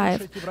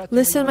 2:5.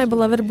 Listen, my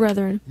beloved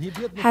brethren,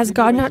 has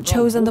God not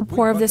chosen the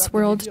poor of this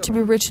world to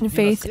be rich in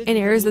faith and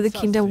heirs of the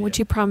kingdom which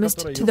He promised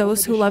to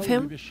those who love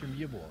Him?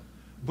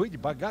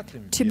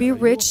 To be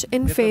rich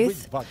in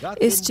faith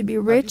is to be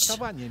rich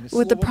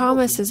with the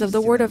promises of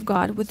the Word of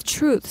God, with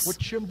truths.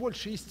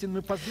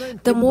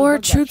 The more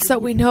truths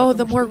that we know,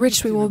 the more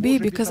rich we will be,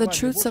 because the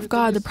truths of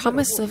God, the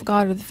promises of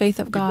God, are the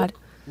faith of God.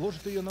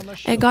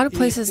 And God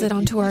places it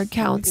onto our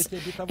accounts.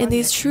 And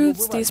these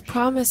truths, these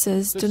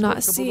promises do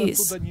not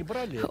cease.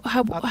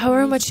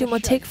 However much you will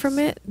take from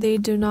it, they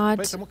do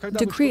not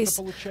decrease.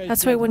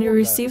 That's why when you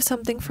receive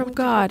something from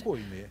God,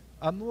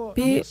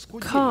 be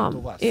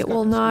calm. It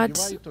will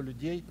not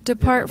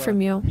depart from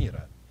you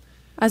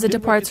as it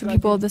departs from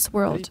people of this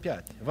world.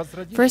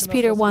 1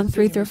 Peter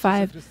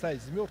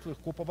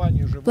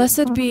 1:3-5.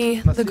 Blessed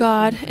be the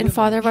God and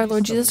Father of our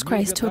Lord Jesus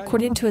Christ, who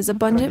according to His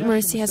abundant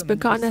mercy has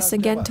begotten us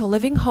again to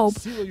living hope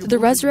through the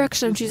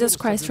resurrection of Jesus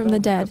Christ from the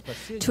dead,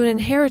 to an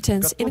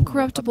inheritance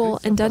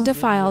incorruptible and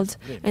undefiled,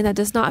 and that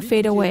does not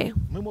fade away.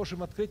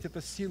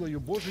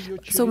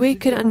 So we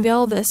can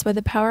unveil this by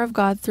the power of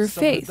God through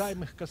faith.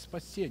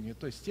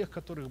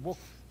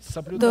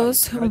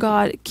 Those whom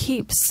God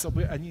keeps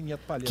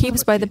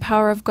by the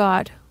power of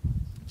God.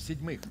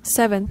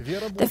 7.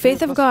 The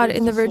faith of God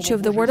in the virtue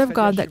of the Word of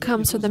God that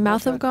comes from the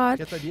mouth of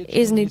God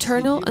is an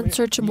eternal,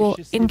 unsearchable,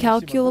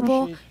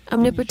 incalculable,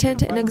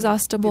 omnipotent, and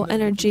inexhaustible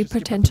energy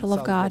potential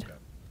of God.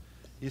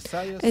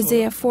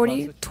 Isaiah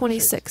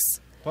 40:26.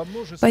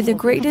 By the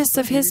greatness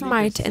of His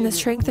might and the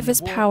strength of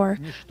His power,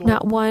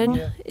 not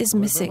one is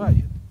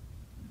missing.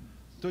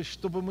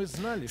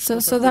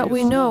 So that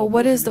we know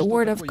what is the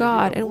Word of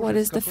God and what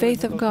is the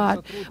faith of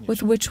God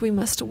with which we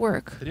must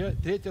work.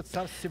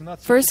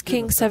 1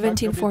 Kings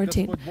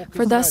 17:14.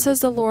 For thus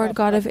says the Lord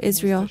God of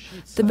Israel,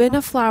 the bin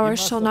of flour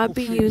shall not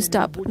be used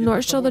up,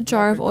 nor shall the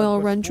jar of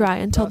oil run dry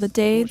until the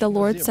day the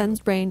Lord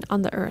sends rain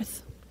on the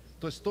earth.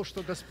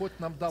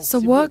 So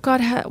what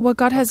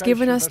God has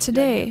given us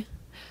today,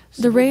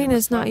 the rain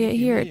is not yet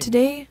here.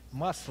 Today,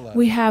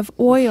 we have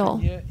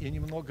oil,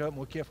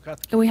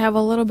 and we have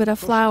a little bit of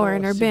flour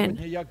in our bin.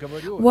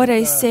 What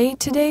I say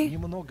today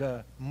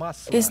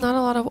is not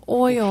a lot of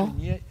oil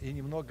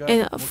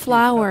and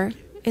flour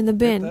in the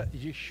bin.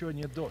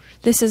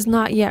 This is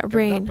not yet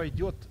rain.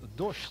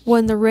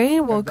 When the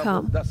rain will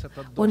come,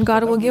 when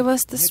God will give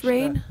us this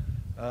rain,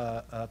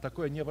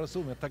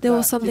 there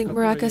will something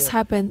miraculous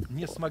happen.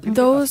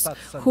 Those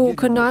who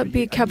could not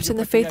be kept in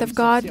the faith of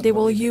God, they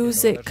will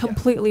use it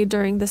completely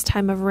during this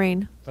time of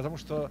rain.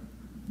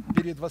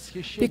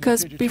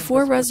 Because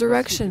before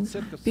resurrection,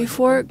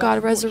 before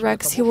God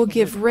resurrects, He will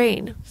give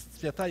rain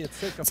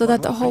so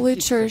that the Holy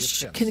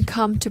Church can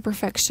come to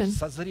perfection.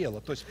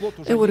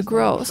 It would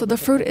grow. So the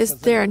fruit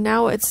is there.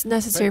 Now it's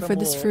necessary for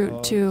this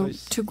fruit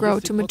to grow,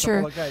 to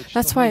mature.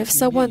 That's why if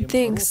someone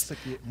thinks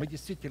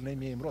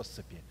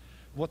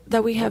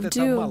that we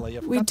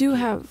do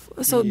have,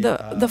 so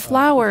the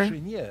flour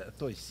and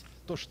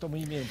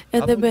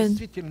the bin,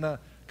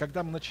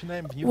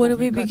 when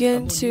we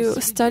begin to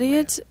study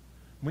it,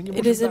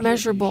 it is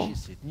immeasurable,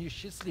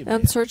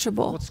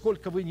 unsearchable.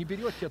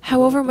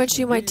 However much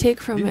you might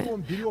take from it,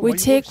 we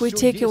take,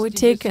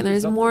 and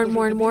there's more and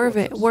more and more of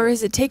it. Where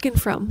is it taken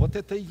from?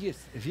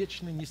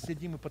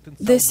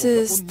 This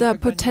is the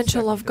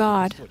potential of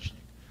God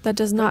that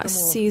does not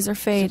cease or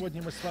fade.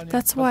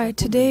 That's why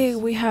today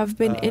we have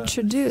been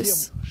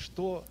introduced.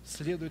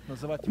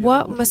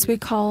 What must we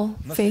call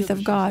faith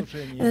of God?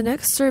 In the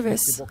next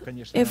service,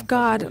 if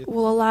God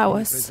will allow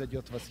us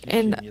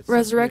and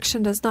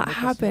resurrection does not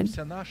happen,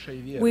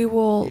 we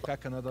will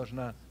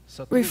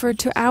refer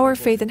to our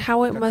faith and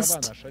how it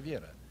must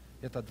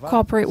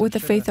cooperate with the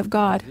faith of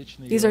God.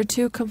 These are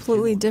two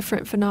completely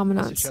different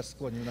phenomena.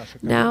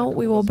 Now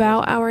we will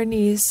bow our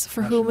knees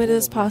for whom it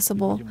is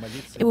possible,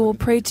 and we will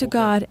pray to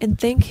God and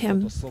thank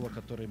Him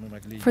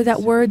for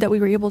that word that we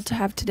were able to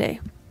have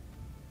today.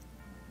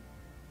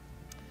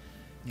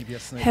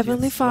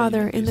 Heavenly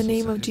Father, in the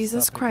name of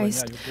Jesus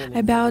Christ,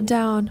 I bow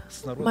down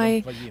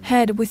my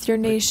head with your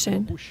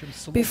nation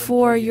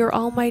before your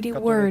almighty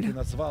word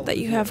that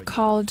you have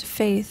called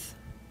faith.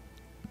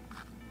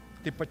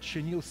 You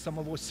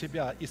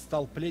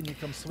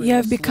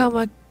have become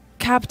a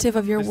captive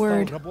of your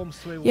word.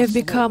 You have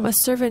become a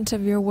servant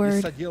of your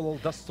word.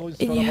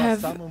 And you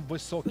have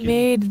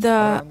made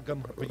the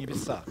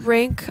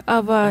rank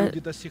of a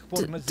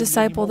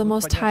disciple the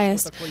most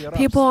highest.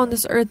 People on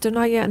this earth do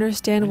not yet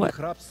understand what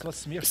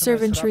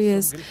servantry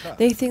is.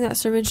 They think that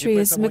servantry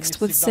is mixed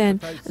with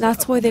sin. And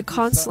that's why they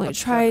constantly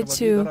try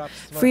to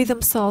free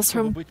themselves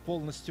from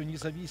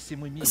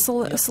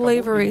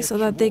slavery so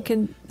that they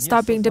can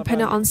stop being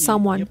dependent on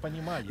someone.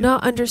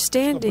 Not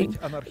understanding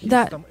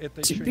that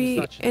to be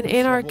an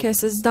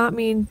anarchist does not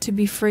mean to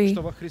be free.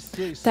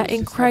 That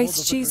in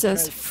Christ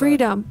Jesus,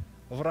 freedom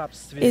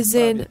is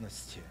in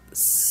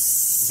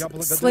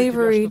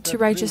slavery to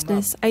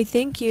righteousness. I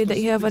thank you that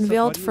you have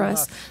unveiled for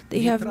us, that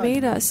you have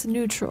made us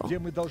neutral,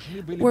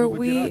 where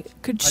we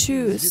could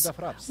choose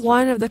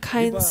one of the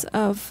kinds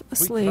of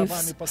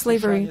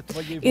slavery,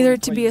 either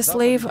to be a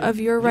slave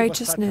of your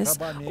righteousness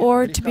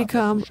or to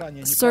become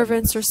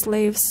servants or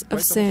slaves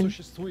of sin.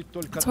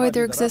 That's why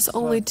there exists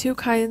only two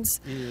kinds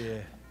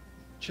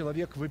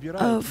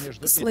of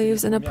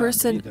slaves, and a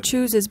person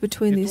chooses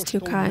between these two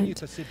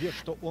kinds.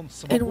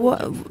 And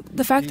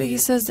the fact that he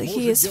says that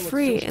he is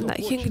free and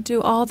that he can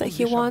do all that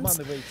he wants,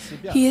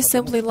 he is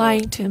simply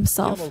lying to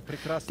himself,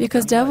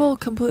 because devil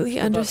completely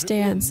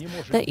understands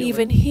that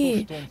even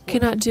he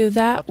cannot do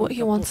that what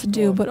he wants to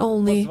do, but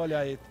only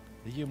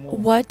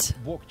what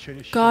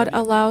God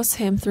allows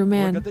him through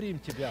man.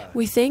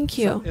 We thank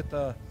you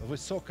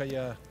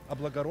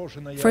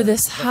for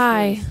this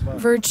high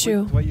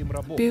virtue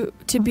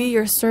to be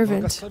your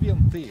servant.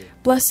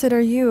 Blessed are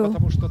you,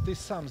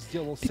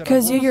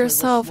 because you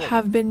yourself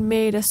have been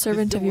made a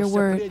servant of your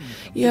word.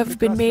 You have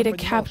been made a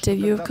captive.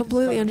 You have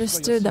completely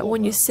understood that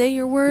when you say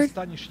your word,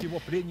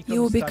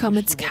 you will become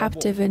its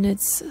captive and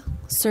its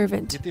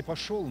servant.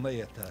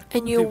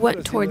 And you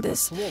went toward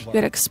this. You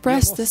had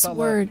expressed this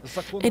word,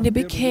 and it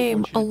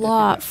became a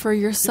law for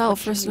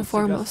yourself, first and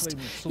foremost.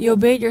 You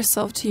obeyed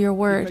yourself to your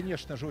word.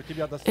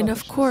 And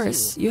of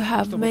course, you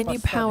have many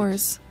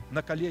powers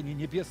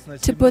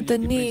to put the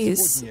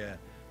knees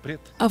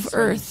of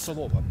earth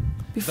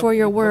before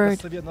your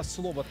word.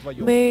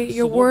 May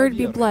your word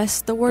be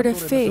blessed, the word of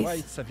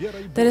faith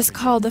that is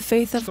called the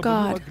faith of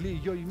God,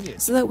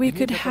 so that we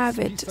could have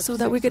it, so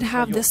that we could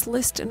have this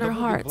list in our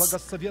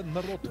hearts.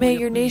 May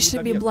your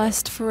nation be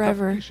blessed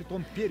forever.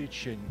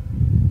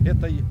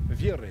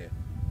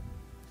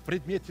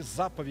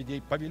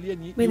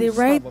 May they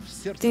write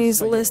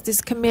these lists,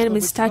 these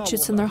commandments,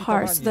 statutes in their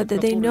hearts, so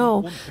that they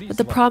know that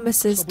the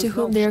promises to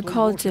whom they are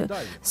called to,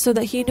 so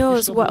that he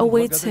knows what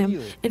awaits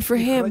him, and for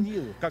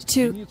him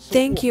to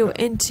thank you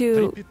and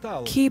to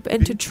keep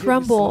and to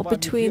tremble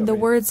between the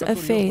words of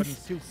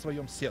faith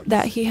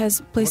that he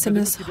has placed in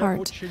his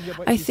heart.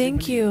 I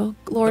thank you,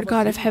 Lord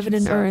God of heaven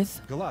and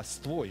earth.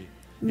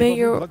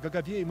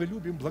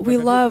 We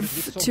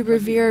love to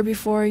revere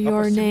before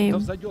your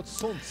name.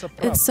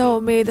 And so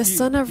may the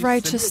Sun of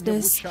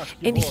Righteousness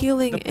and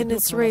healing in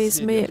its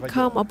rays, may it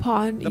come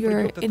upon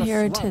your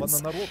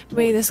inheritance.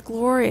 May this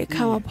glory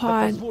come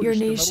upon your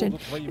nation.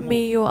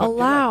 May you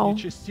allow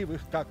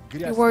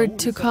your word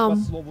to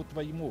come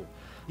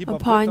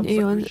upon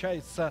you and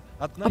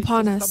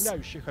upon us.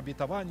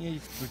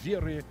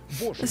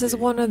 This is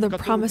one of the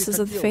promises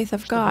of the faith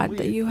of God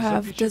that you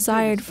have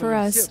desired for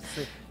us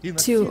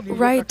to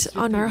write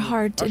on our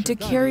heart and to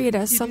carry it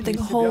as something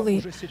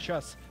holy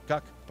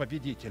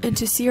and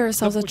to see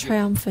ourselves as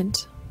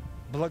triumphant.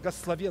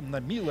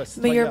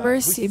 May your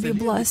mercy be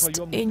blessed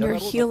in your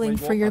healing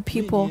for your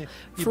people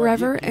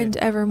forever and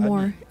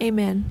evermore.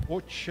 Amen.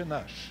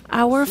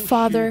 Our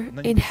Father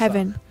in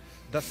heaven,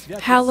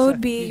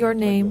 hallowed be your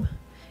name.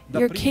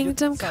 Your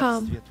kingdom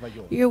come,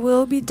 your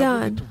will be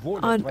done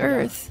on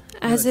earth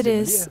as it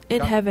is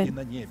in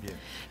heaven.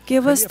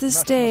 Give us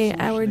this day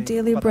our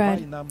daily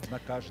bread,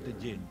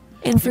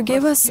 and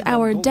forgive us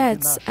our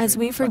debts as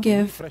we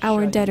forgive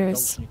our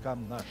debtors.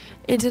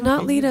 And do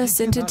not lead us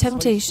into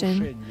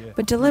temptation,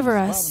 but deliver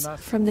us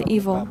from the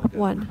evil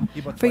one.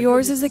 For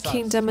yours is the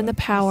kingdom and the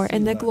power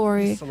and the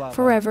glory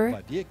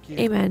forever.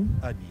 Amen.